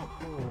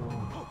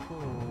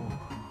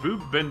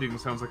 Boob bending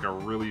sounds like a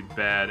really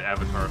bad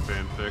Avatar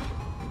fanfic.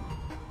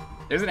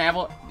 There's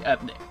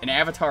an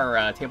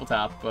Avatar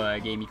tabletop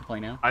game you can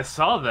play now. I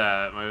saw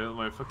that.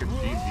 My fucking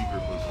D&D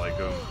group was like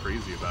going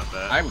crazy about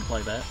that. I would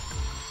play that.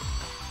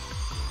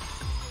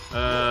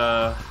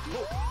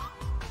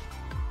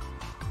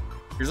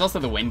 There's also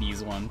the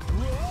Wendy's one.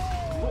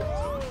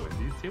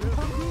 Wendy's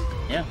tabletop?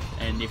 Yeah,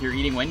 and if you're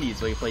eating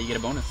Wendy's while you play, you get a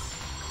bonus.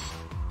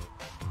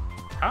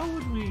 How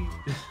would we...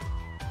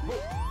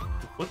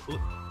 what?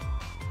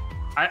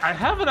 I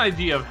have an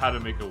idea of how to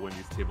make a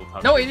Wendy's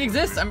tabletop. No, it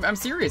exists. I'm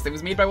serious. It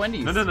was made by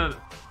Wendy's. No.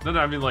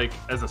 I mean, like,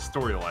 as a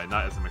storyline,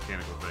 not as a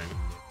mechanical thing.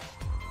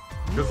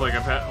 Because, like,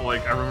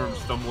 I remember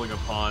stumbling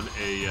upon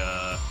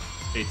a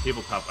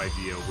tabletop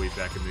idea way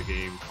back in the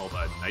game called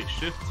Night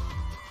Shift,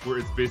 where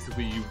it's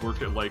basically you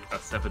work at, like, a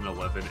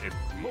 7-Eleven and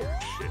weird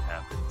shit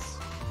happens.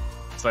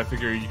 So I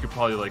figure you could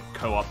probably, like,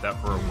 co-op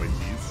that for a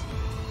Wendy's.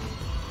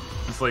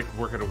 Just, like,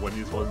 work at a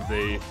Wendy's one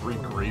day, 3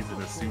 Greys in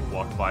a suit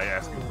walk by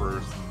asking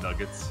for some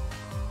nuggets.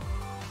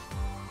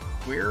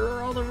 Where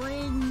are all the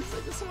rings?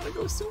 I just want to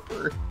go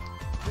super.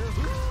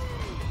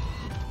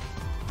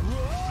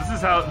 This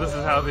is how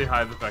they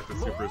hide the fact that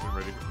Super isn't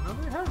ready. No,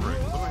 they have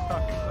rings. What am I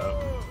talking about?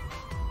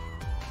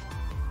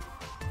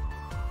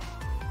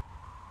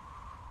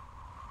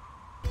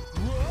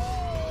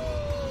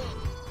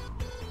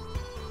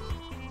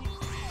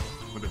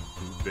 What if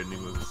food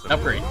bending was a separate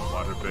Upgrade.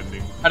 water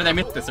bending? How did I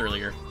miss this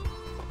earlier?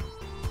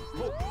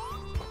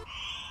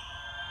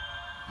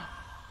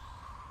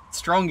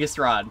 Strongest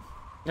rod.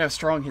 Look how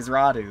strong his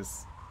rod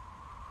is.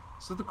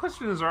 So the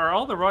question is, are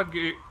all the rod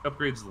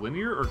upgrades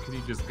linear, or can you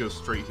just go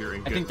straight here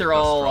and get I think they're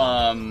all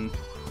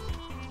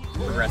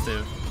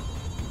progressive.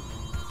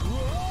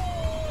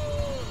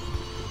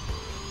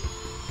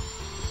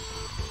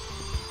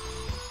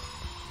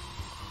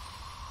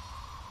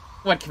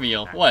 What,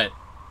 Camille? What?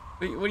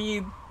 What do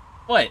you...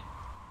 What?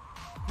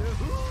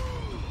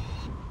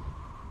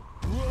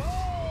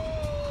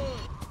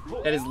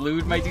 That is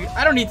lewd, my dude.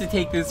 I don't need to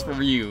take this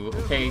from you,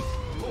 okay?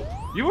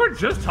 You were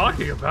just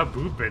talking about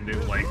boob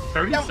bending like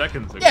 30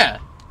 seconds ago. Yeah.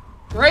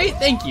 Right?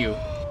 Thank you.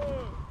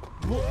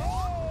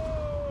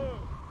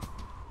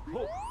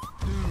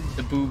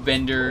 The boob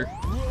bender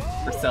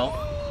herself.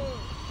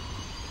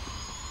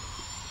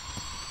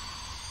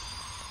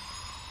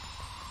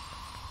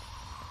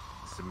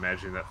 Just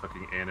imagine that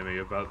fucking anime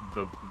about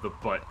the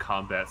butt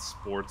combat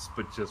sports,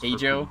 but just Hey, for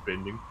Joe. boob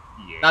bending.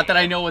 Yeah. Not that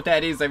I know what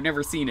that is. I've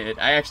never seen it.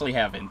 I actually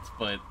haven't,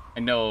 but I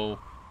know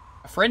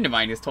a friend of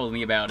mine has told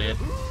me about it.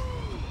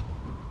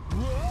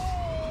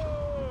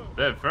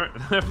 That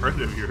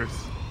friend of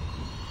yours.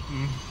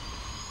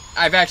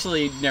 I've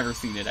actually never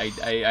seen it.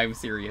 I'm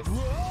serious.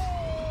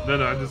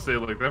 No, I'm just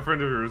saying, like, that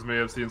friend of yours may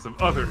have seen some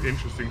other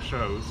interesting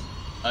shows.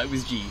 It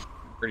was G,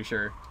 pretty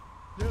sure.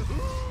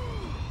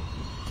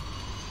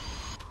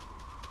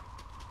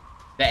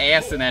 The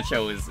ass in that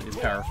show is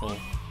powerful.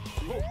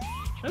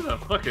 There's a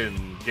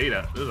fucking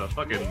there's a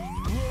fucking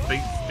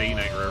Fate Stay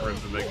Night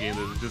reference in that game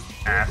that is just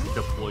ass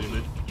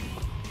deployment.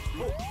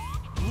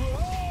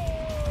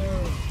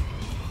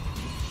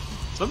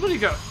 Somebody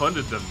got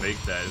funded to make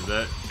that, and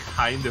that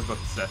kind of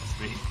upsets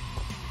me.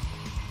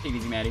 Take it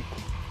easy, Maddie.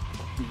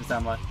 Keep the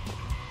sound bot.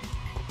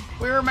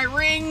 Where are my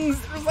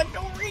rings? There's like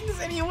no rings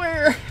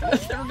anywhere.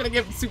 They were gonna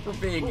get super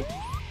big.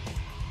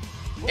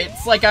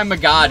 It's like I'm a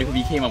god who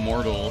became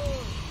immortal.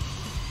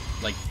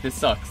 Like, this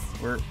sucks.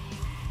 Where's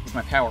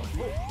my power?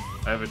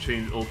 I have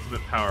achieved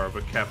ultimate power,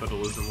 but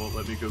capitalism won't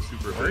let me go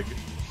super big.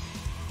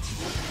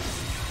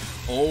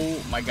 Oh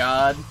my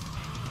god.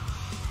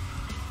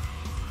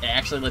 It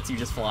actually lets you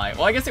just fly.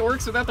 Well, I guess it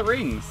works without the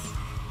rings.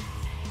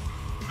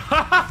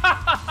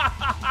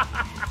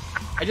 I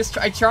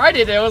tried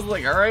it and I was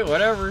like, alright,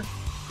 whatever.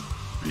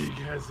 Big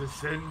has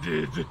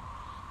ascended.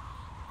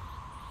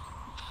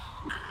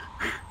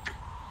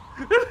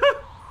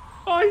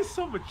 Oh, he's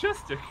so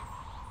majestic.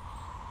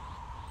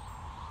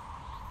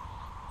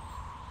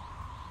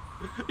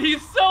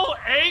 He's so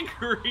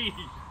angry.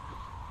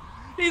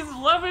 He's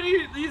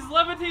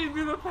levitating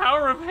through the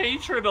power of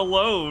hatred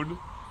alone.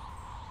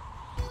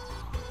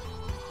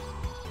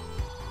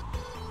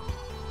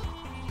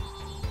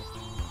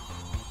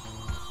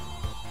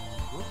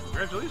 Well,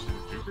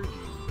 congratulations, Jewker.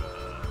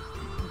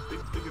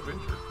 Big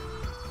adventure.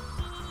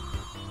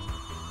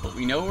 But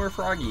we know where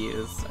Froggy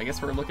is. I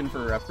guess we're looking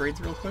for upgrades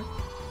real quick.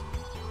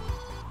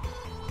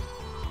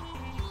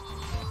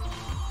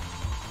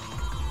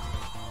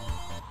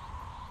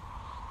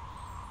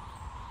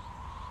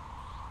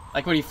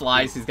 Like when he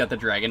flies, he's got the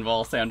Dragon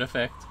Ball sound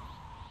effect.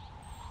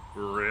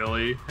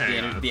 Really?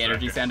 The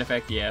energy sound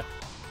effect, yeah.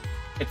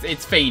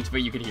 It's faint,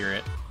 but you could hear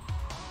it.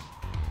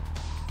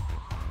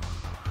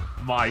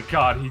 My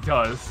god, he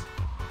does.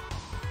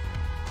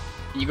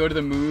 You go to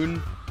the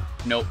moon.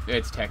 Nope,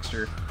 it's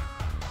texture.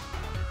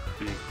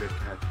 Big the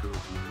cat go to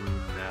the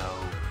moon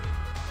now.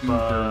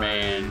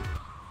 Superman.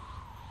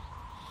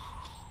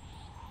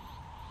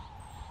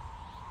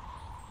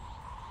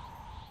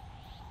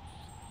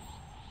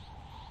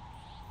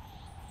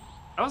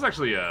 That was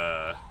actually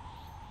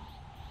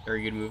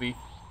Very good movie.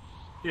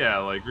 yeah,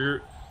 like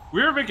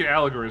we were making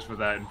allegories for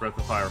that in Breath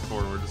of Fire 4,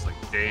 and we're just like,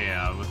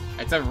 damn.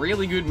 It's a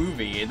really good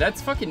movie.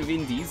 That's fucking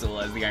Vin Diesel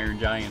as the Iron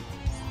Giant.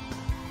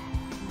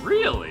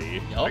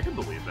 Really? Yup. I can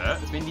believe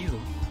that. It's Vin Diesel.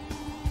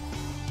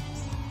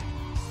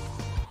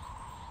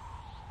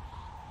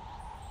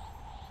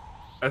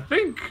 I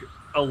think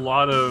a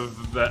lot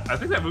of that. I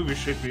think that movie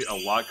shaped me a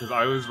lot because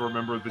I always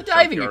remember the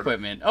Diving junkyard-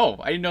 equipment. Oh,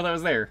 I didn't know that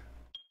was there.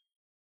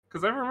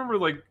 Because I remember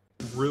like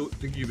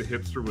thinking the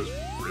hipster was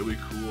really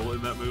cool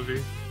in that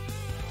movie.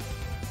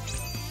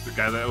 The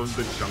guy that owned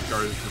the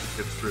junkyard is just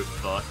hipster as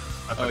fuck.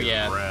 I thought Oh he was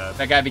yeah, rad.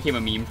 that guy became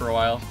a meme for a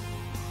while.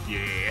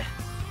 Yeah.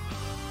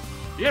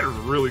 He had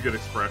really good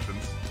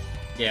expressions.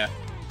 Yeah.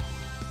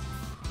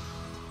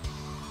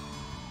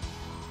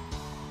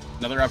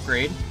 Another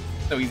upgrade.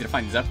 So easy to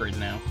find these upgrades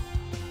now.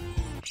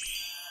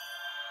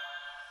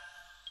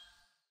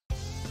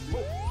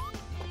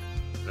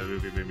 That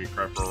movie made me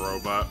cry for a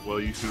robot. Well,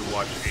 you should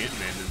watch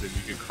Ant-Man and then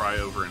you could cry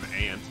over an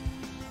ant.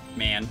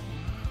 Man.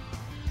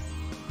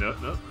 No,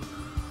 no.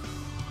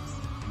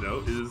 No,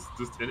 it is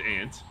just an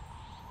ant.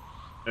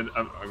 And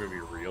I'm gonna be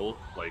real,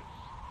 like,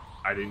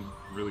 I didn't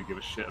really give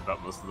a shit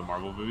about most of the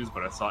Marvel movies,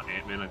 but I saw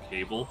Ant-Man on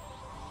cable.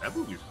 That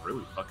movie's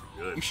really fucking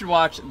good. You should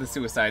watch The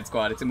Suicide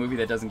Squad. It's a movie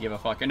that doesn't give a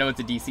fuck. I know it's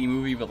a DC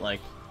movie, but like,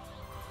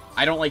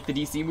 I don't like the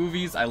DC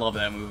movies. I love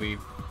that movie.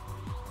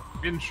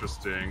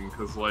 Interesting,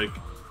 because, like,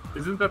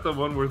 isn't that the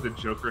one where the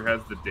Joker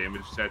has the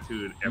damage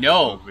tattoo and everyone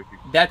No, was making...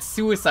 that's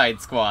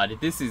Suicide Squad.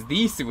 This is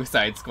the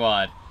Suicide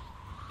Squad.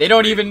 They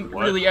don't even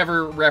what? really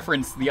ever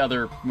reference the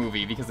other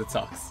movie because it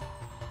sucks.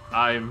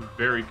 I'm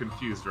very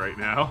confused right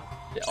now.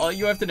 All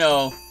you have to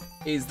know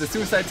is the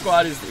Suicide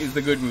Squad is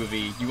the good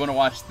movie. You want to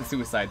watch the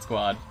Suicide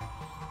Squad.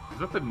 Is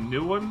that the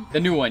new one? The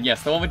new one,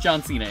 yes, the one with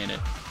John Cena in it.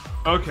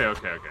 Okay,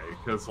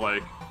 because,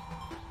 like...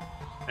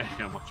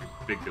 I'm watching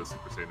Big Go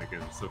Super Saiyan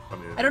again. It's so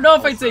funny. I don't know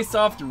if I'd say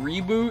soft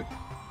reboot.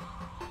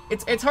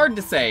 It's hard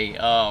to say,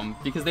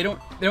 because they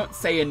don't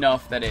say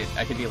enough that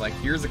I could be like,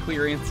 here's a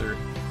clear answer.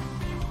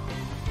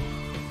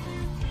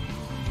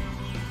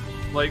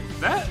 Like,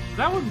 that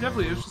one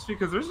definitely is just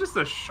because there's just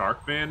a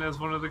Shark Man as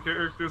one of the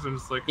characters, and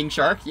it's like... King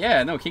Shark?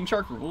 Yeah, no, King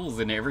Shark rules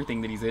in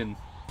everything that he's in.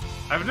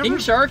 I've never... King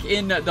Shark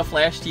in the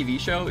Flash TV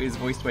show is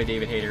voiced by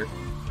David Hayter.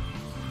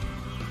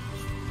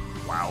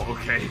 Wow,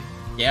 okay.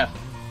 Yeah.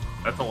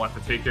 That's a lot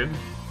to take in.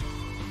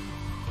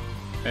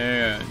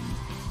 And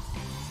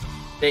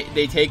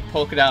they take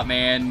Polka Dot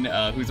Man,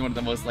 who's one of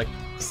the most like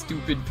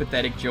stupid,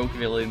 pathetic joke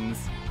villains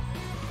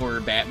for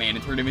Batman,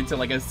 and turn him into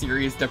like a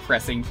serious,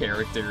 depressing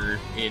character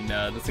in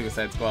the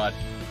Suicide Squad.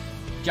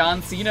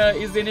 John Cena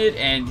is in it,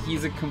 and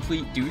he's a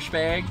complete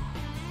douchebag.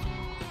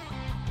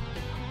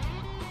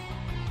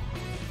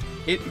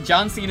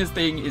 John Cena's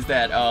thing is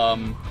that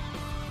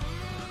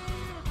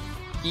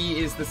he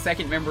is the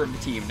second member of the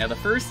team. Now, the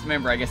first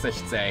member, I guess I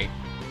should say,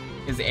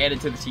 is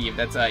added to the team.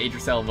 That's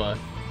Idris Elba.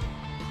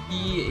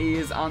 He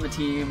is on the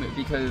team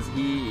because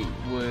he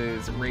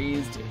was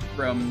raised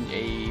from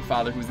a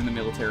father who was in the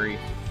military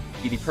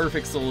to be the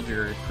perfect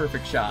soldier,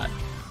 perfect shot.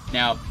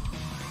 Now,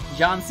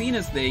 John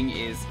Cena's thing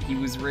is he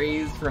was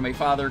raised from a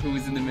father who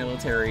was in the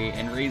military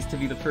and raised to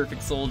be the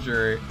perfect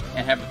soldier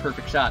and have the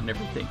perfect shot and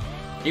everything.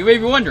 You may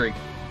be wondering,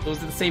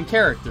 those are the same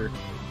character.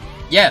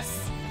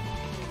 Yes.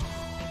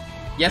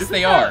 Yes, Isn't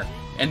they that- are.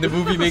 And the isn't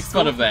movie that the makes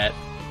fun skull- of that.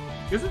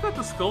 Isn't that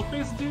the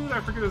Skullface dude?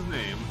 I forget his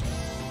name.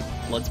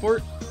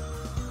 Bloodsport?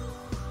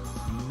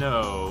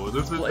 No,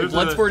 there's a...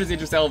 Bloodsport is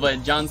Idris Elba,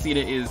 and John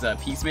Cena is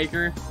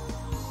Peacemaker.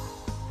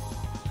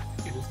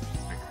 It is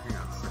Peacemaker. Hang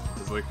on a second.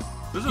 'Cause, like,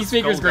 there's a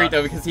Peacemaker's skull great guy-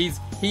 though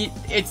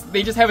because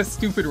they just have a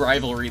stupid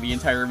rivalry the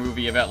entire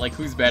movie about like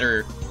who's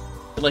better.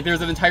 Like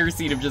there's an entire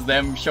scene of just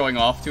them showing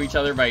off to each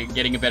other by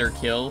getting a better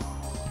kill.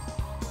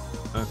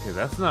 Okay,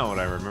 that's not what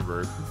I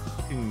remember.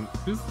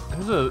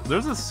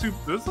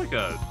 There's like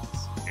a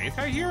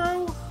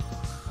anti-hero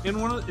in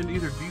in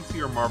either DC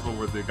or Marvel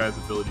where the guy's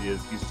ability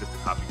is he's just a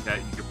copycat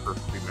and you can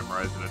perfectly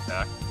memorize an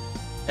attack.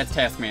 That's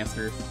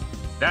Taskmaster.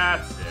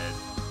 That's it.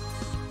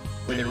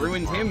 Where they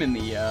ruined him in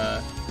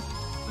the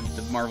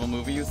Marvel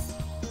movies.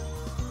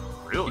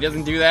 Really? He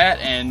doesn't do that,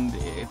 and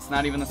it's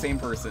not even the same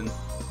person.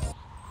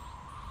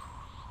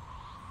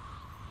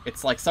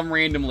 It's like some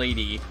random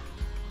lady.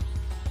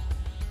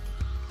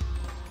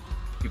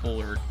 People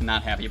were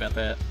not happy about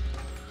that.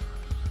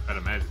 I'd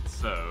imagine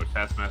so.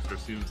 Taskmaster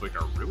seems like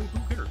a really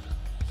cool character.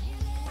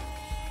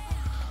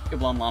 Hey,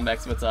 Blum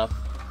Lombax, what's up?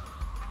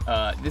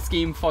 This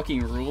game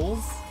fucking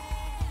rules,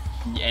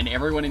 and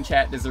everyone in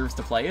chat deserves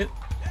to play it.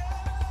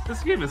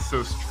 This game is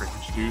so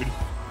strange, dude.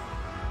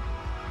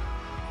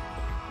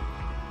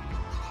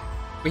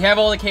 We have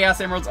all the Chaos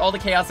Emeralds. All the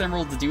Chaos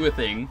Emeralds do a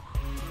thing.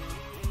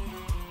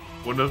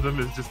 One of them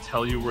is just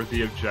tell you where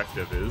the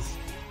objective is.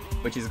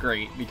 Which is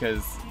great,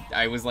 because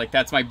I was like,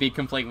 that's my big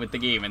complaint with the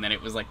game. And then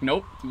it was like,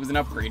 nope, it was an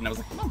upgrade. And I was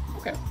like, oh,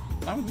 okay.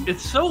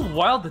 It's so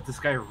wild that this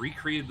guy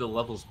recreated the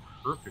levels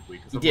perfectly.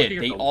 He did.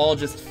 They all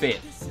just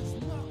fit.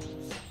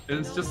 And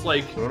it's just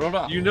like,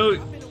 you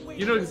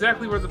know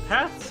exactly where the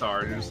paths are.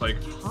 And you're just like,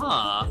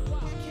 huh.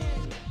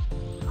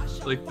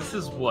 Like, this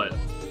is what?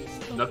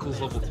 Knuckles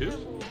level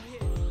 2?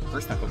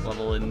 First Knuckles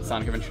level in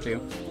Sonic Adventure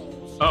 2.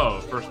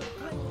 Oh, first.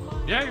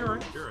 Yeah, you're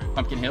right. You're right.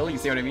 Pumpkin Hill, you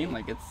see what I mean?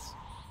 Like, it's...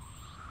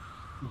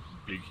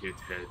 Big hit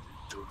head,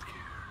 don't care.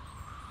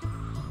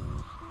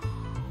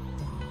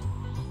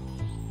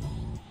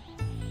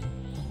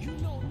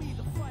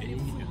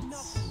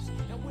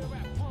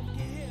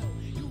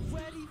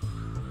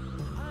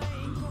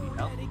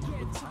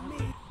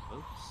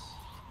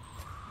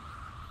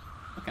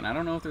 Okay, I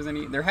don't know if there's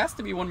any... There has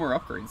to be one more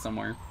upgrade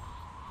somewhere.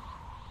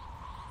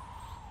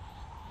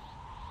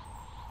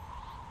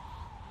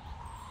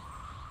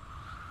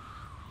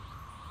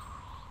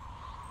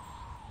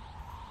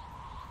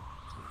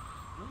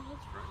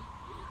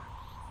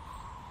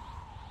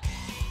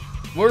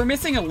 We're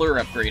missing a lure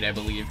upgrade, I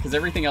believe, because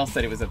everything else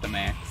said it was at the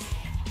max.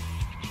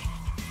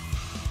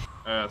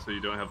 So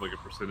you don't have like a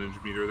percentage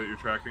meter that you're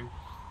tracking?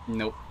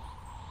 Nope.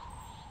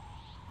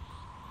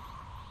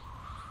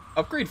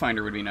 Upgrade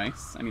Finder would be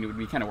nice. I mean, it would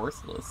be kind of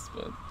worthless,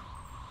 but...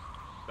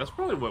 That's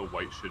probably what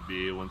white should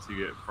be once you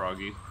get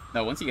Froggy.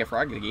 No, once you get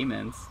Froggy, the game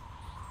ends.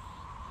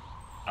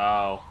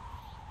 Oh.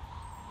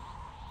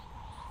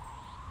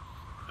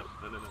 No.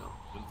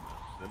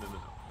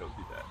 Don't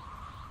do that.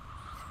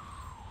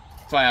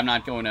 That's why I'm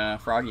not going to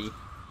Froggy.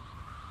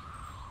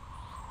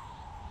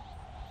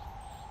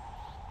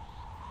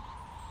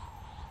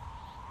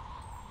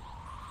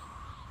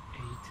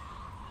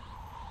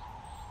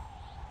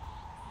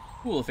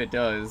 Cool if it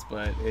does,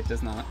 but it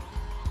does not.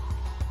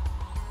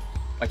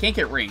 I can't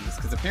get rings,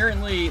 because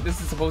apparently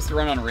this is supposed to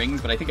run on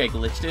rings, but I think I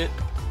glitched it.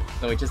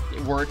 So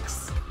it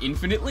works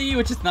infinitely,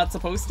 which it's not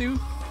supposed to.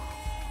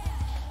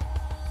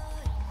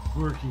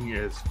 Working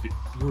as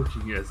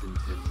intended.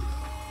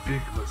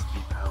 Big must be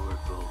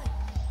powerful.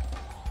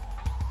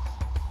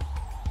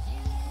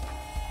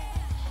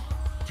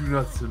 Do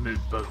not submit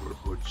bug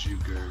report,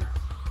 Jewker.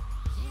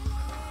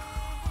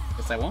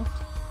 Guess I won't.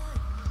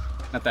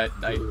 Not that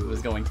I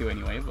was going to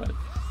anyway, but...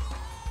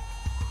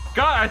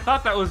 God, I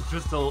thought that was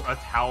just a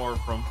tower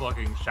from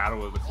fucking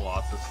Shadow of the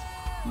Colossus.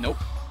 Nope.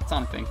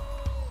 Sonic thing.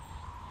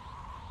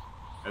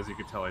 As you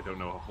can tell, I don't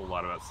know a whole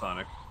lot about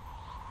Sonic.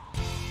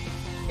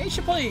 Yeah, you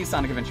should play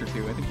Sonic Adventure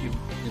 2. I think you'd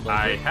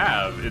like it. I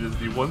have. It is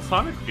the one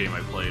Sonic game I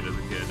played as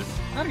a kid.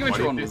 Sonic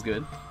Adventure 1 was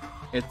good.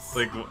 It's...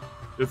 Like,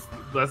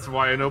 that's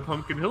why I know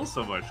Pumpkin Hill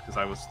so much, because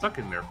I was stuck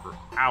in there for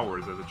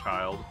hours as a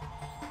child.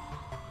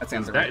 That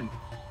sounds right.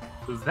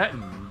 Was that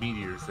in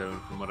Meteor Zone,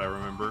 from what I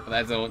remember?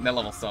 That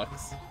level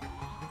sucks.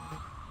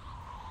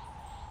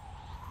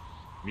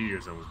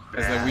 Meteor Zone was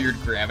bad. There's the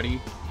weird gravity.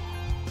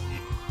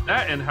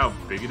 That and how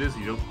big it is,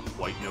 you don't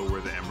quite know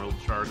where the Emerald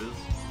Shard is.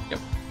 Yep.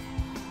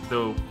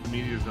 So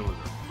Meteor Zone was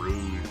a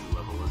Rouge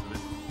level, isn't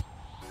it?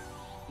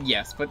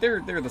 Yes, but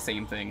they're the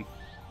same thing.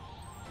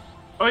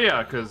 Oh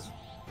yeah, because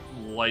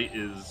Light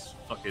is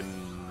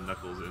fucking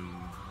Knuckles and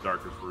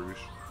Dark is Rouge.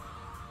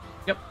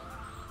 Yep.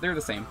 They're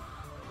the same.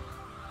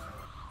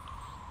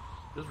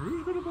 Does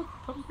Rouge go to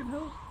Pumpkin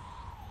Hill?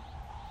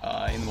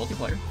 In the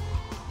multiplayer.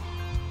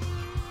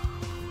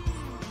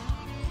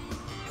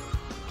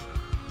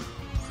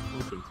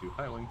 Welcome to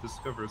Highwing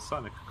Discovers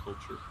Sonic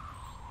Culture.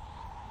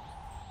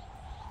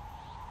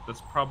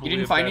 That's probably. You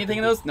didn't find anything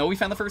in those? No, we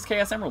found the first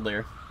Chaos Emerald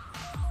there.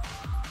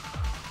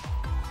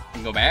 You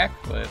can go back,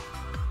 but...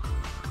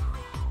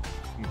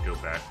 You can go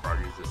back.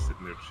 Froggy's just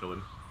sitting there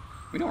chilling.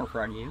 We know where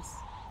Froggy is.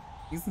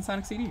 He's in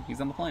Sonic CD.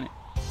 He's on the planet.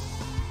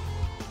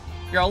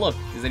 Here, I'll look.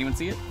 Does anyone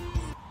see it?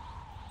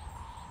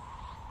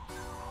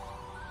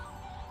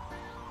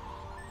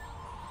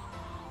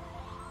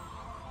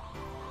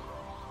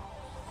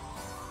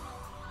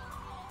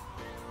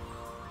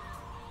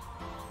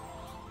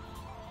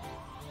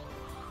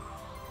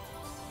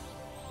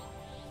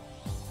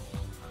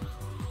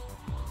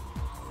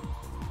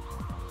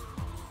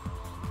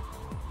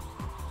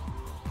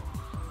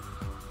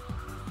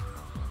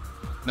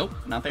 Nope,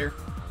 not there.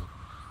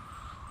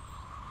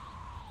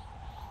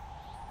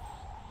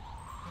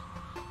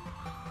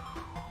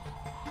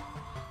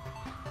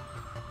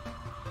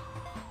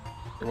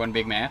 They're one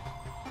big map.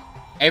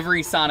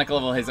 Every Sonic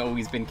level has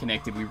always been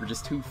connected. We were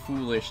just too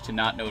foolish to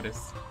not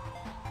notice.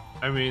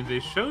 I mean, they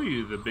show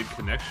you the big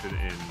connection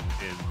in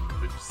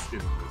the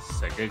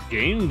Sega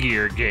Game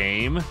Gear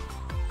game.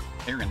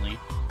 Apparently.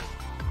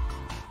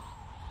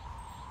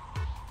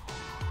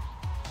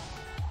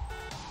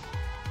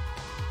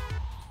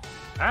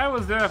 I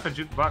was there for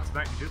Jukebox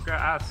Night Jewker.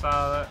 I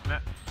saw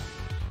that.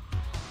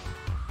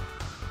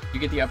 You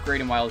get the upgrade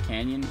in Wild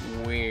Canyon?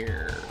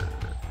 Where?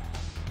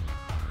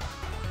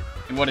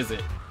 And what is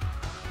it?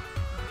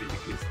 That you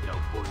is now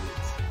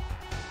bullets.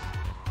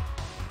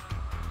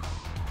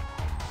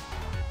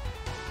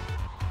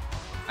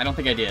 I don't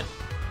think I did.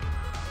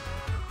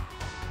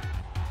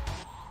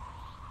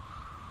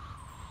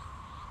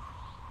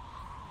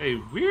 A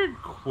weird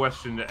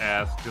question to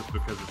ask just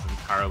because it's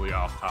entirely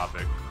off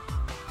topic.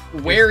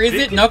 Where is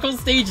it? Knuckles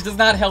stage does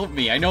not help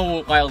me. I know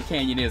what Wild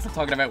Canyon is. I'm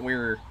talking about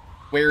where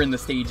in the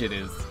stage it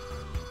is.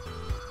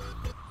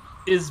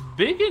 Is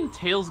Big in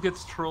Tails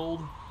Gets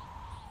Trolled?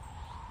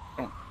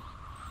 I don't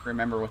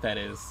remember what that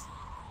is.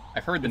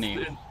 I've heard the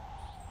name.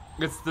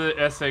 It's the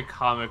essay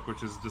comic,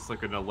 which is just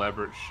like an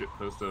elaborate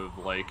shitpost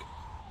of like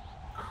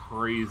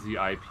crazy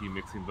IP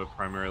mixing, but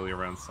primarily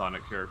around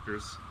Sonic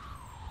characters.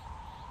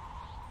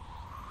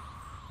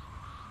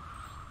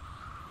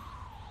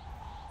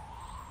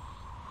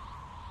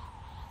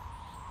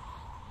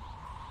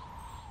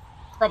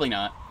 Probably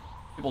not.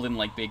 People didn't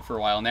like Big for a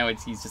while. Now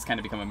he's just kind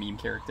of become a meme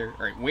character.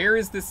 Alright, where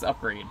is this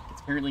upgrade?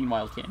 It's apparently in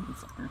Wild Canyon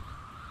somewhere.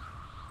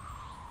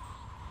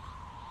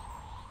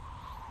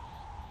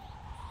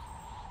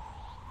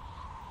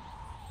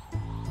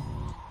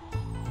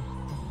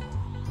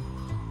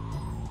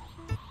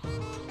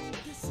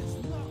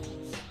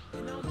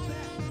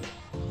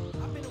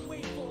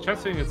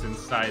 Chat's saying it's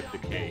inside the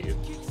cave.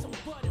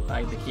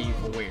 Inside the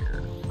cave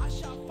where?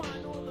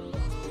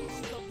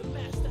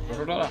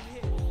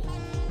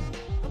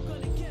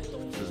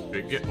 Does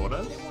Big get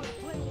Odas?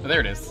 Oh, there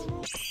it is.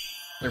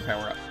 Lure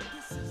power up.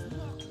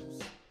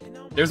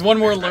 There's one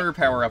more lure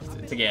power up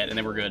to get, and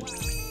then we're good.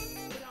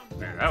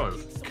 Man, that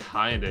was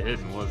kinda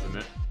hidden, wasn't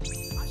it?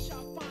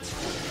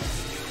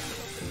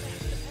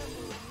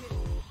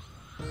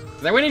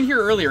 'Cause I went in here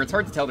earlier, it's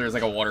hard to tell there's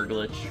like a water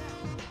glitch.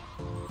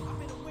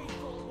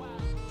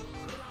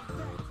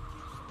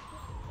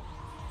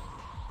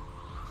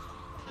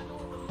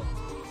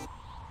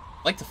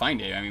 I'd like to find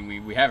it. I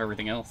mean, we have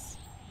everything else.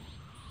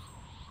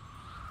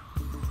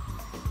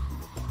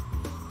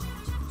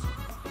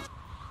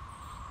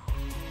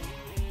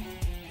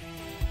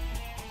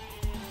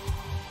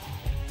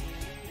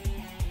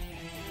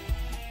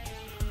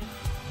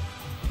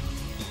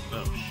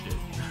 Oh shit.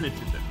 I did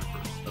that in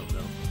reverse. Oh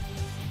no.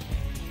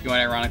 You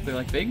want ironically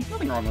like Big?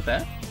 Nothing wrong with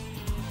that.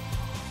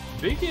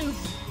 Big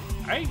is...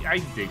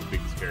 I dig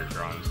Big's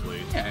character,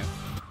 honestly. Yeah.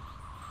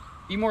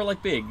 Be more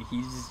like Big.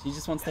 He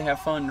just wants to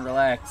have fun,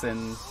 relax,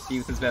 and be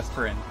with his best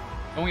friend.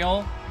 Don't we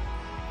all?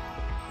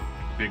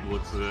 Big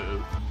looks at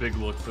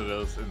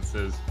us and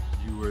says,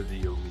 "You are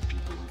the only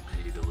people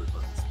who pay to live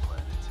on this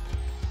planet."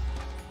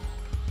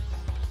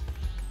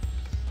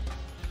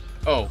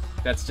 Oh,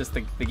 that's just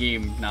the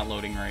game not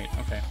loading right.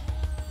 Okay.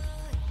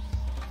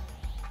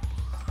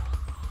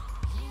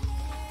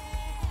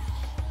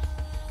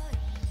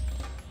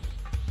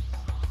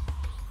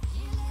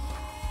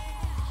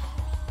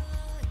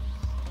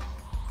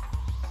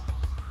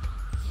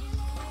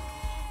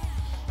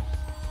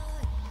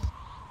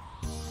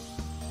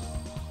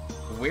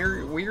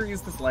 Where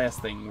is this last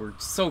thing? We're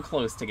so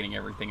close to getting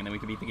everything, and then we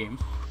can beat the game.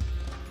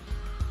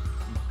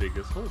 Big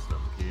is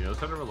wholesome. He knows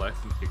how to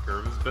relax and take care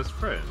of his best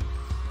friend.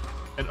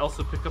 And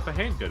also pick up a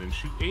handgun and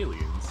shoot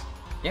aliens.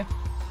 Yeah.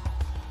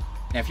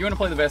 Now, if you want to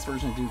play the best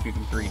version of Duke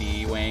Nukem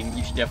 3D, Wang,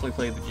 you should definitely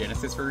play the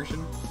Genesis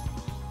version.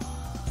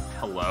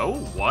 Hello?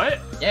 What?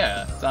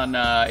 Yeah, it's on.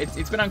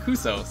 It's been on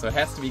Kuso, so it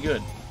has to be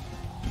good.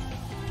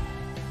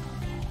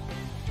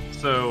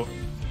 So,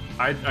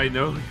 I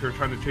know you're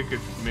trying to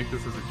make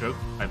this as a joke.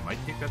 I might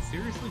take that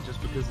seriously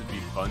just because it'd be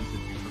fun to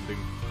do something.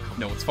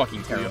 No, it's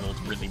fucking terrible.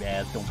 It's really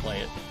bad. Don't play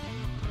it.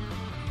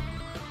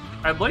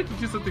 I'd like to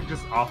do something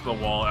just off the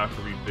wall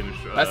after we finish.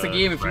 That's the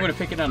game. If you want to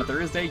pick it on a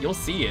Thursday, you'll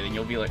see it and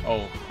you'll be like,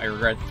 "Oh, I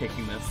regret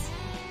picking this."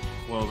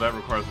 Well, that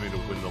requires me to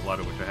win the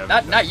lotto, which I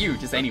haven't. Not you,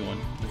 just anyone.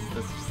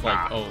 This is just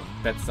like, oh,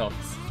 that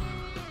sucks.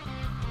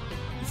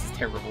 This is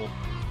terrible.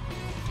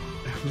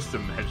 I'm just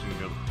imagining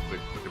a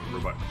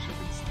robot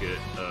chicken skit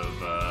of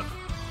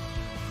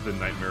the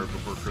Nightmare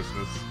Before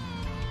Christmas.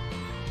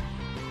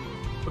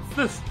 What's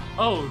this?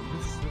 Oh,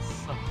 this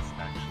sucks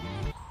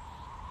actually.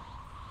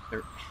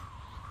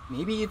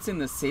 Maybe it's in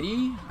the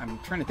city? I'm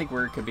trying to think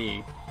where it could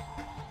be.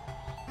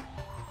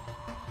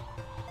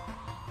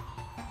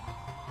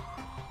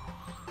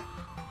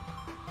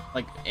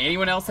 Like,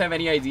 anyone else have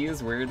any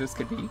ideas where this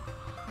could be?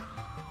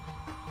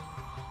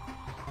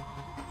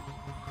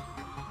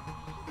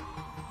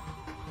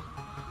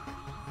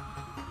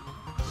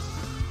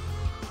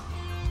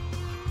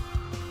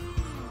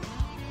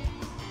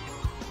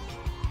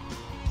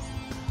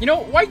 You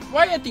know,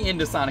 why at the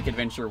end of Sonic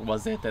Adventure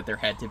was it that there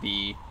had to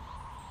be...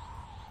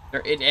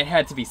 It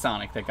had to be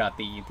Sonic that got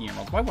the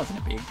emeralds. Why wasn't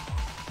it Big?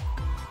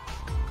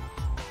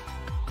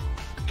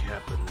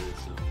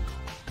 Capitalism.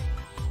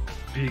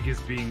 Big is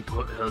being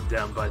held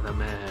down by the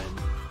man.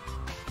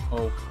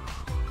 Oh.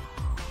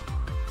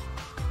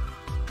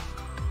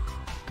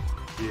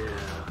 Yeah.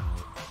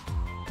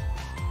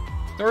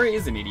 Dora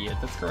is an idiot,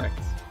 that's correct.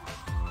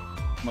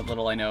 What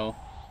little I know.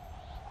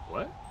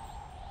 What?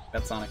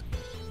 That's Sonic.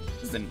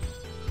 This is an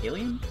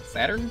alien?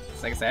 Saturn?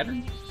 Sega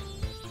Saturn?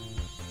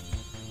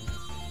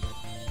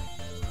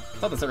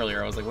 I saw this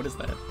earlier, I was like, what is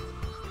that?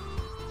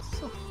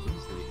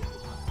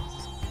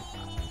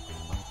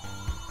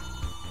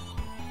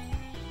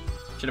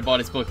 Should have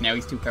bought his book, now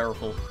he's too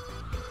powerful.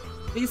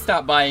 Please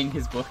stop buying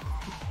his book.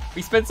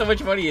 We spent so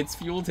much money, it's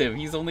fueled him.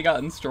 He's only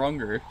gotten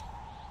stronger.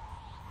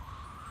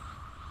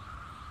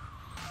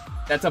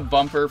 That's a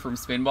bumper from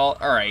Spinball?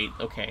 Alright,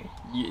 okay.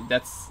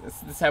 This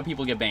is how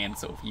people get banned,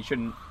 Sophie. You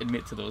shouldn't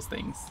admit to those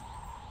things.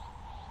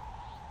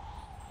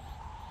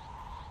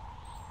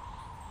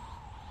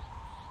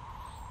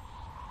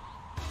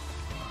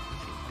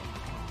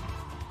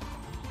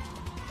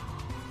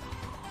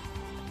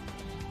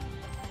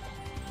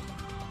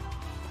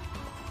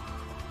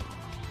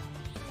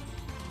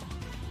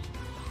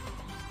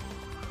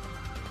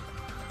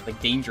 Like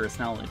dangerous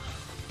knowledge.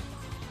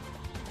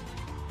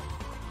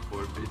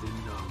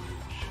 Forbidden knowledge.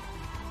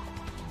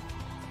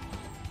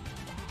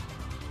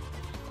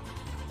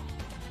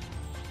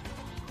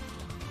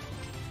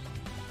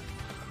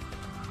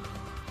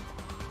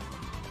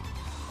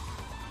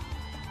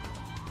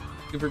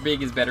 Super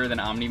Big is better than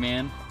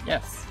Omni-Man?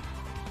 Yes.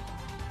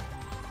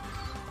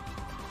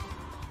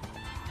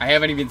 I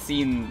haven't even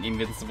seen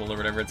Invincible or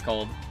whatever it's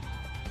called.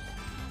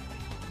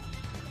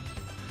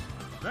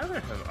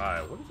 Neither have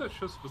I. What is that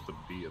show supposed to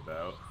be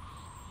about?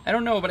 I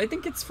don't know, but I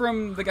think it's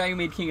from the guy who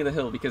made King of the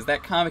Hill, because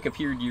that comic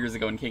appeared years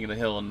ago in King of the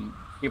Hill, and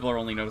people are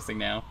only noticing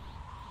now.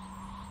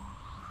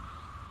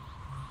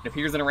 It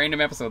appears in a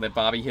random episode that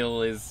Bobby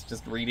Hill is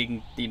just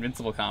reading the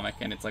Invincible comic,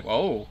 and it's like,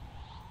 oh.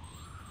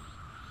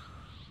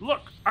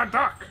 Look, a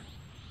duck!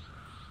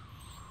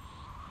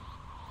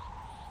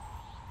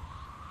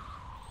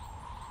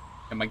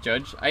 And Mike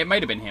Judge? It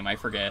might have been him, I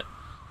forget.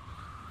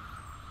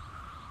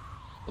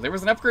 Well, there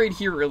was an upgrade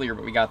here earlier,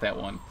 but we got that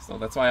one. So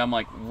that's why I'm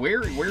like,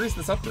 where is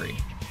this upgrade?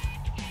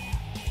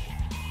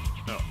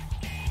 Oh.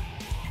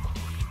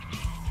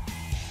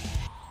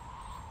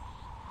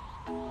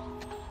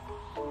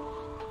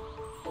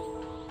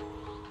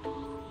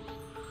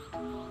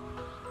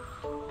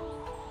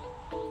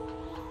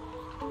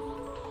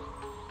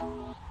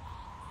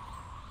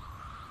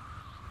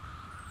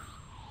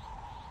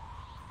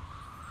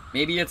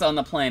 Maybe it's on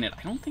the planet.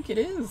 I don't think it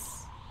is.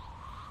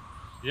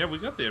 Yeah, we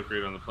got the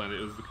upgrade on the planet.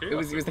 It was the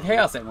Chaos. It was the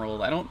Chaos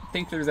Emerald. I don't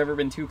think there's ever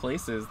been two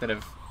places that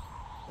have,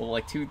 well,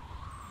 like two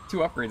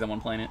upgrades on one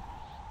planet.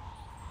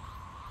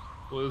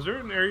 Well, is there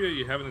an area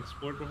you haven't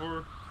explored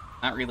before?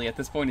 Not really. At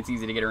this point, it's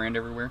easy to get around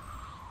everywhere.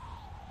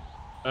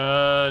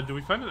 Do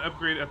we find an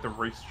upgrade at the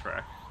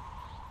racetrack?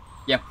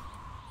 Yeah.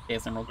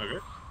 Chaos Emerald. Okay.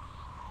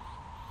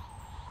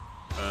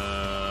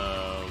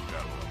 God,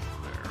 what else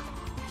is there?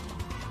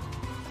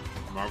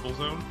 Marble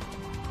Zone?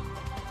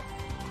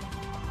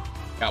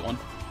 Got one.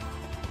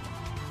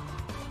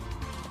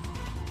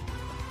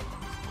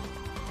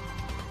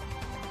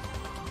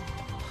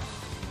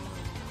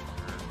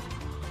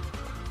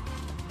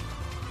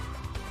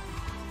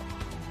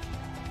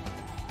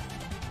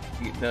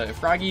 The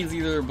Froggy is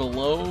either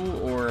below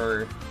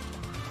or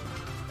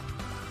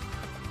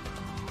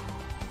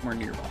more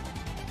nearby.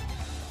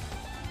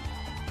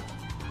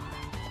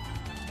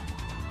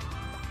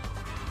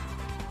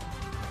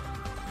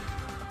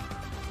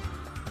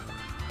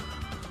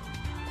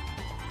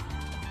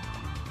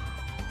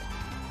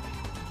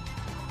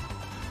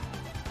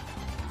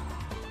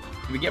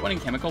 Did we get one in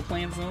Chemical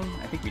Plant Zone?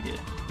 I think we did.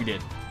 We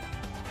did.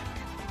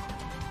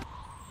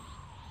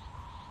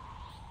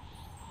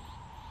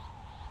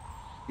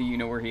 Do you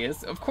know where he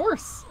is? Of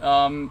course!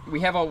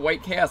 We have a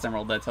white Chaos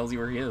Emerald that tells you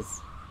where he is.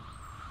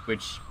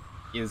 Which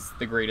is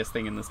the greatest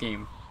thing in this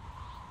game.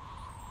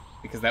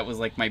 Because that was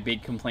like my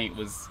big complaint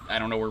was, I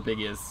don't know where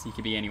Big is. He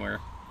could be anywhere.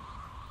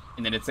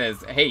 And then it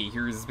says, hey,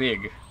 here's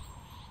Big.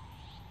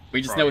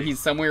 We just know he's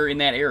somewhere in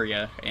that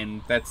area,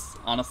 and that's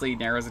honestly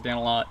narrows it down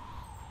a lot.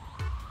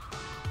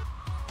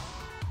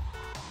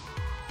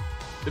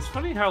 It's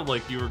funny how,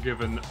 like, you were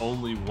given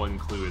only one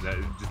clue and that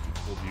it just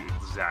told you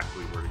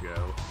exactly where to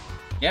go.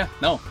 Yeah,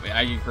 no,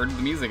 I heard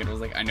the music and it was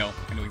like, I know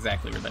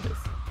exactly where that is.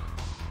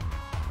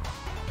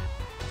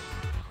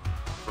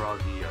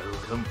 Froggy, I will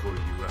come for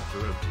you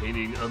after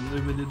obtaining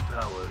unlimited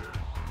power.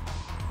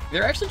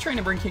 They're actually trying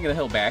to bring King of the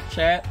Hill back,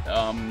 chat. It's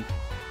gonna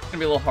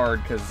be a little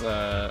hard because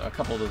a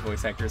couple of the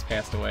voice actors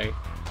passed away.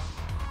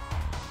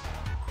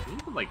 Can you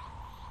even, like,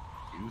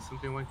 do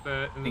something like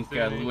that in I think this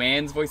day and age?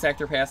 Luann's voice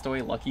actor passed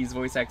away, Lucky's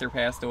voice actor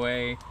passed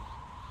away.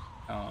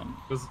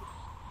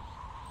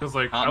 Because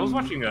like, I was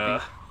watching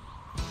the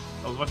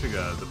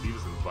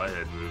Beavis and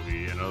Butthead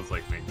movie, and I was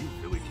like, man, you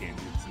really can't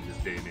do this in this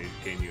day and age,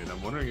 can you? And I'm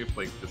wondering if,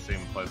 like, the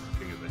same applies to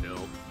King of the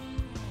Hill.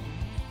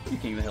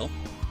 King of the Hill.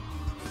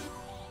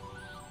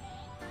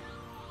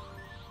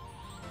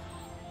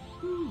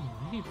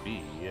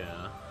 Maybe,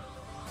 yeah.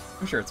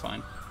 I'm sure it's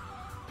fine.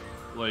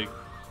 Like,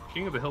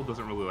 King of the Hill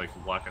doesn't really, like,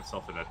 lock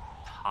itself in a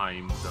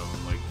time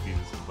zone like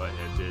Beavis and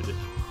Butthead did.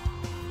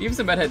 Beavis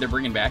and Butthead they're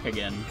bringing back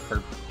again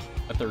for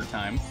a third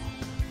time.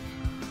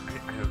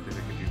 I don't think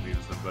they can do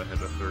Beavis and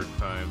Butthead a third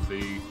time.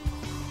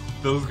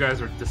 Those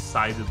guys are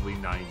decidedly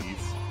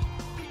 90s.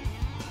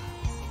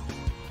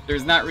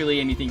 There's not really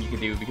anything you could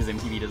do because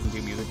MTV doesn't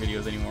do music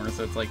videos anymore,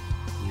 so it's like...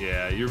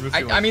 Yeah, you're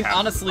missing, like, I mean, half the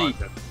honestly,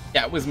 content.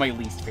 that was my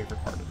least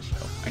favorite part of the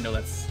show. I know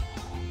that's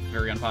a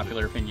very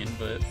unpopular opinion,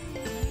 but...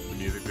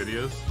 music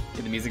videos?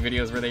 In the music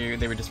videos where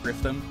they would just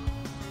riff them.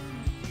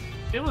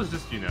 It was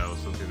just, you know,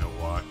 something to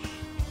watch.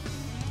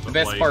 The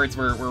best parts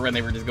were when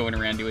they were just going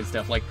around doing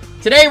stuff like,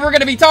 today we're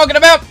gonna be talking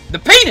about the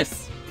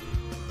penis!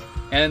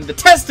 And the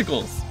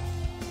testicles!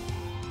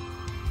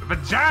 The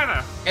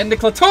vagina! And the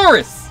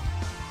clitoris!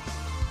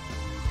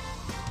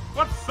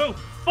 What's so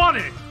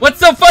funny? What's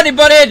so funny,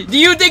 butthead? Do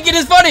you think it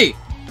is funny?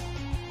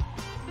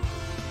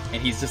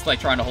 And he's just like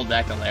trying to hold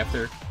back the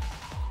laughter.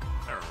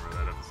 I remember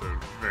that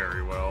episode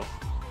very well.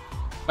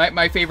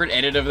 My favorite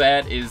edit of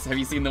that is, have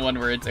you seen the one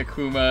where it's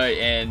Akuma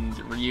and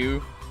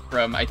Ryu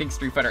from, I think,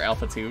 Street Fighter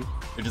Alpha 2?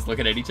 They're just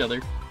looking at each other.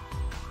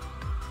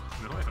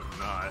 No, I have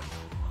not.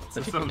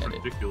 Such That a good sounds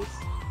edit. ridiculous.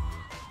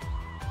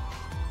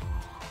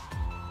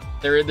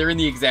 They're in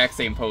the exact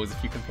same pose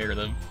if you compare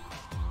them.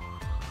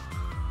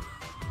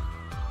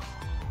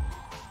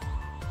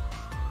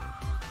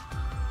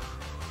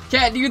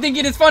 Cat, do you think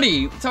it is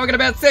funny talking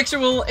about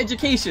sexual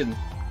education?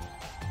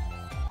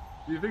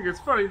 Do you think it's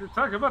funny to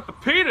talk about the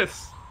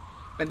penis?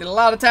 Spending a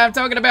lot of time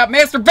talking about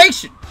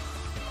masturbation.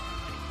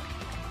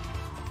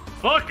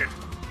 Fuck it.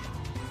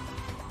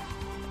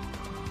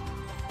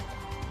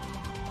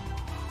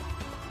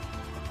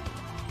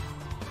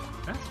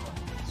 That's why I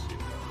didn't see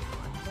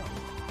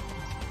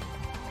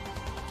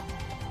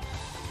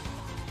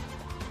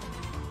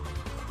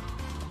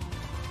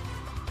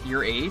that.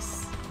 You're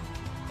Ace?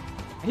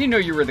 I didn't know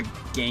you were the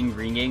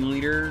Green Gang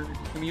leader,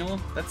 Camille.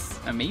 That's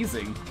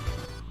amazing.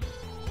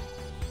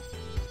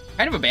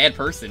 Kind of a bad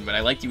person, but I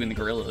liked you in the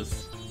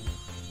Gorillas.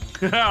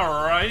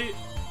 Alright.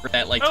 For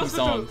that, like, That 2 was such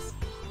songs.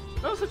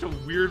 That was such a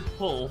weird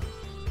pull.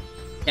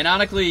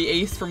 Canonically,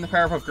 Ace from the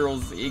Powerpuff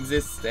Girls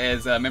exists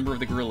as a member of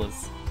the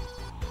Gorillas.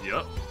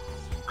 Yup.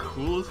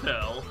 Cool as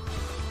hell.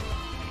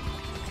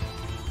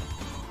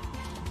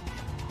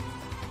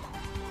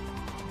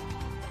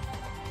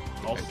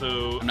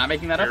 Also, I'm not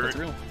making that up, it's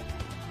real.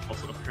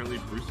 Also, apparently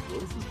Bruce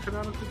Willis is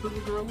canonical to the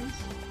Gorillas.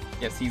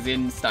 Yes, he's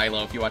in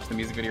Stylo if you watch the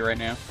music video right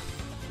now.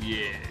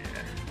 Yeah.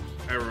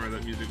 I remember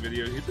that music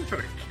video. He's just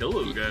trying to kill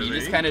those guys, He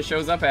just eh? kind of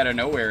shows up out of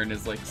nowhere and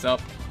is like,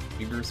 sup,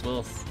 be Bruce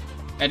Willis.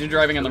 Imagine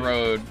driving on the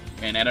road,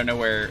 and out of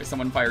nowhere,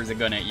 someone fires a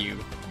gun at you,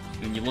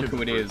 and you look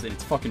who it is, and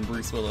it's fucking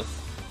Bruce Willis.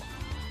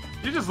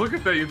 You just look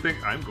at that and you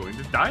think, I'm going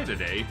to die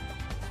today.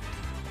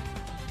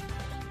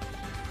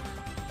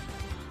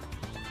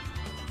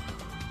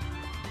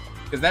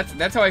 Because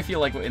that's how I feel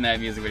like in that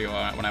music video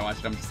when I watch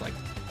it. I'm just like,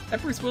 that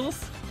Bruce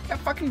Willis? That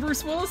fucking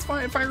Bruce Willis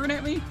firing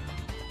at me?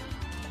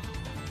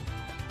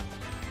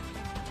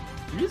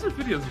 Music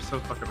videos are so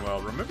fucking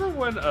wild. Remember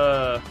when,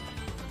 oh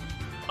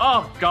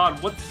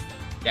god, what's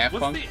Daft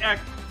Punk? the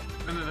act?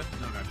 No, not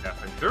Daft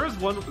Punk. There was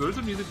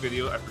a music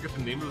video, I forget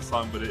the name of the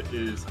song, but it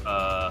is,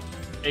 a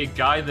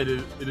guy it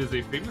is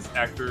a famous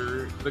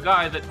actor, the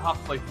guy that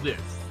talks like this,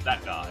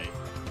 that guy.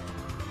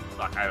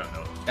 Fuck, I don't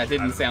know. That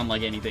didn't sound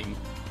like anything.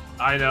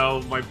 I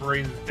know, my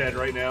brain's dead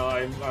right now.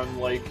 I'm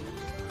like,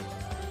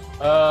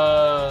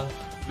 the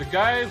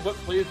guy what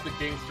plays the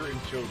gangster in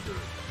Jewker.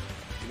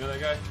 You know that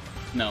guy?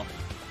 No.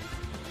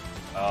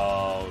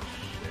 Oh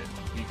shit!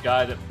 The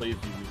guy that plays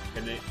the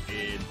lieutenant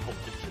in Pulp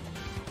Fiction.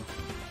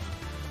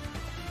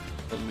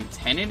 The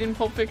lieutenant in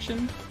Pulp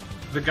Fiction?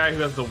 The guy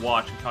who has the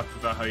watch and talks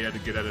about how he had to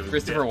get out of his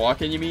Christopher debt.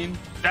 Walken, you mean?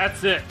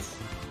 That's it.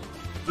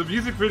 The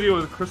music video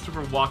with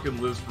Christopher Walken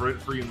lives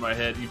rent free in my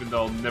head, even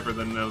though I'll never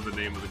then know the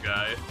name of the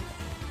guy.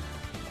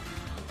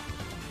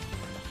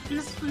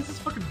 He's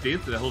just fucking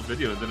dancing that whole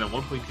video, and then at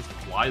one point he just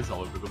flies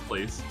all over the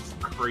place. It's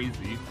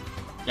crazy.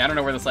 Yeah, I don't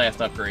know where this last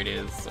upgrade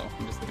is, so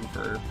I'm just looking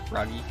for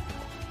Froggy.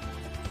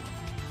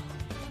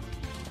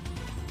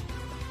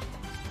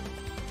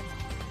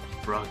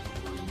 Froggy,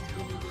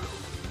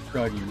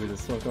 Froggy, where the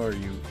fuck are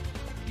you?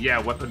 yeah,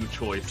 weapon of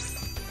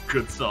choice.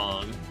 Good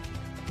song.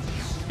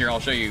 Here, I'll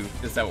show you.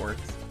 This is how it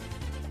works.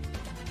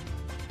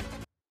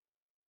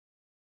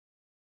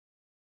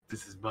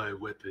 This is my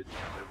weapon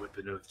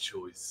of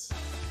choice.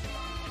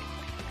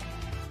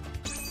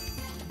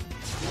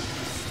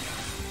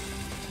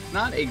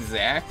 Not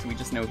exact, we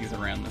just know he's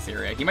around this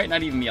area. He might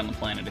not even be on the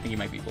planet, I think he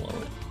might be below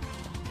it.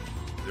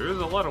 There is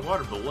a lot of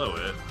water below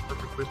it.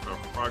 Perfect place for a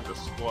frog to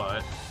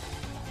squat.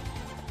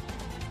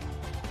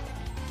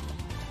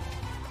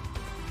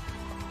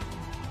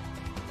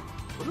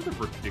 What are the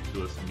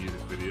ridiculous music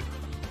videos?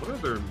 What are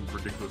the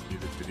ridiculous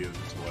music videos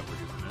and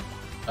celebrities in it?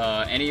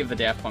 Any of the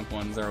Daft Punk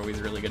ones are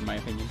always really good in my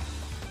opinion.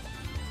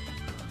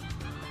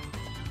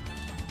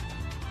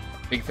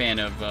 Big fan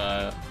of,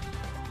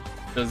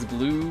 those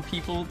glue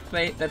people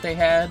that they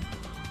had.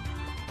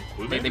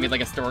 They made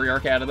like a story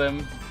arc out of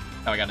them.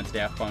 How I got into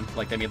Daft Punk.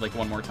 Like they made like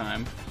One More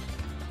Time.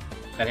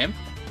 Is that him?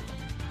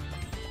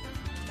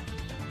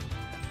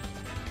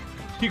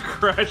 You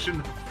crash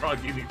into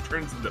Froggy and he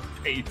turns into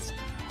paste.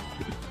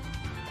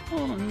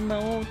 One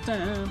more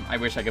time. I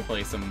wish I could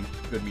play some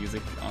good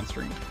music on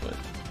stream, but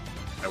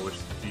I wish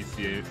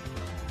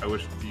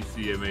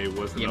DCMA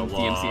wasn't a law.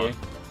 DMCA.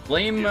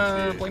 Blame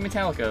DMCA. blame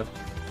Metallica.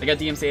 They got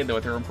DMCA though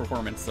with their own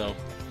performance, so.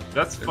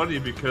 That's funny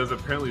because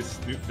apparently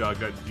Snoop Dogg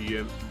got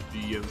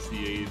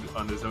DMCA'd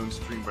on his own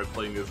stream by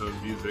playing his own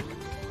music.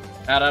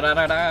 Da da da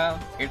da da.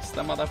 It's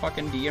the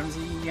motherfucking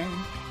DMZ.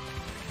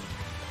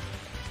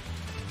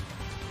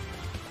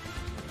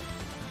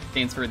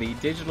 Stands for the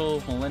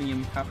Digital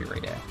Millennium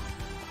Copyright Act.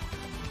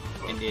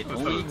 And it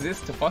only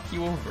exists to fuck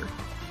you over.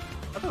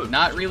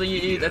 Not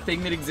really a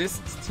thing that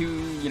exists to,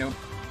 you know,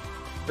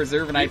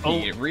 preserve an IP.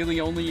 It really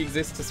only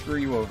exists to screw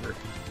you over.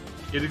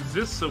 It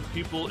exists so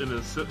people in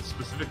a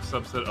specific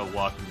subset of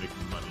law can make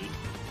money.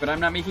 But I'm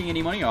not making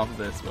any money off of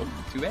this. Well,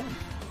 too bad.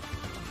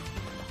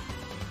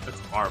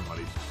 That's our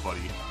money, buddy.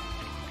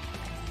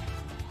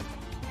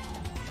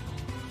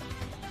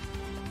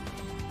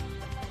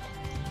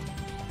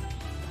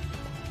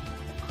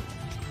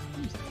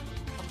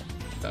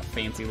 It's a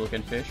fancy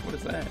looking fish. What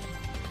is that?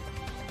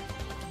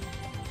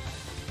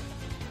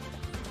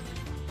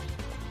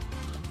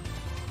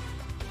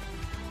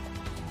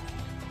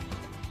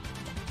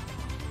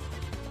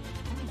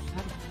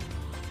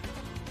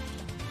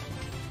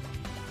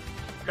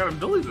 God, I'm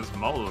building this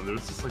model, and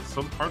there's just like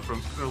some parts where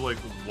I'm sitting there like,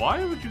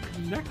 why would you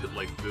connect it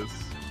like this?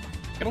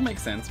 It'll make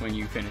sense when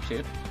you finish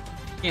it.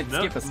 You can't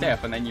skip a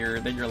step, and then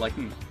you're like,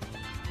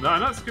 No, I'm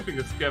not skipping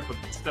a step,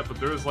 but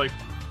there's like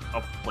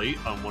a plate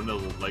on one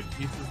of the leg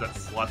pieces that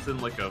slots in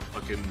like a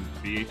fucking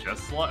VHS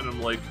slot, and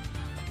I'm like,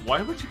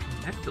 why would you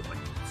connect it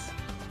like this?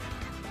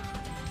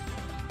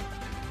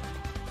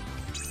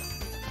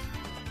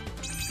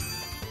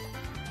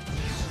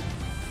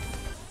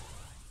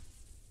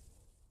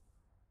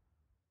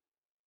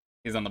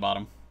 He's on the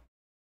bottom.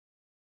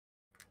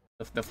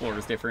 The floor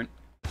is different.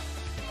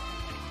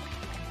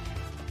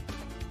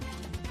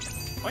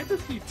 Why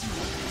does he... Is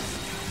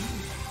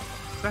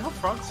that how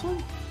frogs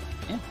swim?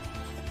 Yeah.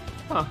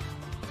 Huh.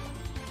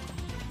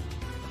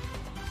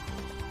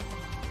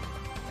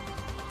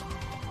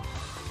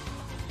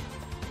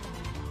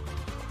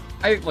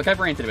 Look, I've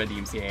ranted about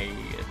DMCA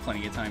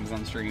plenty of times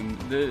on stream.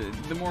 The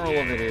moral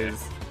of it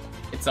is,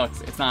 it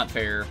sucks. It's not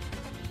fair.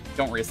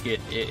 Don't risk it.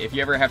 If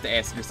you ever have to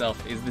ask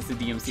yourself, is this a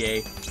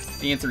DMCA?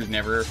 The answer is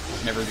never.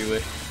 Never do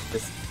it.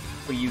 Just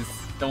please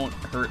don't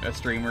hurt a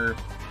streamer.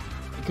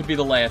 It could be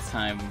the last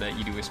time that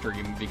you do a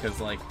stream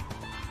because, like,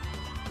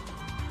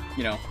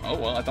 you know, oh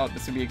well, I thought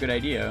this would be a good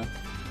idea.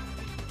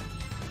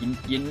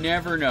 You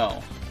never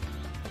know.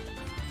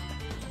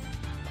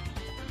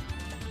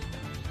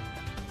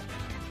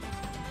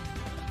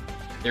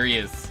 There he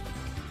is.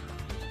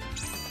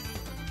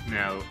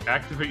 Now,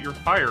 activate your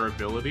fire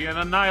ability and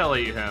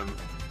annihilate him.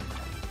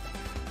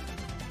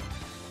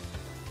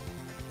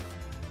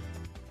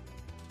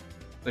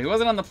 So he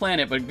wasn't on the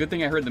planet, but good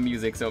thing I heard the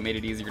music, so it made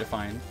it easier to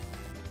find.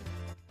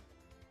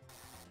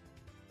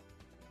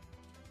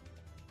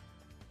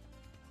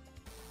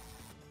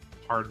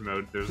 Hard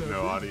mode, there's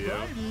no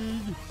audio.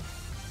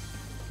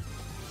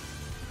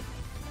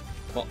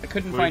 Well, I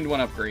couldn't find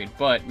one upgrade,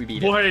 but we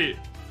beat it. Wait!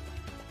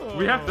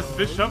 We have to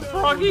fish up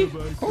Froggy?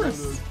 Of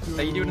course! That's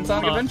how you do it in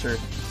Sonic Adventure.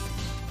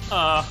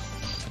 Yeah.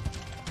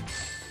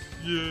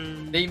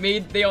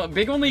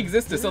 Big only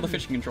exists to sell the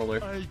fishing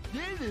controller. I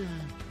did it.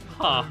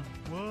 Huh.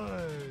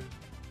 Why?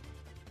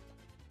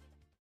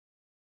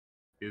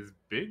 Is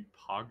Big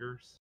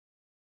Poggers?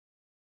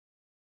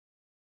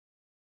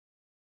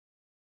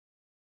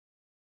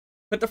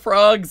 Put the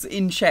frogs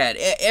in chat.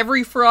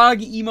 Every frog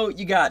emote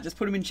you got, just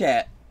put them in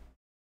chat.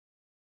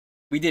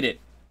 We did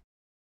it.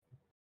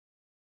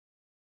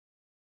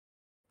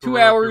 2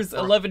 hours,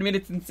 11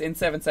 minutes, and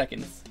 7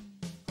 seconds.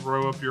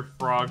 Throw up your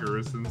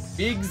froggers and...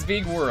 Big's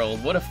Big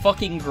World. What a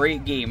fucking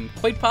great game.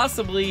 Quite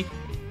possibly,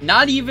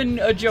 not even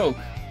a joke,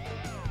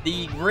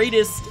 the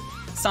greatest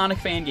Sonic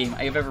fan game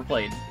I have ever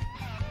played.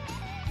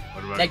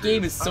 That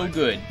game is so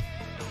good.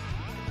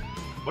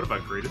 What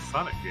about greatest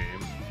Sonic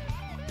game?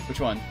 Which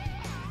one?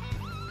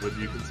 Would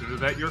you consider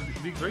that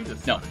the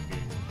greatest No. Sonic game?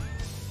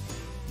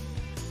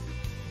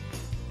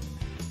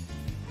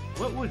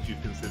 What would you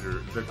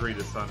consider the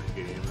greatest Sonic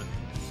game?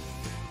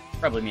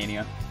 Probably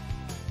Mania.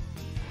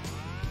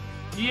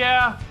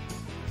 Yeah.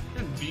 It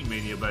didn't beat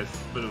Mania, but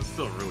it was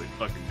still really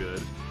fucking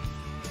good.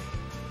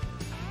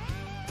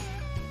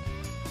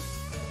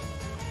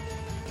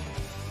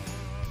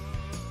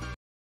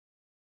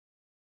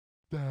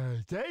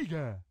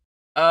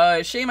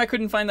 Shame I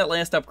couldn't find that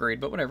last upgrade,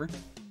 but whatever.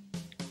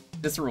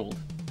 This ruled.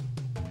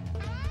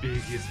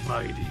 Big is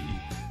mighty.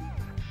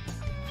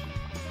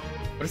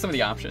 What are some of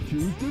the options?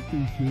 Choose the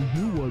features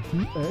you want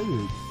to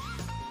edit.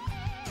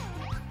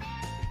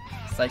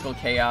 Cycle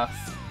Chaos.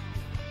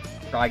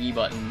 Froggy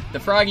button. The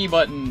Froggy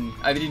button,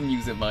 I didn't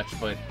use it much,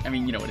 but, I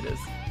mean, you know what it is.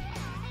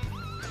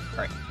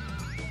 Alright.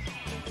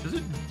 Does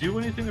it do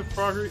anything if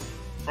Froggy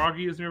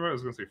is nearby? I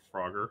was gonna say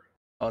Frogger.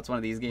 Oh, it's one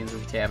of these games where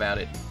you tab out,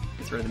 it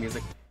gets rid of the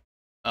music.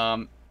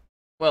 Well,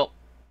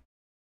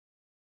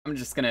 I'm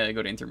just gonna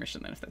go to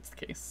intermission then, if that's the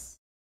case.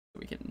 So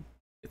we can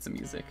get some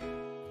music.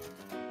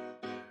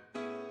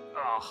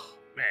 Oh,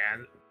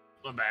 man.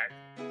 I'm back.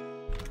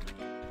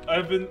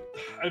 I've been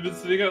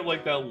sitting at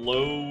like that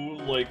low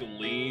like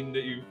lean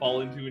that you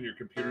fall into in your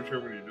computer chair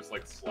when you're just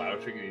like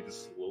slouching and you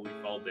just slowly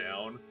fall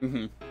down.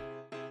 Mm-hmm.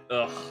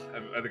 Ugh,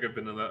 I think I've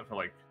been in that for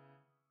like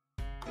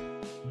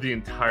the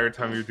entire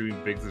time you're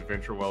doing Big's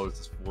Adventure while I was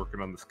just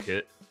working on this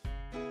kit.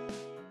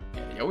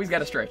 Yeah, you always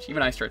gotta stretch.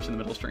 Even I stretch in the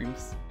middle of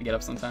streams. I get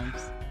up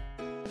sometimes.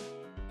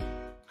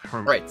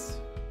 All Right.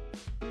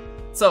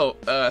 So,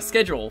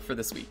 schedule for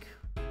this week.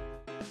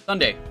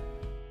 Sunday.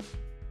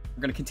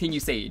 We're gonna continue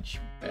Sage.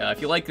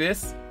 If you like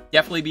this,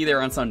 definitely be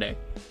there on Sunday.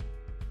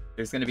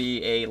 There's gonna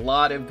be a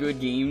lot of good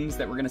games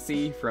that we're gonna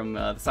see from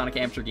the Sonic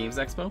Amateur Games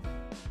Expo.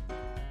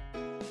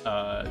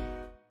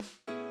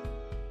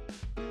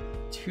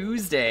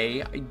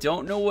 Tuesday, I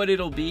don't know what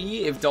it'll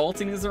be. If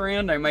Dalton is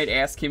around, I might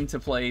ask him to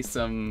play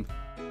some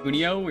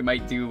Kunio. We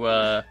might do,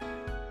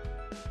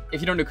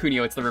 if you don't know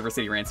Kunio, it's the River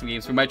City Ransom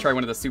games. We might try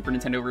one of the Super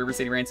Nintendo River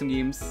City Ransom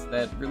games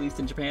that released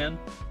in Japan.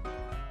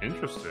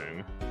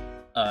 Interesting.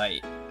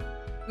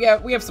 Yeah,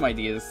 we have some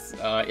ideas.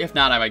 If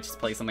not, I might just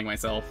play something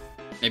myself.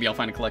 Maybe I'll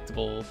find a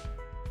collectible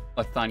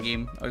collectathon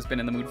game I've been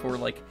in the mood for.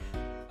 Like,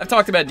 I've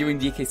talked about doing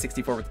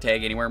DK64 with the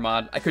Tag Anywhere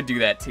mod. I could do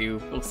that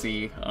too. We'll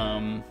see.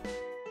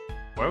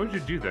 Why would you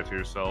do that to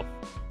yourself?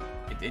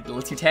 It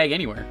lets you tag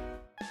anywhere.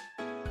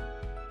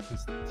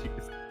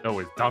 No,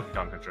 wait, Donkey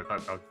Kong Country. I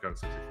thought Donkey Kong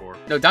 64.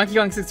 No, Donkey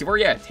Kong 64,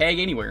 yeah, tag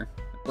anywhere.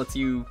 It lets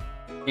you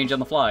change on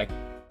the fly.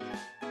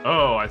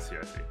 Oh, I see.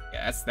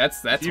 Yeah,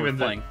 that's worth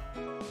playing.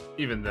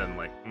 Even then,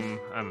 like, I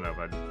don't know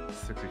about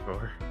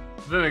 64.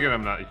 Then again,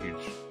 I'm not a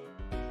huge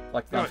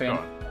Collectathon fan.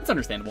 It's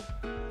understandable.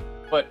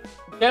 But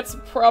that's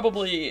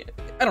probably,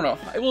 I don't know.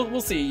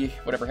 We'll see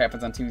whatever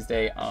happens on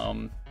Tuesday.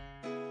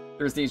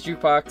 Thursday's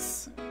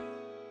Jukebox.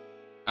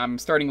 I'm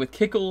starting with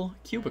Kickle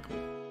Cubicle.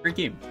 Great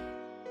game.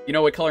 You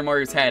know what color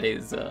Mario's hat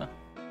is.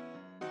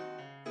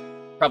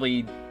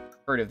 Probably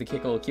heard of the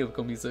Kickle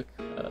Cubicle music.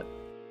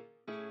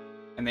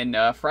 And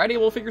then Friday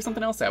we'll figure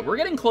something else out. We're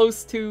getting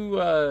close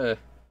to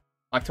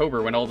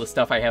October when all the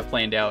stuff I have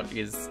planned out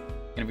is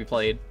gonna be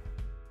played.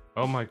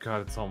 Oh my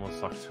god, it's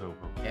almost October.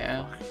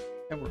 Yeah,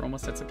 we're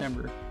almost at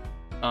September.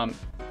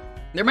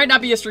 There might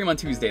not be a stream on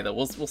Tuesday though.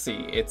 We'll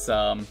see. It's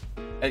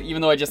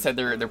even though I just said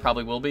there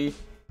probably will be.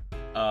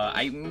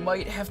 I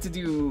might have to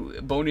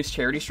do bonus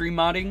charity stream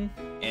modding,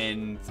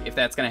 and if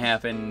that's gonna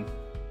happen,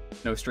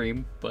 no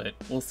stream. But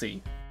we'll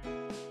see.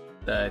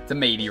 It's a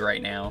maybe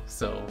right now,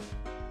 so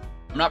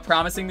I'm not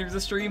promising there's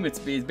a stream. It's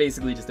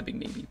basically just a big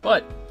maybe.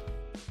 But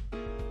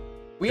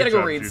we gotta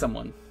go raid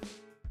someone.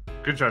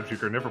 Good job,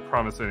 Jewker. Never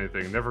promise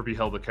anything. Never be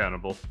held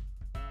accountable.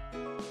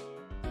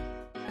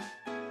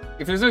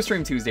 If there's no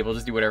stream Tuesday, we'll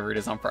just do whatever it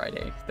is on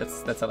Friday.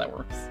 That's how that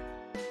works.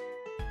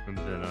 And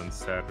then on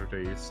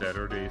Saturday.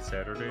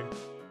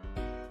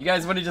 You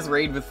guys want to just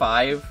raid with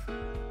 5?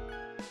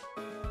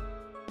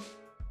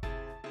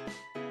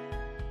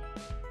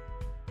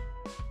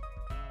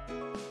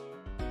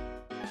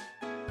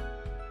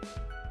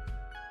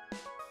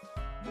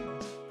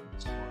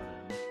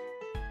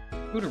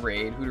 Who to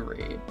raid?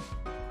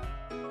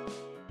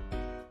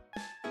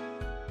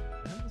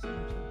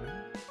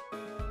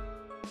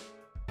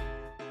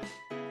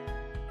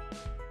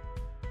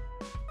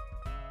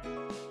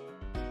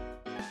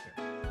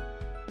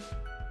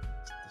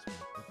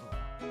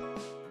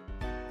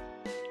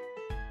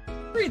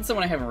 Raid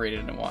someone I haven't raided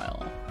in a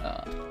while.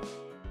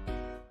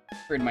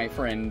 Raid my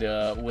friend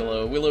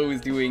Willow. Willow is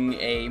doing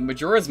a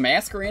Majora's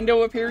Mask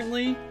rando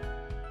apparently.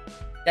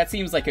 That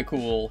seems like a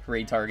cool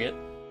raid target.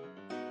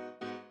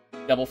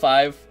 Double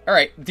 5. All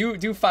right, do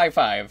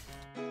 5-5,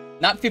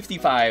 not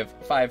 55.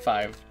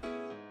 5-5.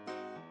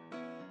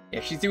 Yeah,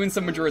 she's doing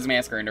some Majora's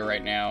Mask rando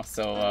right now,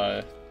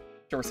 so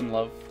show her some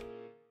love.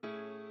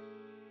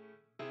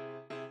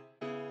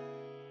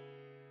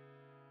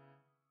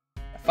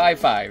 Yeah,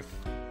 5-5.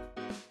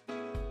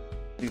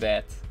 Do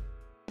that.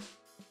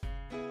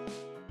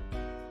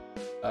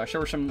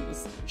 Show her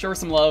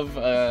some love.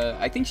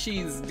 I think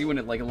she's doing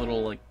it like a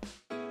little like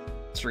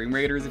Stream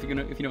Raiders, if you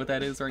know what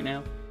that is right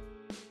now.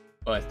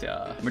 But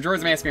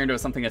Majora's Mask Mirando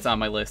is something that's on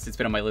my list. It's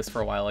been on my list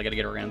for a while. I gotta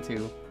get around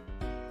to.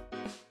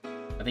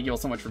 Thank you all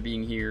so much for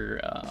being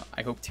here.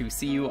 I hope to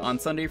see you on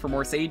Sunday for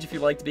more Sage if you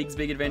liked Big's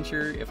Big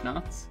Adventure. If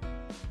not,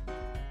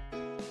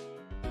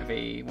 have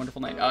a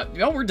wonderful night.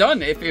 No, we're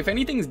done. If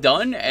anything's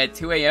done at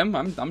 2 a.m.,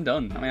 I'm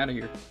done. I'm out of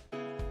here.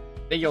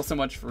 Thank you all so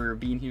much for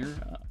being here.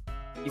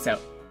 Peace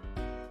out.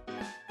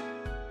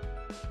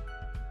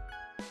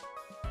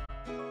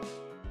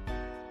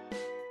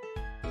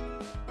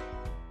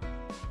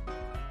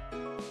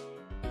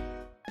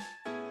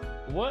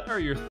 What are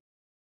your